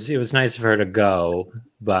 Yeah, it was nice of her to go,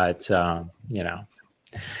 but you know,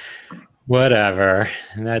 whatever.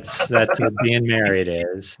 That's what being married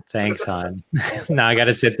is. Thanks, hon. Now I got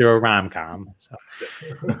to sit through a rom-com. So.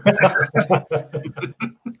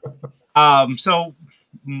 So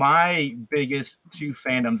my biggest two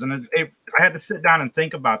fandoms, and if I had to sit down and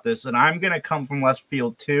think about this, and I'm going to come from left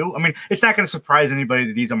field too. I mean, it's not going to surprise anybody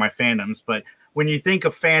that these are my fandoms, but when you think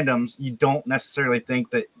of fandoms, you don't necessarily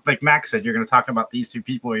think that, like Max said, you're going to talk about these two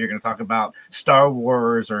people, or you're going to talk about Star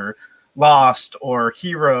Wars or Lost or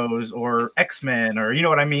Heroes or X-Men, or you know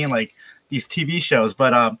what I mean, like these TV shows.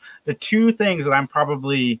 But the two things that I'm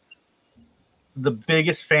probably the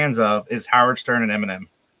biggest fans of is Howard Stern and Eminem.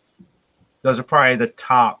 Those are probably the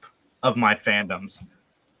top of my fandoms.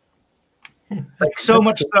 Like so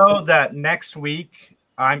much so that next week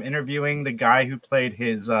I'm interviewing the guy who played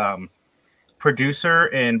his producer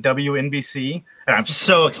in WNBC, and I'm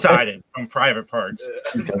so excited from Private Parts.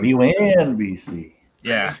 WNBC.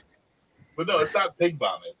 Yeah. But no, it's not Pig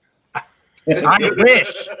Vomit. I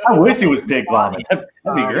wish. I wish he was Big Vomit. That'd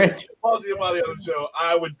be great. Paul Giamatti on the show,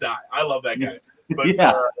 I would die. I love that guy. But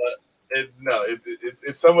Yeah.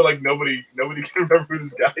 it's someone like nobody can remember who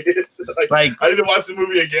this guy is. Like I need to watch the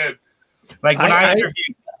movie again. Like when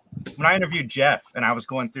I interviewed Jeff, and I was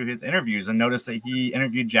going through his interviews and noticed that he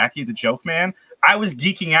interviewed Jackie the Joke Man, I was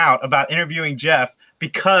geeking out about interviewing Jeff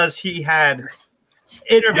because he had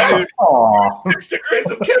interviewed 6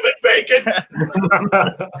 degrees of Kevin Bacon.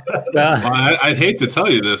 Well, I'd hate to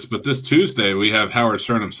tell you this, but this Tuesday we have Howard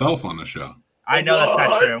Stern himself on the show. I know that's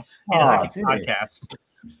not true. He doesn't do a podcast.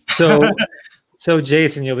 So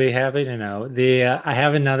Jason, you'll be happy to know I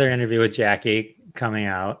have another interview with Jackie coming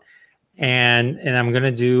out, and I'm going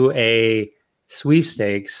to do a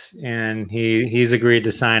sweepstakes, and he's agreed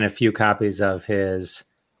to sign a few copies of his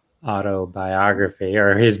autobiography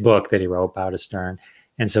or his book that he wrote about Stern,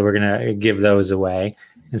 and so we're going to give those away,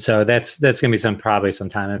 and so that's going to be probably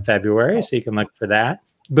sometime in February, so you can look for that.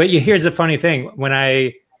 But here's the funny thing: when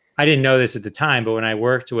I didn't know this at the time, but when I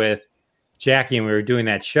worked with Jackie and we were doing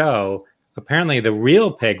that show, apparently the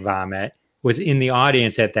real Pig Vomit was in the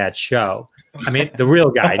audience at that show. I mean, the real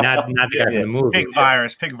guy, not the guy from the movie. Pig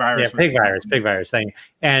virus. Yeah, pig virus thing.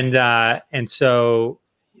 And so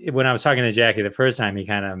when I was talking to Jackie the first time, he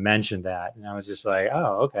kind of mentioned that, and I was just like,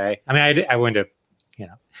 oh, okay. I mean, I wouldn't have,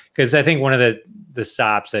 because I think one of the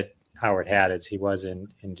stops that Howard had is he was in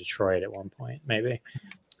Detroit at one point, maybe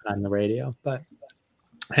on the radio, but.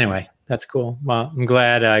 Anyway, that's cool. Well, I'm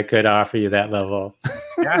glad I could offer you that level.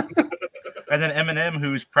 Yeah. And then Eminem,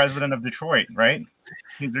 who's president of Detroit, right?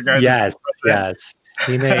 Yes.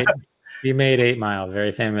 He made 8 Mile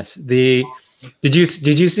very famous. Did you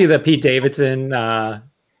see the Pete Davidson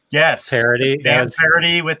yes parody?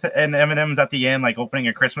 Parody and Eminem's at the end, like opening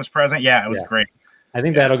a Christmas present. Yeah, it was great. I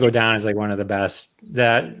think that'll go down as like one of the best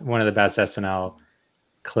SNL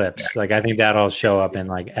clips. Yeah. Like I think that'll show up in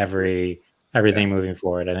like everything moving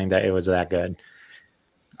forward. I think that it was that good.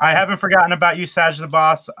 I haven't forgotten about you, Saj the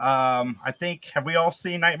Boss. I think, have we all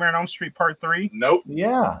seen Nightmare on Elm Street Part 3? Nope.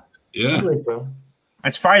 Yeah.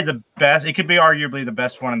 It's probably the best. It could be arguably the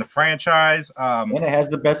best one in the franchise. And it has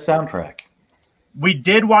the best soundtrack. We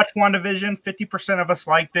did watch WandaVision. 50% of us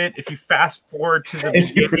liked it. If you fast forward to the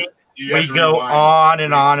beginning, we go on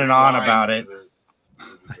and on and on about it.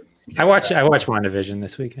 I watched WandaVision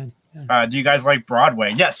this weekend. Yeah. Do you guys like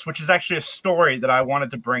Broadway? Yes, which is actually a story that I wanted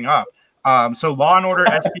to bring up. So Law and Order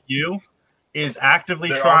SVU is actively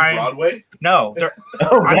trying. On Broadway? No,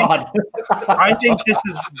 I think this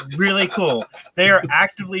is really cool. They are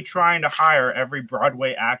actively trying to hire every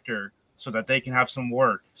Broadway actor so that they can have some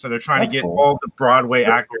work. So they're trying to get all the Broadway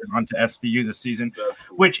actors onto SVU this season,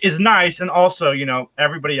 which is nice. And also,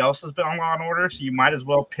 everybody else has been on Law and Order, so you might as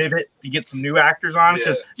well pivot to get some new actors on,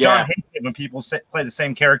 because John hates it when people play the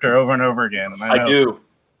same character over and over again. And I do.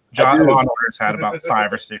 Law and Order's had about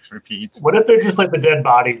 5 or 6 repeats. What if they're just like the dead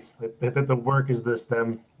bodies? That the work is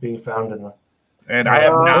them being found in the. And I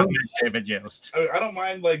have not met David Yost. I don't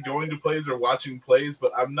mind like going to plays or watching plays,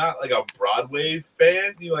 but I'm not like a Broadway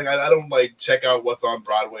fan. I don't like check out what's on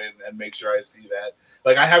Broadway and make sure I see that.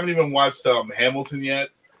 Like I haven't even watched Hamilton yet.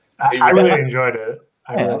 I really enjoyed it.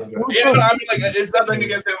 It's nothing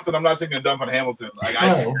against Hamilton. I'm not taking a dump on Hamilton. Like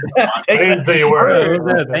I didn't think you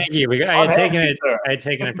were. Thank you. I had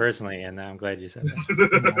taken it personally, and I'm glad you said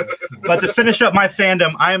that. But to finish up my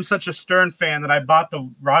fandom, I am such a Stern fan that I bought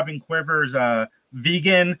the Robin Quivers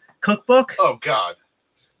vegan cookbook. Oh God!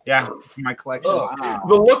 Yeah, my collection. Wow.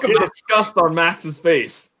 The look of disgust on Max's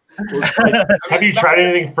face. Have you tried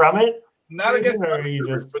anything from it? Not against.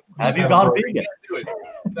 Have you gone vegan? Do it.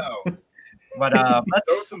 No. But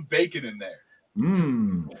let's throw some bacon in there.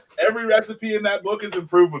 Every recipe in that book is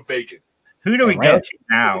improved with bacon. Who do we go to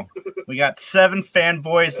now? We got 7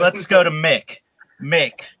 fanboys. Let's go to Mick.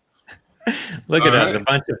 Look at us, a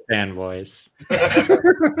bunch of fanboys.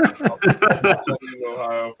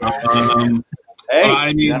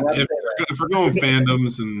 I mean, if we're going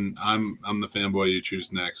fandoms and I'm the fanboy you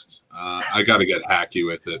choose next, I got to get hacky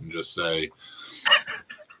with it and just say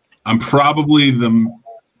I'm probably the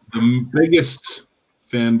biggest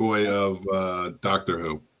fanboy of Doctor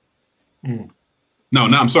Who. No,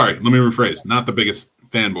 I'm sorry. Let me rephrase. Not the biggest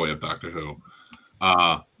fanboy of Doctor Who.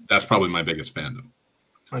 That's probably my biggest fandom.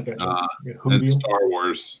 Okay. And Star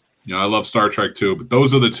Wars. You know, I love Star Trek too, but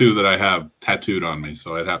those are the two that I have tattooed on me.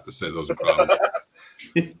 So I'd have to say those are probably.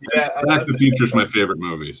 Back to the Future is my favorite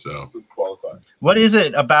movie. So. What is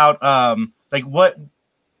it about? What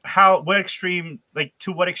extreme? Like,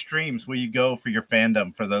 to what extremes will you go for your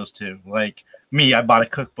fandom for those two? Like me, I bought a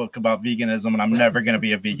cookbook about veganism, and I'm never going to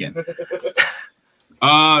be a vegan.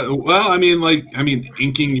 Well, I mean,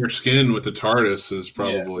 inking your skin with the TARDIS is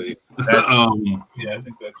probably, I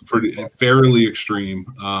think that's pretty fairly extreme.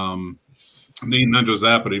 I mean, not just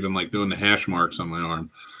that, but even like doing the hash marks on my arm.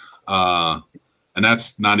 And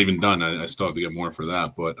that's not even done. I still have to get more for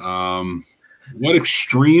that. But what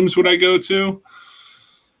extremes would I go to?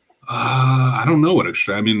 I don't know what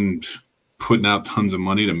extreme. I mean, putting out tons of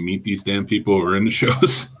money to meet these damn people who are in the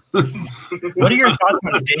shows. What are your thoughts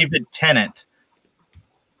on David Tennant?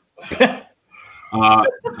 I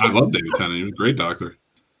love David Tennant. He was a great doctor.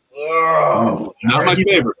 Not my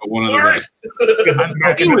favorite, but one of the best.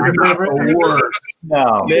 He was the worst.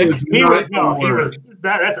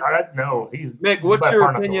 No, he's Mick, what's by your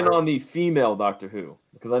far not the opinion worst. on the female Doctor Who?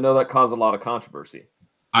 Because I know that caused a lot of controversy.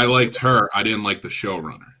 I liked her. I didn't like the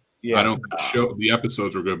showrunner. Yeah. I don't think the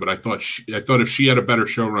episodes were good, but I thought if she had a better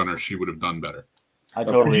showrunner, she would have done better. I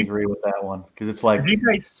totally agree with that one because it's like. Did you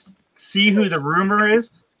guys see who the rumor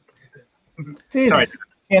is? Jesus. Sorry.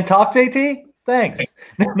 Can't talk, JT? Thanks.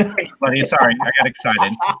 Buddy, sorry, I got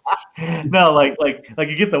excited. No, like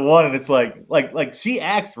you get the one, and it's like she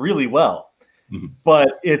acts really well,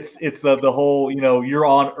 but it's the whole, you're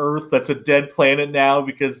on Earth, that's a dead planet now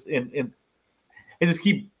because it just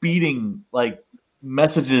keep beating like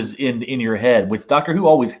messages in your head, which Doctor Who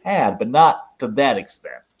always had, but not to that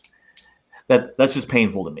extent. That's just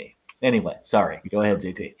painful to me. Anyway, sorry. Go ahead,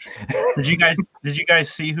 JT. Did you guys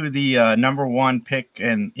see who the number one pick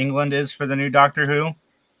in England is for the new Doctor Who?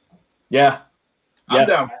 Yeah. I'm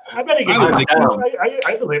down. I bet he gets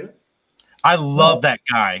I believe it. I love that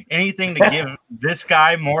guy. Anything to give this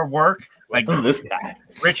guy more work. Like this guy,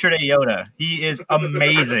 Richard Ayoda. He is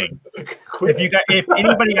amazing. If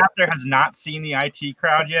anybody out there has not seen the IT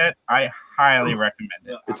Crowd yet, I highly recommend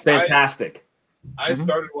it. It's fantastic. I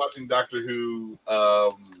started watching Doctor Who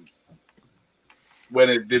when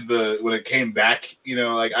it came back.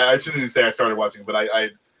 I shouldn't even say I started watching, but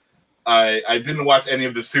I didn't watch any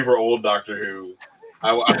of the super old Doctor Who.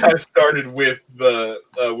 I started with the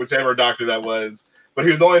whichever Doctor that was, but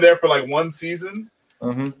he was only there for like one season.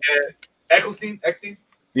 And Eccleston?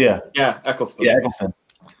 Yeah, Eccleston. Yeah, Eccleston.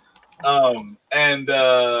 And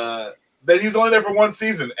then he's only there for one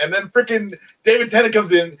season, and then freaking David Tennant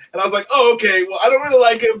comes in, and I was like, "Oh, okay. Well, I don't really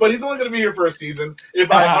like him, but he's only going to be here for a season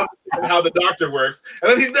if I understand how the Doctor works."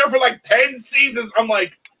 And then he's there for like 10 seasons. I'm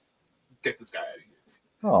like, "Get this guy out of here!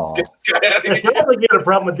 Oh, Get this guy out of here!" It sounds like you had a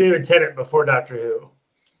problem with David Tennant before Doctor Who.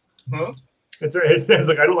 Huh? It sounds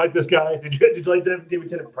like I don't like this guy. Did you like David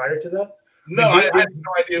Tennant prior to that? No, I had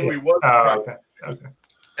no idea who he was. Okay.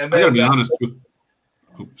 And I then gotta be honest with.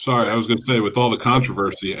 Sorry, I was going to say, with all the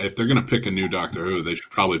controversy, if they're going to pick a new Doctor Who, they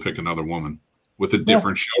should probably pick another woman with a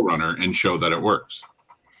different showrunner and show that it works.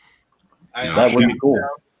 that would be cool.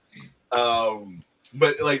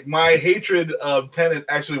 But like my hatred of Tennant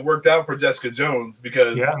actually worked out for Jessica Jones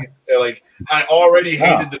because I already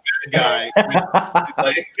hated the bad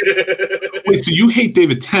guy. Wait, so you hate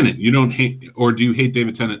David Tennant? You don't hate, or do you hate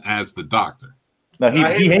David Tennant as the Doctor? No,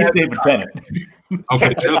 he hates David Tennant.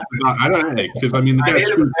 Okay, I don't hate because the I guy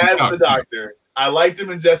hated him as the Doctor. I liked him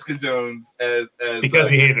in Jessica Jones as because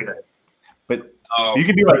he hated it. But you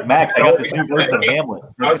can be like Max. I got this new version of Hamlet.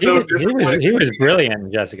 He was brilliant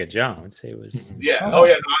in Jessica Jones. He was. Yeah. Oh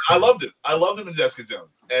yeah. I loved him. I loved him in Jessica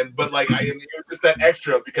Jones. But it was just that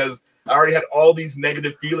extra because I already had all these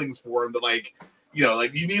negative feelings for him. That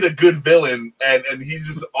you need a good villain, and he's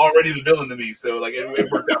just already the villain to me. So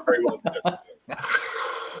it worked out very well.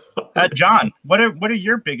 John, what are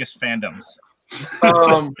your biggest fandoms?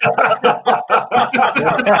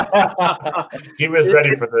 He was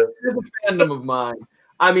ready for this. It's a fandom of mine.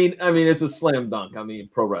 I mean, it's a slam dunk. I mean,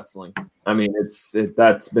 pro wrestling. I mean,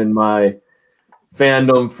 that's been my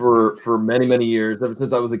fandom for many, many years, ever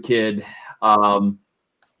since I was a kid. I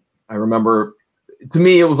remember, to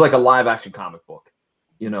me, it was like a live action comic book.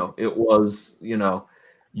 It was,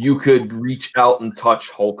 you could reach out and touch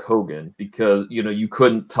Hulk Hogan because, you know, you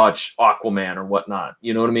couldn't touch Aquaman or whatnot.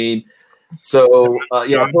 You know what I mean? So,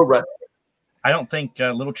 pro wrestling. I don't think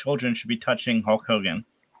little children should be touching Hulk Hogan.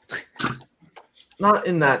 Not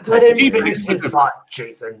in that Let type him of finish his thought,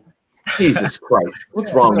 Jason. Jesus Christ.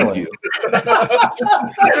 What's wrong with you?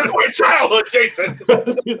 This is my childhood, Jason.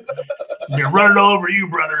 Been running all over you,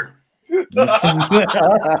 brother.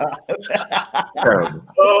 Terrible.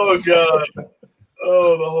 Oh, God.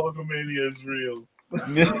 Oh, the Hulkamania is real.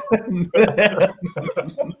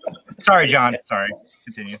 Sorry, John. Sorry.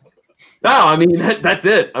 Continue. No, I mean, that's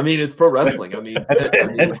it. I mean, it's pro wrestling. I mean,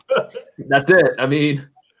 that's it. I mean,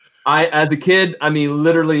 as a kid, I mean,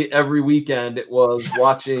 literally every weekend it was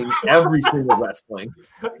watching every single wrestling,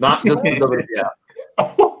 not just the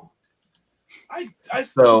WWF. I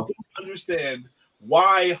still don't understand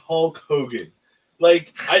why Hulk Hogan.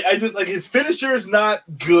 Like, I just like his finisher is not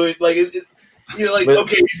good. Like, it's you know, like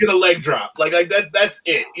okay, he's gonna leg drop. Like that's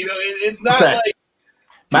it. You know, it's not Okay. like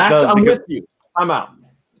Max, I'm with you. I'm out.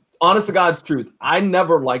 Honest to God's truth, I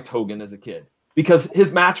never liked Hogan as a kid because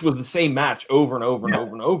his match was the same match over and over and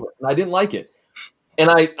over and over, and I didn't like it. And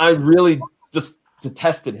I really just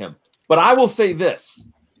detested him. But I will say this: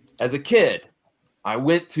 as a kid, I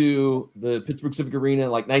went to the Pittsburgh Civic Arena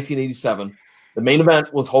in like 1987. The main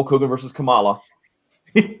event was Hulk Hogan versus Kamala.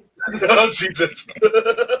 oh Jesus.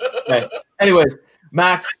 Okay. Anyways,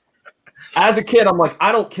 Max, as a kid, I'm like,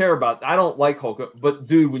 I don't care about. I don't like Hulk Hogan. But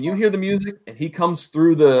dude, when you hear the music and he comes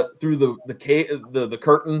through the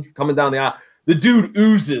curtain coming down the aisle, the dude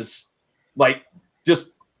oozes like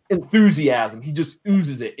just enthusiasm. He just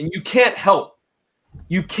oozes it, and you can't help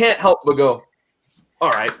but go, all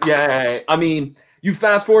right, yeah. I mean, you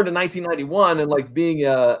fast forward to 1991 and like being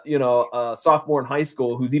a sophomore in high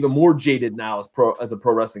school who's even more jaded now as a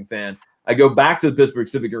pro wrestling fan. I go back to the Pittsburgh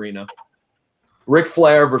Civic Arena. Ric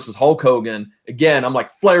Flair versus Hulk Hogan. Again, I'm like,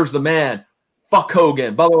 Flair's the man. Fuck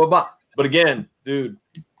Hogan. Blah, blah, blah, blah. But again, dude,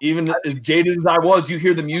 even as jaded as I was, you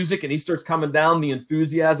hear the music and he starts coming down, the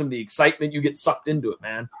enthusiasm, the excitement, you get sucked into it,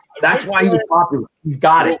 man. That's why he was popular. He's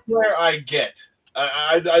got it. Where I get.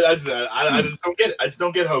 I just don't get it. I just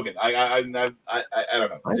don't get Hogan. I don't know.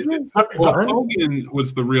 Well, Hogan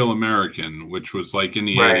was the real American, which was like in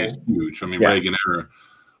the 80s huge. I mean, Reagan era.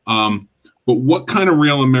 But what kind of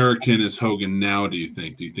real American is Hogan now, do you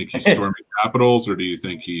think? Do you think he's storming capitals, or do you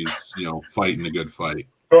think he's, fighting a good fight?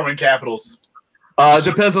 Storming capitals.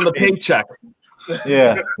 Depends on the paycheck.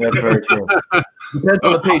 Yeah, that's very true. Depends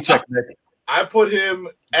on the paycheck, Nick. I put him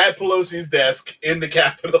at Pelosi's desk in the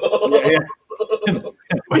Capitol.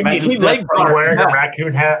 He leg dropped wearing a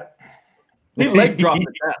raccoon hat. He leg dropped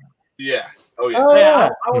that. Yeah. Oh yeah.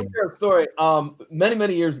 Hey, I will share a story.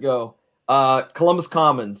 Many years ago, Columbus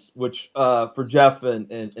Commons, which for Jeff and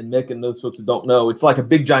Mick and those folks that don't know, it's like a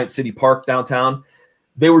big giant city park downtown.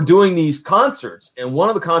 They were doing these concerts, and one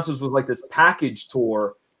of the concerts was like this package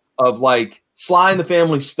tour of like Sly and the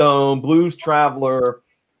Family Stone, Blues Traveler,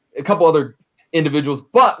 a couple other individuals,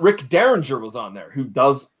 but Rick Derringer was on there, who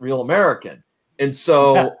does Real American. And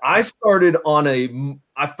so I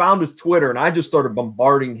found his Twitter and I just started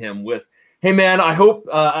bombarding him with, hey man,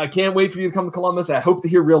 I can't wait for you to come to Columbus. I hope to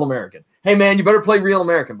hear Real American. Hey man, you better play Real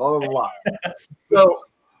American, blah, blah, blah, blah. So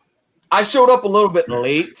I showed up a little bit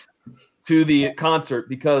late to the concert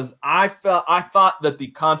because I thought that the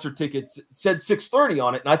concert tickets said 6:30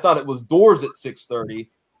 on it. And I thought it was doors at 6:30.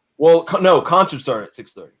 Well, no, concert started at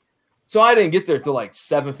 6:30. So I didn't get there till like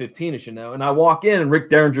 7:15ish, and I walk in and Rick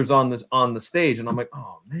Derringer's on the stage, and I'm like,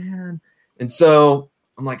 oh man. And so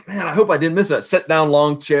I'm like, man, I hope I didn't miss that. Sit down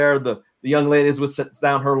long chair. The young lady is with sits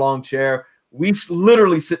down her long chair. We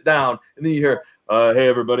literally sit down, and then you hear, hey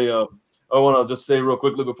everybody, I want to just say real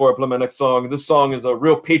quickly before I play my next song. This song is a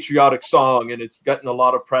real patriotic song, and it's gotten a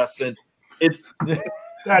lot of press, and it's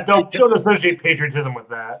don't associate patriotism with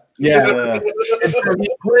that. Yeah. And so he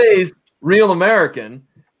plays Real American.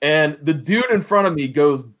 And the dude in front of me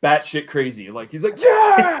goes batshit crazy. Like, he's like,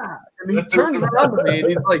 yeah! And he turns around to me and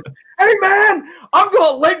he's like, hey, man, I'm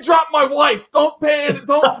going to leg drop my wife. Don't worry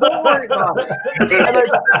about it. And I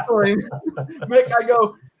said to him, Mick, I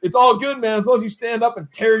go, it's all good, man. As long as you stand up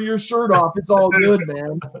and tear your shirt off, it's all good,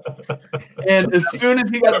 man. And as soon as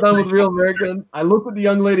he got done with Real American, I looked at the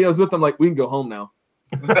young lady I was with. I'm like, we can go home now.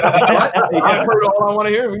 I've heard all I want to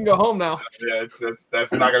hear. We can go home now. Yeah,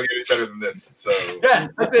 that's not gonna get any better than this. So yeah,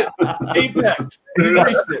 that's it. Apex. You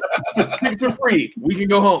raced it. Tickets are free. We can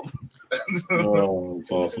go home. Oh,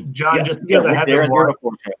 that's awesome. John, just because I had to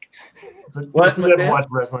watch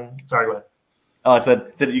wrestling. Sorry, go ahead. Oh, I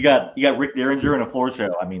said you got Rick Derringer in a floor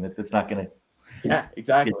show. I mean, it's not gonna. Yeah,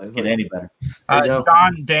 exactly. Get any better.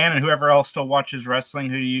 Don, Dan, and whoever else still watches wrestling,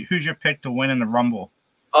 who's your pick to win in the Rumble?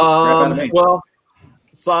 Well,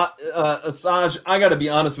 Asaj, I got to be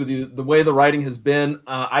honest with you. The way the writing has been,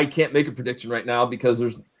 I can't make a prediction right now because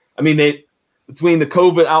between the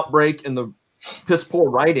COVID outbreak and the piss poor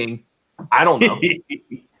writing, I don't know.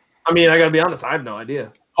 I mean, I got to be honest. I have no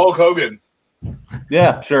idea. Hulk Hogan.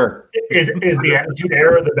 Yeah, sure. Is the Attitude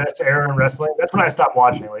Era the best era in wrestling? That's when I stopped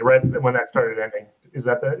watching. Like right when that started ending. Is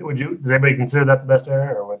that the? Does anybody consider that the best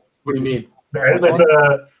era, or what? What do you mean?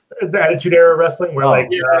 The Attitude Era wrestling, where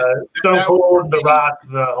Stone Cold, The Rock,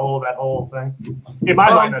 that whole thing. In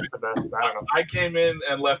my mind, that's the best. I don't know. I came in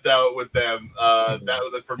and left out with them. That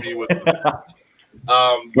was for me.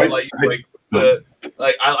 But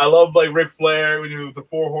I love like Ric Flair when you with the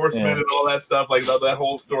Four Horsemen and all that stuff, like that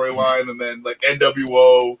whole storyline, and then like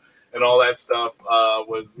NWO and all that stuff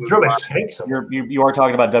was you are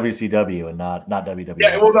talking about WCW and not WWE.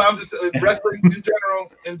 Yeah, well, no, I'm just wrestling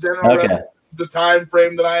in general. Okay. Is the time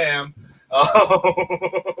frame that I am.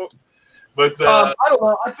 But I don't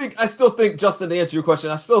know. I still think, Justin, to answer your question,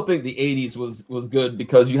 I still think the 80s was good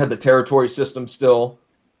because you had the territory system still,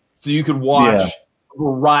 so you could watch a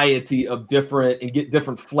variety of different and get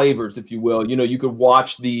different flavors, if you will. You know, you could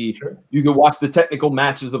watch the technical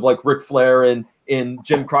matches of like Ric Flair and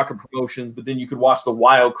Jim Crockett Promotions, but then you could watch the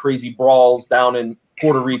wild, crazy brawls down in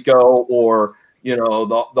Puerto Rico, or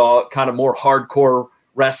the kind of more hardcore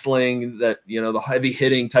wrestling that the heavy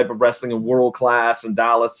hitting type of wrestling in World Class and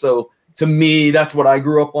Dallas. So to me, that's what I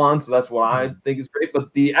grew up on. So that's what I think is great.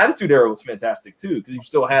 But the Attitude Era was fantastic too, because you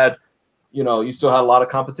still had a lot of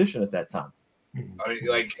competition at that time. I mean,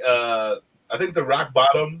 like I think the Rock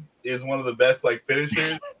Bottom is one of the best like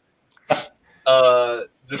finishers.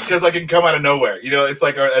 Just because I can come out of nowhere, it's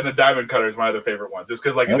like, and the Diamond Cutter is my other favorite one. Just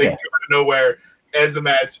because they can come out of nowhere, ends the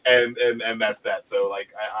match, and that's that. So like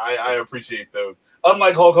I appreciate those.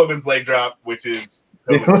 Unlike Hulk Hogan's leg drop, which is.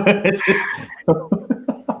 I'm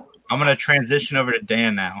gonna transition over to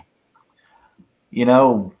Dan now.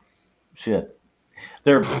 Shit.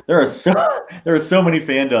 There are so many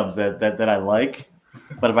fandoms that I like,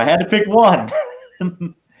 but if I had to pick one,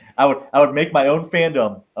 I would make my own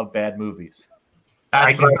fandom of bad movies.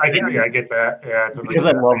 I get that. Yeah, because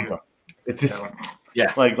I love them. It's just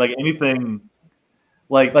like anything,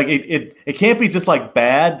 like it can't be just like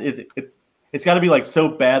bad. It's got to be like so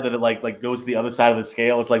bad that it like goes to the other side of the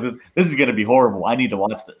scale. It's like this is gonna be horrible. I need to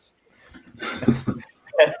watch this.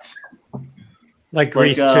 Like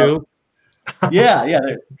Grease 2. Yeah.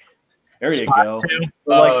 There you go.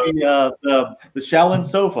 Like the Shaolin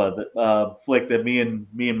Sofa flick that me and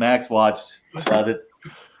Max watched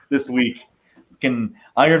this week. Can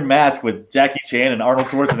Iron Mask with Jackie Chan and Arnold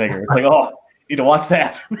Schwarzenegger. It's like, need to watch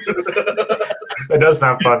that. It does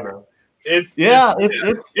sound fun though. It's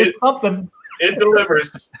something. It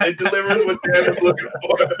delivers. It delivers what Dan is looking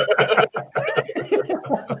for.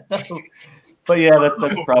 But yeah,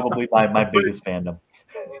 that's probably my biggest fandom.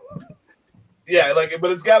 Yeah,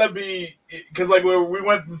 but it's got to be because we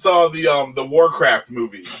went and saw the Warcraft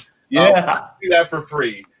movie. Yeah, see that for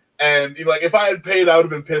free, and if I had paid, I would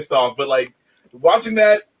have been pissed off. But watching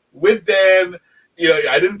that with Dan,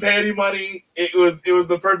 I didn't pay any money. It was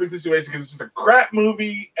the perfect situation because it's just a crap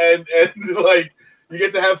movie, and you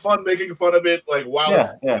get to have fun making fun of it.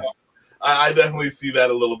 I definitely see that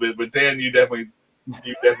a little bit. But Dan, you definitely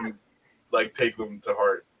take them to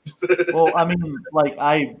heart. Well, I mean,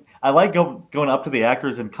 I like going up to the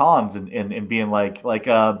actors and cons and being like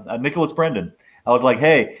Nicholas Brendan. I was like,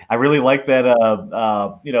 hey, I really like that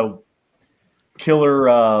killer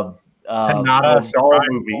Pinata doll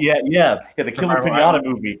movie. Yeah, the Killer Pinata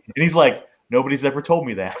movie. And he's like, nobody's ever told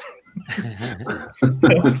me that. I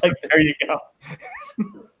was like, there you go.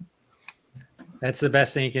 That's the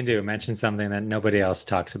best thing you can do. Mention something that nobody else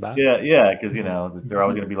talks about. Yeah, because they're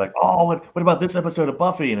always going to be like, oh, what about this episode of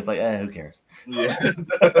Buffy? And it's like, who cares? Yeah.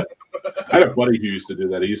 I had a buddy who used to do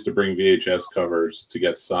that. He used to bring VHS covers to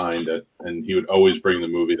get signed, and he would always bring the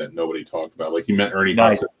movie that nobody talked about. Like he met Ernie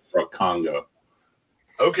Hudson from Congo.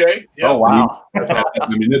 Okay. Yeah. Oh wow. I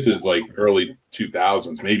mean, this is like early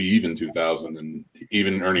 2000s, maybe even 2000, and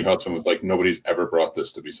even Ernie Hudson was like, nobody's ever brought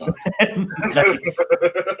this to be signed.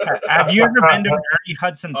 Have you ever been to an Ernie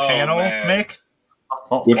Hudson panel, Mick?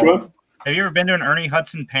 Which one? Have you ever been to an Ernie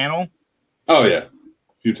Hudson panel? Oh yeah, a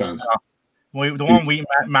few times. The one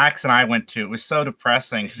Max and I went to, it was so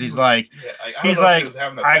depressing because he's like, I got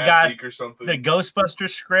the Ghostbusters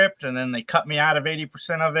script, and then they cut me out of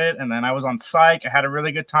 80% of it, and then I was on Psych. I had a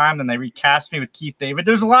really good time. Then they recast me with Keith David.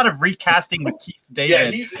 There's a lot of recasting with Keith David.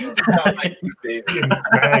 Yeah, he did not like Keith David.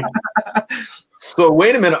 So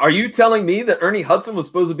wait a minute. Are you telling me that Ernie Hudson was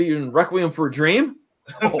supposed to be in Requiem for a Dream?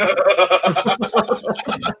 Oh,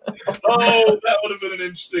 that would have been an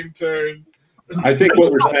interesting turn. I think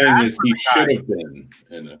what we're saying is he should have been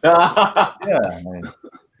in it. Yeah.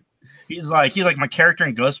 He's like my character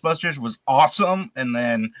in Ghostbusters was awesome, and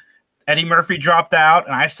then Eddie Murphy dropped out,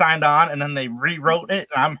 and I signed on, and then they rewrote it,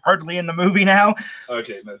 and I'm hardly in the movie now.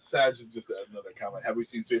 Okay, now Saj, just another comment. Have we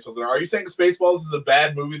seen Spaceballs? Are you saying Spaceballs is a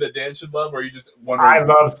bad movie that Dan should love, or are you just wondering? I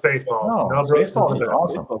love Spaceballs. No, Spaceballs is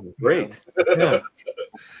awesome. Spaceballs is great. Yeah.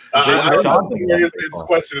 I don't know where his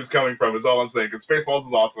question is coming from, is all I'm saying, because Spaceballs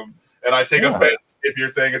is awesome, and I take offense if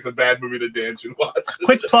you're saying it's a bad movie that Dan should watch.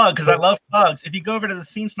 Quick plug, because I love plugs. If you go over to the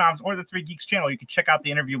Scene Snobs or the Three Geeks channel, you can check out the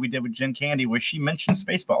interview we did with Jen Candy where she mentioned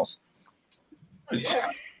Spaceballs. Yeah.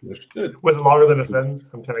 Was it longer than a sentence?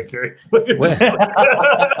 I'm kind of curious. It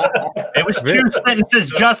was 2 sentences,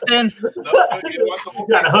 Justin. You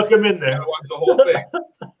gotta hook him in there. Watch the whole thing.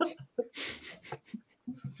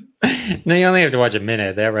 No, you only have to watch a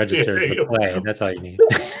minute. That registers the play. That's all you need.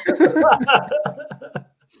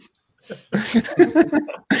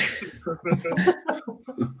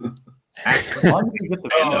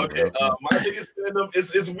 My biggest fandom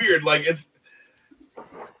is weird. Like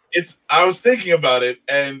it's I was thinking about it,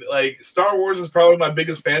 and like Star Wars is probably my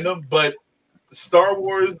biggest fandom, but Star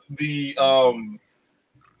Wars, the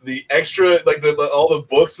extra, like all the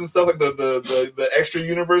books and stuff, like the extra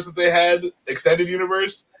universe that they had, extended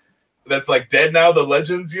universe that's like dead now, the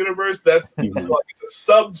Legends universe, that's like it's a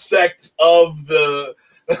subsect of the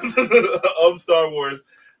of Star Wars.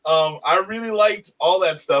 I really liked all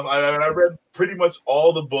that stuff. I read pretty much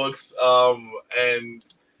all the books, and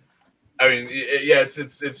I mean, it's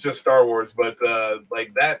just Star Wars, but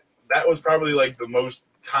like that was probably like the most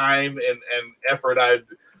time and effort I'd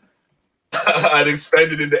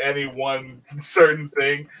expended into any one certain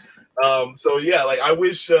thing. So yeah, like I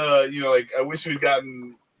wish I wish we'd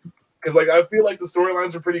gotten, because like I feel like the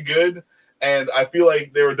storylines are pretty good, and I feel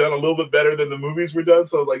like they were done a little bit better than the movies were done.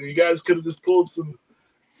 So like you guys could have just pulled some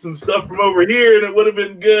stuff from over here, and it would have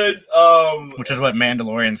been good. Which is what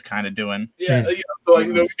Mandalorian's kind of doing. Yeah, so like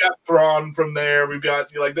we got Thrawn from there. We've got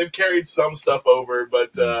like they've carried some stuff over, but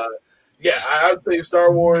yeah, I would say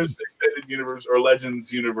Star Wars Extended Universe or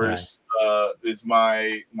Legends Universe is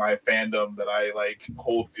my fandom that I like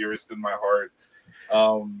hold dearest in my heart.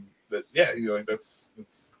 But yeah, like that's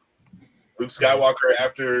Luke Skywalker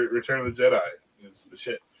after Return of the Jedi is the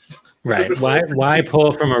shit. Right. Why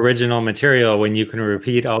pull from original material when you can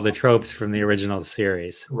repeat all the tropes from the original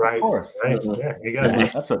series? Right. Of course. Right. Yeah, you got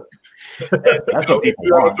it. That's what people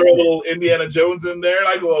want. Throw a little Indiana Jones in there, and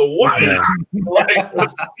I go, "What?" Yeah.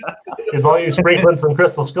 As long as you sprinkle in some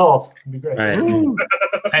crystal skulls, it'd be great. Right.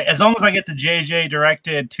 Hey, as long as I get the JJ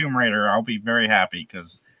directed Tomb Raider, I'll be very happy,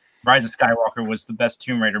 because Rise of Skywalker was the best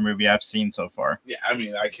Tomb Raider movie I've seen so far. Yeah, I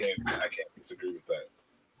mean, I can't disagree with that.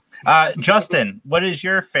 Justin, what is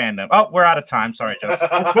your fandom? Oh, we're out of time. Sorry, Justin.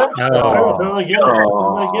 I get it.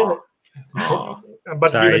 I'm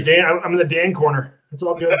about to be the Dan. I'm in the Dan corner. It's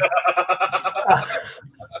all good.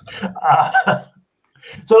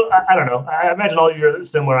 So I don't know. I imagine all you are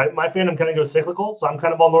similar. My fandom kind of goes cyclical, so I'm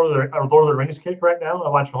kind of on Lord of the Rings kick right now. I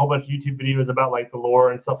watched a whole bunch of YouTube videos about like the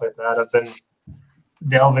lore and stuff like that. I've been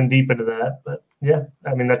delving deep into that, but yeah,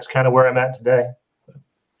 I mean that's kind of where I'm at today.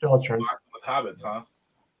 With Hobbits, huh?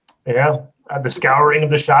 Yeah, the Scouring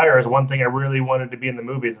of the Shire is one thing I really wanted to be in the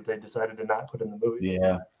movies that they decided to not put in the movie.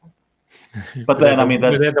 Yeah, but then I mean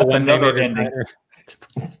that's another ending.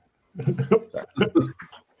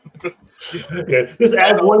 Yeah, just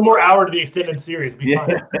add one more hour to the extended series. Be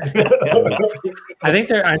fine. I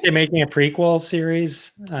think aren't they making a prequel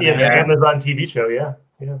series? Yeah, the Amazon TV show. Yeah.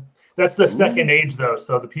 That's the second age though,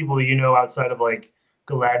 so the people outside of like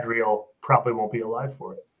Galadriel probably won't be alive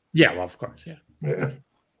for it. Yeah, well, of course, yeah.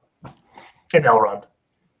 And Elrond.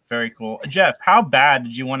 Very cool. Jeff, how bad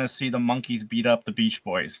did you want to see the Monkees beat up the Beach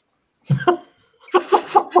Boys?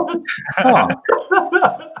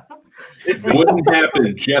 It wouldn't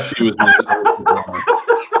happen. Jesse was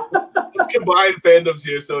Let's combine fandoms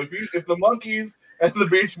here. So if the Monkees and the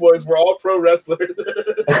Beach Boys were all pro wrestlers,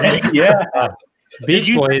 yeah.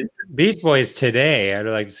 Beach Boys today. I'd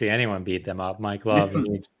like to see anyone beat them up. Mike Love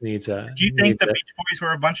needs a. Do you think the Beach Boys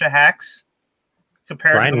were a bunch of hacks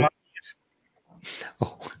compared to the Monkees?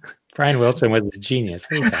 Oh, Brian Wilson was a genius.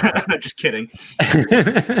 What are you talking Just kidding.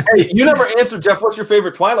 Hey, you never answered, Jeff. What's your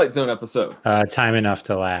favorite Twilight Zone episode? Time Enough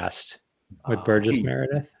to Last with Burgess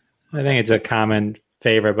Meredith. I think it's a common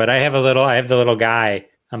favorite, but I have the little guy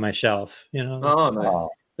on my shelf. Oh, nice.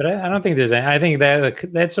 But I don't think there's any. I think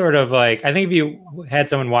that's sort of like, I think if you had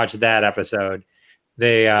someone watch that episode,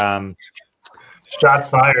 they Shots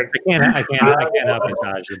fired. I can't help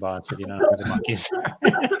massage the boss if you don't know who the monkeys are.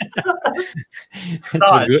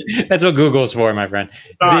 That's what Google's for, my friend.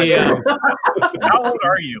 How old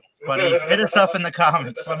are you, buddy? Hit us up in the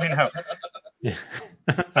comments. Let me know.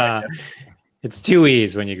 It's 2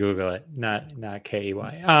 E's when you Google it, not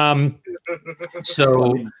K-E-Y. I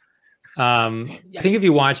think if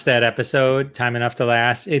you watch that episode, Time Enough to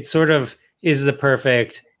Last, it sort of is the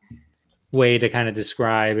perfect way to kind of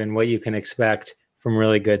describe and what you can expect from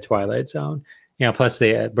really good Twilight Zone. You know, plus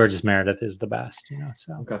the Burgess Meredith is the best. You know,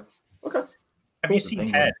 so okay. Have you seen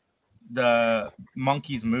Head, the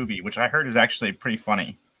Monkeys movie, which I heard is actually pretty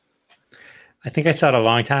funny? I think I saw it a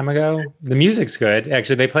long time ago. The music's good.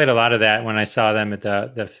 Actually, they played a lot of that when I saw them at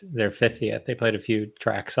their 50th. They played a few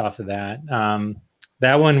tracks off of that.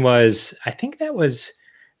 That one was, I think that was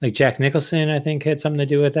like Jack Nicholson, I think had something to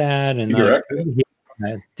do with that. And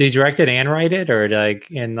did he direct it and write it, or I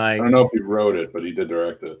don't know if he wrote it, but he did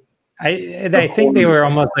direct it. I think they were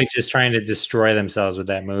almost like just trying to destroy themselves with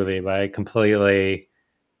that movie by completely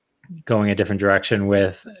going a different direction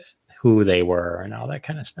with who they were and all that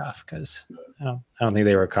kind of stuff. Because I don't think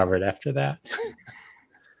they recovered after that.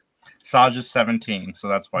 Saj is 17, so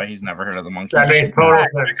that's why he's never heard of the Monkeys. That makes total sense.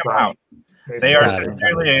 Check them out. They are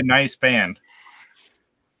sincerely a nice band.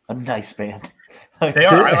 A nice band. They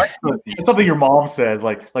are. I like it's something your mom says,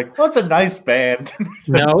 like, what's a nice band?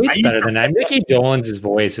 No, it's better than that. Mickey Dolenz'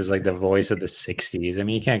 voice is like the voice of the '60s. I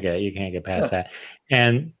mean, you can't get past that.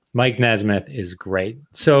 And Mike Nesmith is great.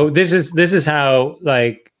 So this is how,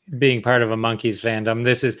 like, being part of a Monkeys fandom.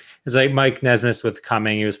 It's like Mike Nesmith with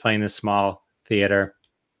Coming. He was playing this small theater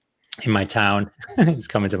in my town. He's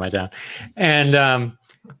coming to my town,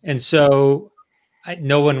 and so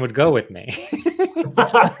no one would go with me.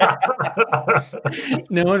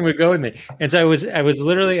 No one would go with me. And so I was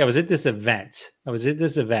at this event.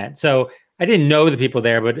 So I didn't know the people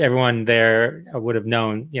there, but everyone there would have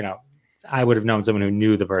known, you know, I would have known someone who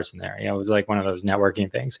knew the person there. You know, it was like one of those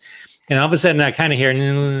networking things. And all of a sudden I kind of hear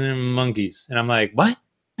Monkeys. And I'm like, what?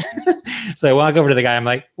 So I walk over to the guy. I'm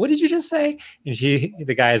like, what did you just say? And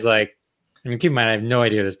the guy's like, I mean, keep in mind, I have no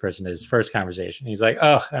idea who this person is. First conversation. He's like,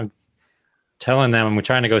 oh, I'm telling them I'm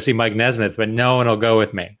trying to go see Mike Nesmith, but no one will go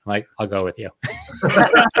with me. I'm like, I'll go with you.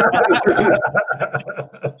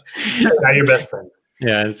 Now you're best friends.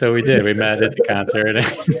 Yeah, and so we did. We met at the concert.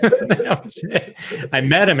 That was it. I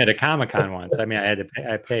met him at a Comic-Con once. I mean,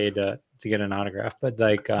 I paid to get an autograph, but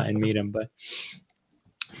and meet him. But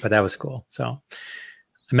that was cool. So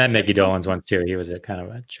I met Mickey Dolenz once too. He was a kind of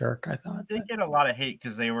a jerk, I thought. They get a lot of hate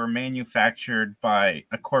because they were manufactured by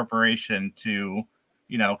a corporation to,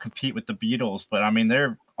 you know, compete with the Beatles. But I mean,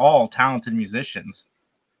 they're all talented musicians.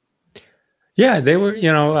 Yeah, they were.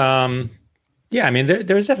 You know, yeah. I mean,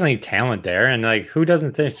 there's definitely talent there, and like, who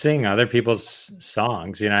doesn't sing other people's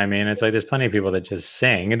songs? You know what I mean? It's like there's plenty of people that just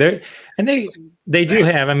sing. And they do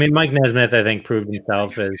have. I mean, Mike Nesmith, I think, proved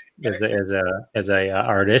himself as a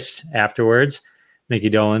artist afterwards. Mickey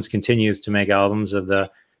Dolenz continues to make albums of the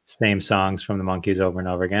same songs from the Monkees over and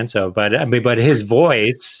over again. So, but his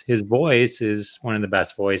voice is one of the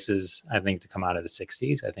best voices, I think, to come out of the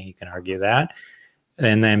 '60s. I think you can argue that.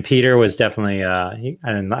 And then Peter was definitely,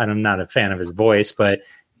 I'm not a fan of his voice, but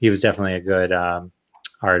he was definitely a good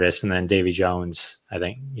artist. And then Davy Jones, I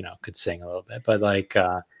think, you know, could sing a little bit, but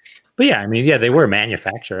yeah, I mean, yeah, they were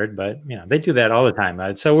manufactured, but you know, they do that all the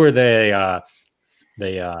time. So were they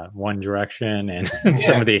One Direction and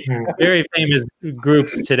some of the very famous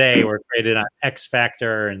groups today were created on X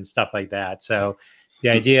Factor and stuff like that. So the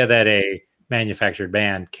idea that a manufactured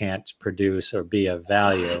band can't produce or be of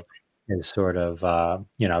value is sort of,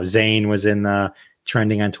 you know, Zayn was in the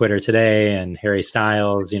trending on Twitter today, and Harry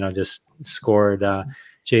Styles, you know, just scored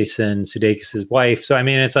Jason Sudeikis' wife. So I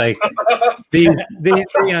mean, it's like these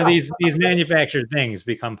manufactured things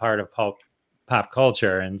become part of pop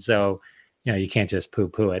culture, and so, you know, you can't just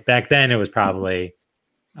poo-poo it. Back then, it was probably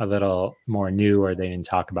a little more new, or they didn't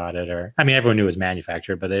talk about it, or I mean, everyone knew it was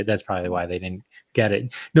manufactured, but that's probably why they didn't get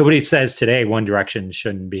it. Nobody says today One Direction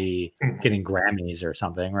shouldn't be getting Grammys or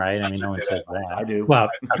something, right? I mean, no one says that. I do. Well,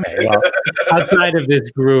 okay. Well, outside of this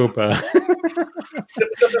group of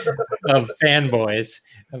fanboys,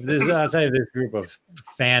 outside of this group of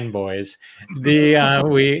fanboys, we have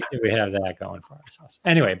that going for ourselves.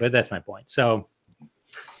 Anyway, but that's my point. So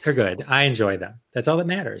they're good. I enjoy them. That's all that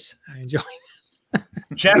matters. I enjoy them.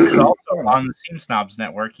 Jeff is also on the Scene Snobs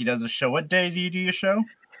Network. He does a show. What day do you do your show?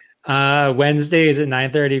 Wednesdays at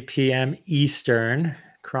 9:30 p.m. Eastern,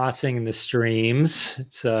 Crossing the Streams.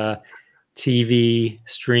 It's TV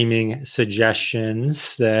streaming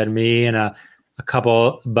suggestions that me and a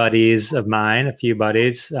couple buddies of mine, a few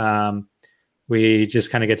buddies, we just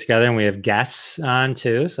kind of get together and we have guests on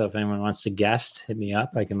too. So if anyone wants to guest, hit me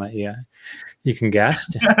up. I can let you. You can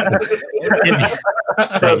guest. I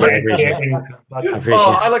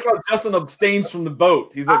like how Justin abstains from the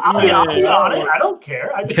vote. He's like, I don't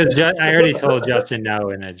care. Because I already told Justin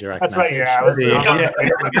no in a direct That's message. right. Yeah, I was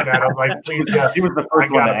like, please, yeah. He was the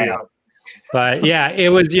first one to have. But yeah, it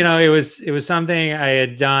was something I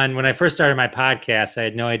had done when I first started my podcast. I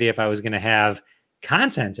had no idea if I was going to have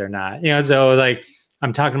content or not. So like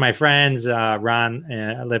I'm talking to my friends, Ron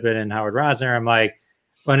Lippitt and Howard Rosner. I'm like,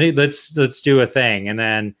 well, let's do a thing. And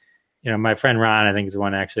then, my friend Ron, I think is the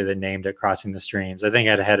one actually that named it Crossing the Streams. I think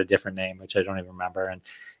it had a different name, which I don't even remember. And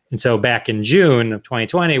so back in June of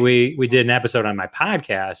 2020, we did an episode on my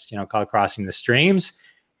podcast, called Crossing the Streams.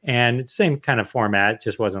 And it's the same kind of format,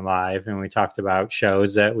 just wasn't live. And we talked about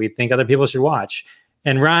shows that we think other people should watch.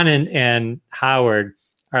 And Ron and Howard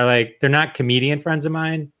are like, they're not comedian friends of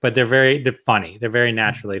mine, but they're funny. They're very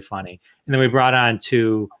naturally funny. And then we brought on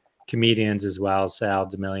 2 comedians as well, Sal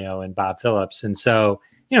D'Amelio and Bob Phillips. And so,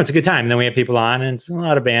 it's a good time. And then we have people on and it's a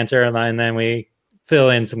lot of banter. And then we fill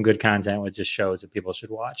in some good content with just shows that people should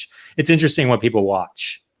watch. It's interesting what people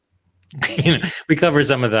watch. We cover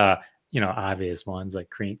some of the, obvious ones like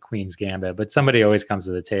Queen's Gambit, but somebody always comes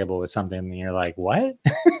to the table with something and you're like, what?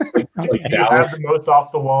 Do you have the most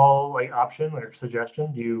off the wall like option or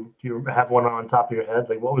suggestion? Do you have one on top of your head?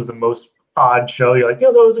 Like what was the most odd show? You're like,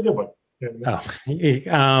 that was a good one.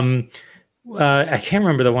 I can't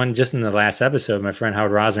remember the one just in the last episode. My friend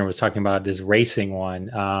Howard Rosner was talking about this racing one.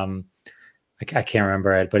 I can't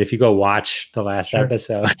remember it, but if you go watch the last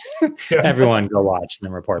episode, everyone go watch and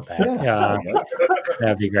then report back.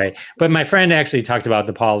 That'd be great. But my friend actually talked about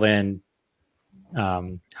the Paul Lynde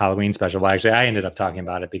Halloween special. Well, actually, I ended up talking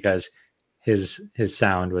about it because his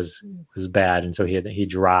sound was bad, and so he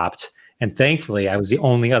dropped. And thankfully, I was the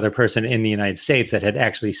only other person in the United States that had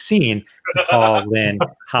actually seen the Paul Lynde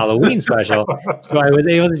Halloween special. So I was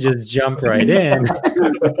able to just jump right in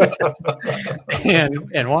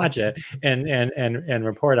and watch it and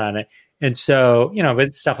report on it. And so,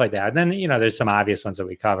 but stuff like that. And then, there's some obvious ones that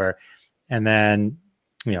we cover. And then,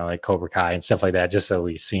 like Cobra Kai and stuff like that, just so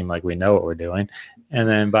we seem like we know what we're doing. And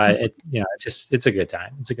then, but it's a good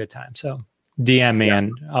time. It's a good time. So DM me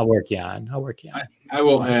and I'll work you on. I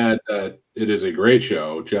will add that it is a great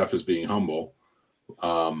show. Jeff is being humble.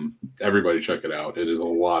 Everybody check it out. It is a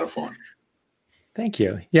lot of fun. Thank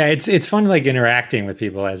you. Yeah, it's fun like interacting with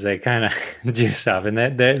people as they kind of do stuff, and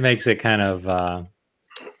that makes it kind of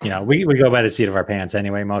we go by the seat of our pants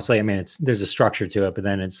anyway. Mostly, I mean, there's a structure to it, but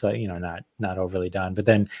then it's like not overly done. But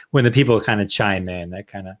then when the people kind of chime in,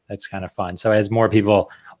 that's kind of fun. So as more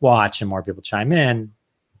people watch and more people chime in,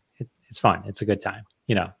 it's fun. It's a good time.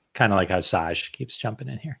 Kind of like how Saj keeps jumping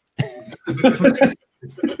in here.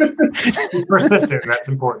 Persistent. That's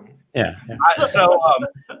important. Yeah.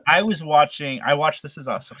 I watched This Is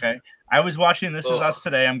Us. Okay. I was watching This Is Us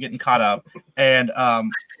today. I'm getting caught up. And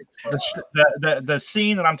the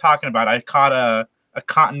scene that I'm talking about, I caught a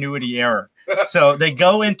continuity error. So they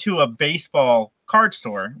go into a baseball card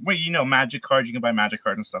store where, magic cards, you can buy magic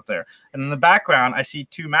cards and stuff there. And in the background, I see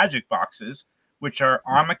 2 magic boxes, which are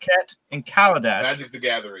Armaket and Kaladesh. Magic the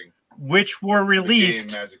Gathering. Which were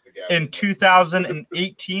released in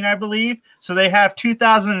 2018, I believe. So they have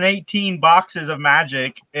 2018 boxes of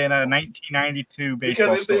Magic in a 1992 baseball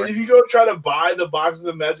because store. If you go try to buy the boxes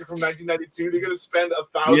of Magic from 1992, they're going to spend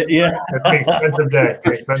 $1,000. Yeah. It's an expensive day.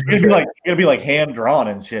 You're gonna be like hand drawn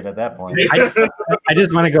and shit at that point. I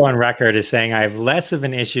just want to go on record as saying I have less of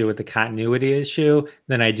an issue with the continuity issue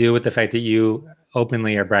than I do with the fact that you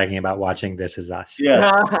openly are bragging about watching This Is Us.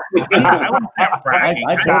 Yeah. I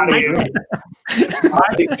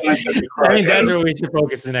think that's where we should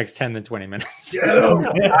focus the next 10 to 20 minutes.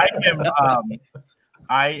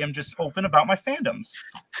 I am just open about my fandoms.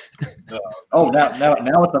 Oh, now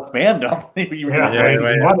it's a fandom.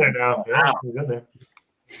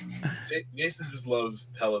 Jason just loves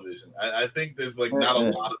television. I think there's not a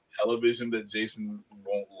lot of television that Jason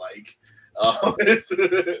won't like.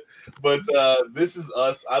 But This Is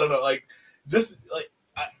Us. I don't know.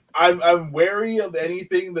 I'm wary of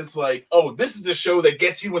anything that's like, oh, this is the show that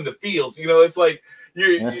gets you in the feels. It's like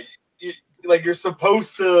you're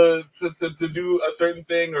supposed to do a certain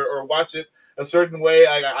thing or watch it a certain way.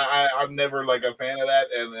 I'm never like a fan of that.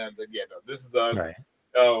 And This Is Us. Right.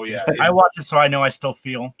 Oh yeah, I watch it so I know I still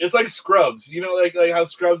feel. It's like Scrubs. Like how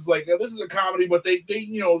Scrubs this is a comedy, but they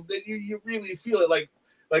you really feel it like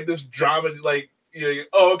this drama,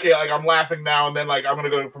 oh, okay, I'm laughing now, and then I'm gonna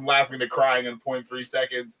go from laughing to crying in 0.3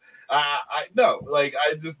 seconds. I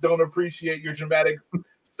just don't appreciate your dramatic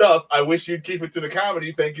stuff. I wish you'd keep it to the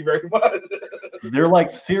comedy. Thank you very much. they're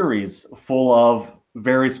like series full of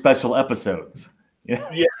very special episodes. Yeah.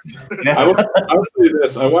 I will tell you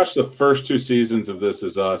this. I watched the first 2 seasons of This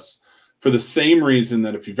Is Us for the same reason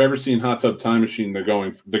that if you've ever seen Hot Tub Time Machine, they're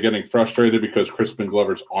getting frustrated because Crispin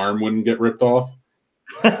Glover's arm wouldn't get ripped off.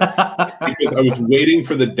 Because I was waiting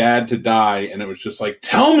for the dad to die, and it was just like,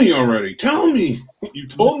 tell me already. Tell me. You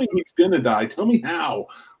told me he's going to die. Tell me how.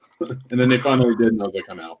 And then they finally did, and I was like,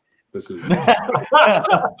 I'm out. This is. All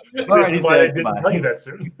right, he's dead. I didn't tell you that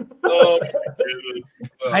soon.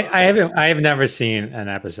 I have never seen an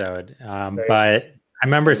episode, but I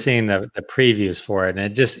remember seeing the previews for it,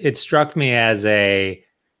 and it struck me as if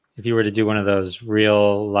you were to do one of those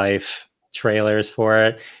real life trailers for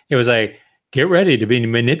it, it was like, get ready to be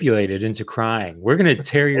manipulated into crying. We're going to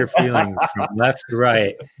tear your feelings from left to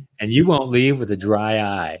right, and you won't leave with a dry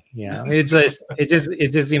eye. It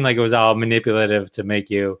just seemed like it was all manipulative to make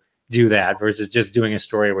you do that versus just doing a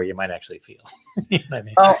story where you might actually feel. You know what I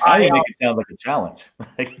mean? Oh, I make it sound like a challenge.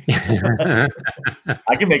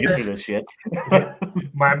 I can make it through this shit.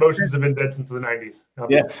 My emotions have been dead since the 90s.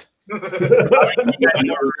 Yes.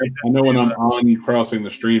 I know when I'm on Crossing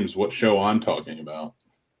the Streams what show I'm talking about.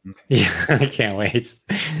 Yeah, I can't wait.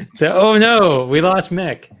 So, oh no, we lost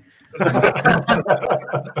Mick.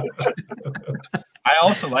 I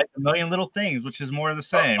also like A Million Little Things, which is more of the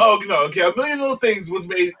same. Oh no, okay. A Million Little Things was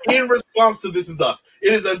made in response to This Is Us.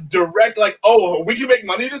 It is a direct, like, oh, we can make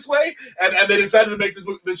money this way, and they decided to make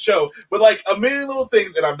this show. But like A Million Little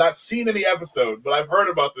Things, and I've not seen any episode, but I've heard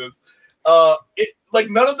about this.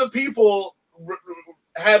 None of the people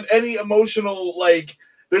have any emotional, like,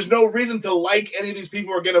 there's no reason to like any of these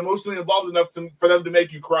people or get emotionally involved enough for them to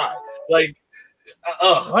make you cry. Like,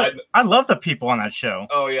 I love the people on that show.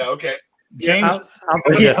 Oh yeah, okay. James,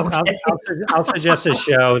 I'll suggest a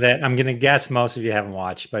show that I'm going to guess most of you haven't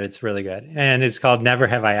watched, but it's really good, and it's called Never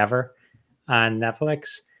Have I Ever on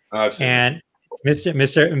Netflix. And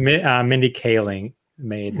Mindy Kaling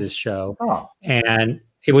made this show, and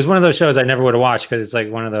it was one of those shows I never would have watched because it's like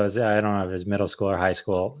one of those, I don't know if it's middle school or high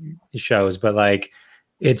school shows, but like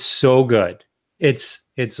it's so good. It's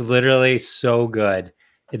literally so good.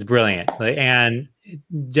 It's brilliant, and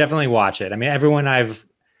definitely watch it. I mean,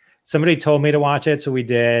 somebody told me to watch it, so we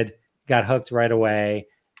did, got hooked right away.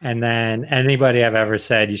 And then anybody I've ever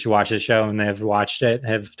said you should watch the show and they've watched it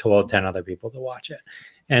have told 10 other people to watch it.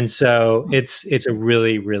 And so it's a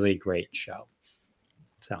really, really great show.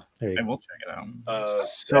 So there you go. We'll check it out.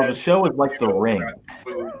 So the show is like The Ring.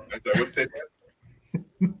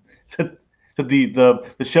 So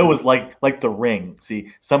the show is like The Ring.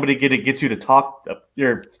 See, somebody gets you to talk to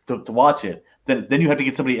watch it. Then you have to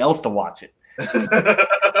get somebody else to watch it.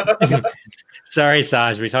 Sorry,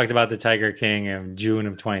 Saj. We talked about the Tiger King in June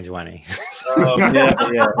of 2020. Back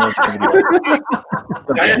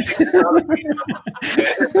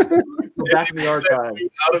in the archive.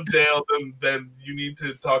 Out of jail, then you need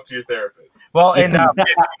to talk to your therapist. Well, and if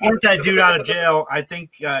you get that dude out of jail, I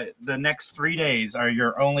think the next 3 days are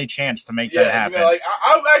your only chance to make that happen.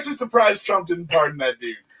 I'm actually surprised Trump didn't pardon that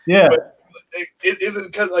dude. Yeah, but it isn't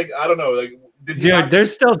because, like, I don't know, like. Dude,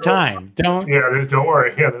 there's still time. Don't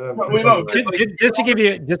worry. Just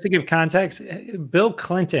to give context, Bill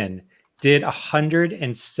Clinton did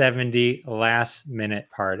 170 last minute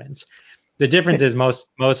pardons. The difference is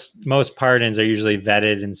most pardons are usually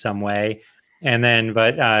vetted in some way,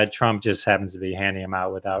 but Trump just happens to be handing them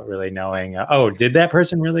out without really knowing. Did that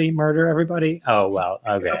person really murder everybody? Oh well,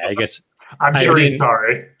 okay. I guess I'm sure he's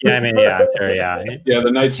sorry. Yeah, I mean, yeah, sure, yeah. Yeah,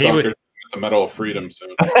 the Night Stalker. The Medal of Freedom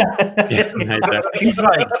soon. He's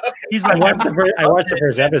like I watched the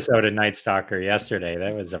first episode of Night Stalker yesterday.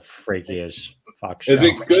 That was a freaky-ish fuck show. Is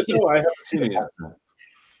it good though? I haven't seen it yet.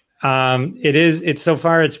 It's so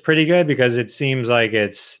far it's pretty good because it seems like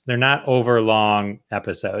they're not over long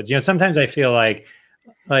episodes. Sometimes I feel like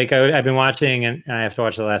I've been watching and I have to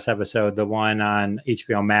watch the last episode, the one on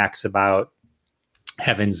HBO Max about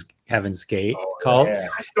Heaven's Gate cult. Yeah.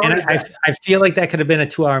 And I feel like that could have been a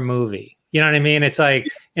 2-hour movie. You know what I mean? It's like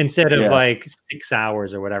instead of like 6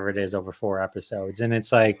 hours or whatever it is over 4 episodes. And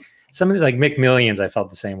it's like something like McMillions I felt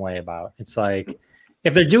the same way about. It's like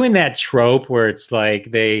if they're doing that trope where it's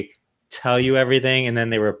like they tell you everything and then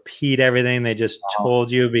they repeat everything they just told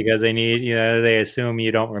you because they need, they assume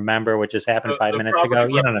you don't remember what just happened 5 minutes ago.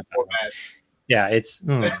 You don't know. Yeah,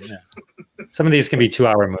 some of these can be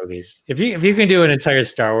 2-hour movies. If you can do an entire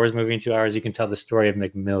Star Wars movie in 2 hours, you can tell the story of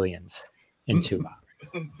McMillions in 2 hours.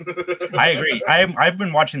 I agree. I've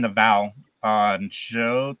been watching The Vow on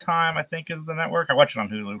Showtime, I think is the network. I watch it on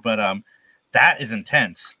Hulu, but that is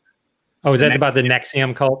intense. Oh, is that about the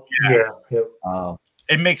NXIVM cult? Yeah.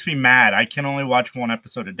 It makes me mad. I can only watch one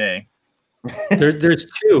episode a day. There's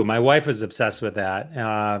two. My wife was obsessed with that.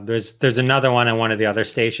 There's another one on one of the other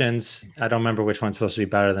stations. I don't remember which one's supposed to be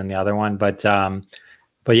better than the other one, but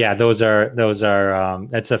yeah, those are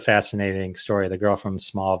that's a fascinating story. The girl from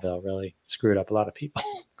Smallville really screwed up a lot of people.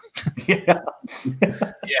 Yeah.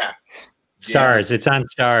 Stars. It's on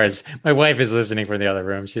Stars. My wife is listening from the other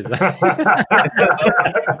room. She's like, another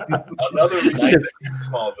reason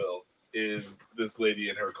Smallville is this lady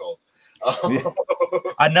and her cult.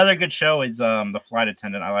 Another good show is The Flight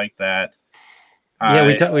Attendant. I like that. Yeah,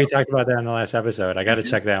 we talked about that in the last episode. I got to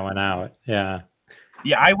check that one out. Yeah.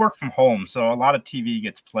 Yeah, I work from home, so a lot of TV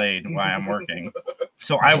gets played while I'm working.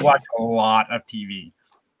 So I watch a lot of TV.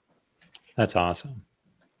 That's awesome.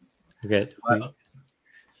 Okay.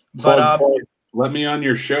 But let me on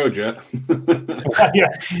your show, Jet.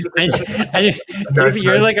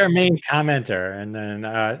 You're like our main commenter, and then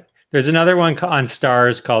there's another one on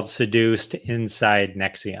Stars called Seduced Inside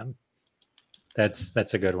NXIVM.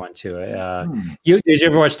 That's a good one too. Did you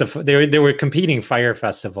ever watch they were competing Fire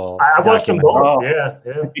Festival? I watched them both. Oh. Yeah.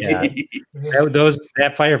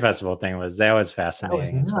 That Fire Festival thing was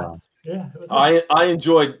fascinating as well. Yeah. I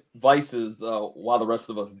enjoyed Vice's While the Rest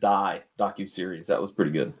of Us Die docuseries. That was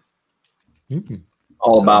pretty good. Mm-hmm.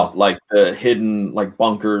 All about like the hidden like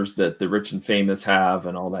bunkers that the rich and famous have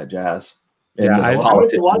and all that jazz. Yeah, I wanted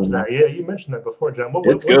to watch that. Yeah, you mentioned that before, John.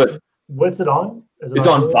 It's good. What's it on? It's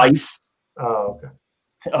on Vice. Oh, okay.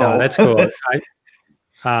 No, that's cool. The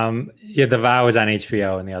Vow is on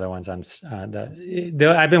HBO, and the other one's on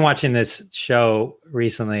I've been watching this show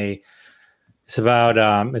recently. It's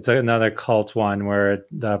about it's another cult one where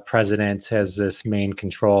the president has this main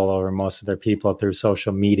control over most of their people through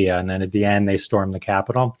social media, and then at the end they storm the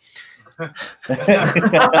Capitol. I can't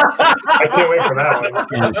wait for that one.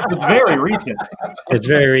 It's very recent. It's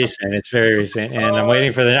very recent, and I'm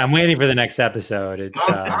waiting for the next episode. It's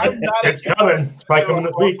coming. It's probably coming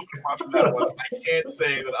this week. I can't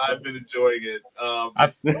say that I've been enjoying it.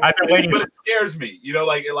 I've been waiting, but it scares me. You know,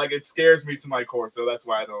 like it scares me to my core. So that's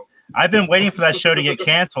why I don't. I've been waiting for that show to get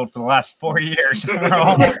canceled for the last 4 years.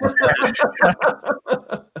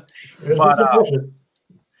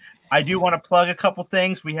 I do want to plug a couple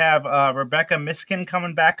things. We have Rebecca Miskin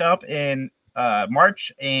coming back up in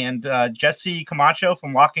March, and Jesse Camacho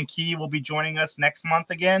from Lock and Key will be joining us next month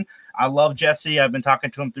again. I love Jesse. I've been talking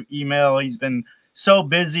to him through email. He's been so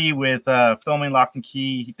busy with filming Lock and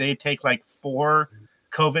Key. They take like 4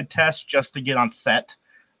 COVID tests just to get on set.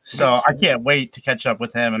 So I can't wait to catch up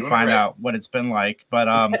with him and find out what it's been like. But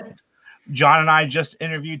John and I just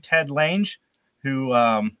interviewed Ted Lange, who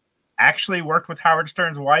actually worked with Howard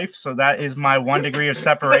Stern's wife. So that is my 1 degree of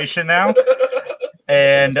separation now.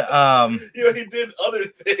 And he did other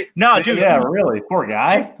things. No, dude. Yeah, really. Poor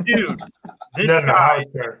guy. Dude, this guy,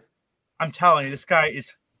 I'm telling you, this guy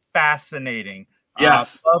is fascinating.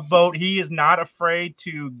 Yes. Love Boat. He is not afraid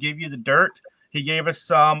to give you the dirt. He gave us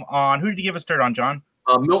some on, who did he give us dirt on, John?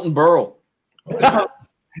 Milton Berle. Yeah.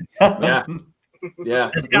 Yeah.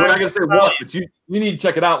 We're not gonna say what, but you need to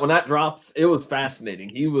check it out when that drops. It was fascinating.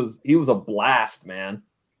 He was a blast, man.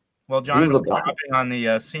 Well, John is dropping on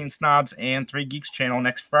the Scene Snobs and 3 Geeks channel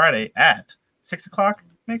next Friday at 6 o'clock,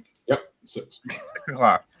 Nick? Yep. 6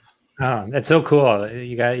 o'clock. Oh, that's so cool.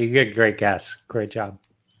 You get great guests. Great job.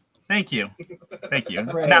 Thank you.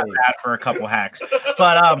 Not bad for a couple hacks.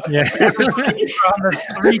 But from the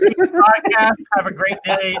 3 Geeks podcast, have a great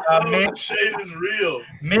day. Mick, shade is real.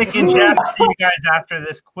 Mick and Jeff, see you guys after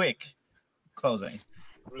this quick closing.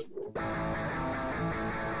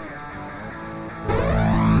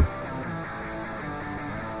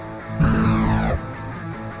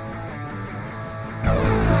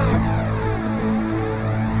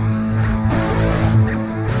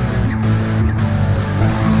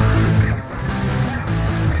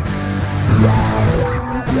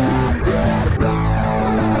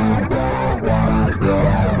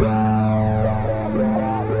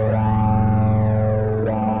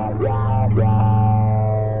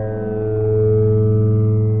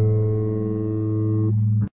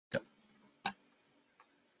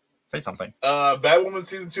 Say something. Batwoman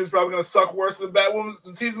season 2 is probably going to suck worse than Batwoman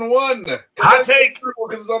season 1. Hot take.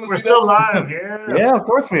 Because it's on the We're still live. Yeah. Yeah, of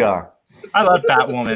course we are. I love Batwoman.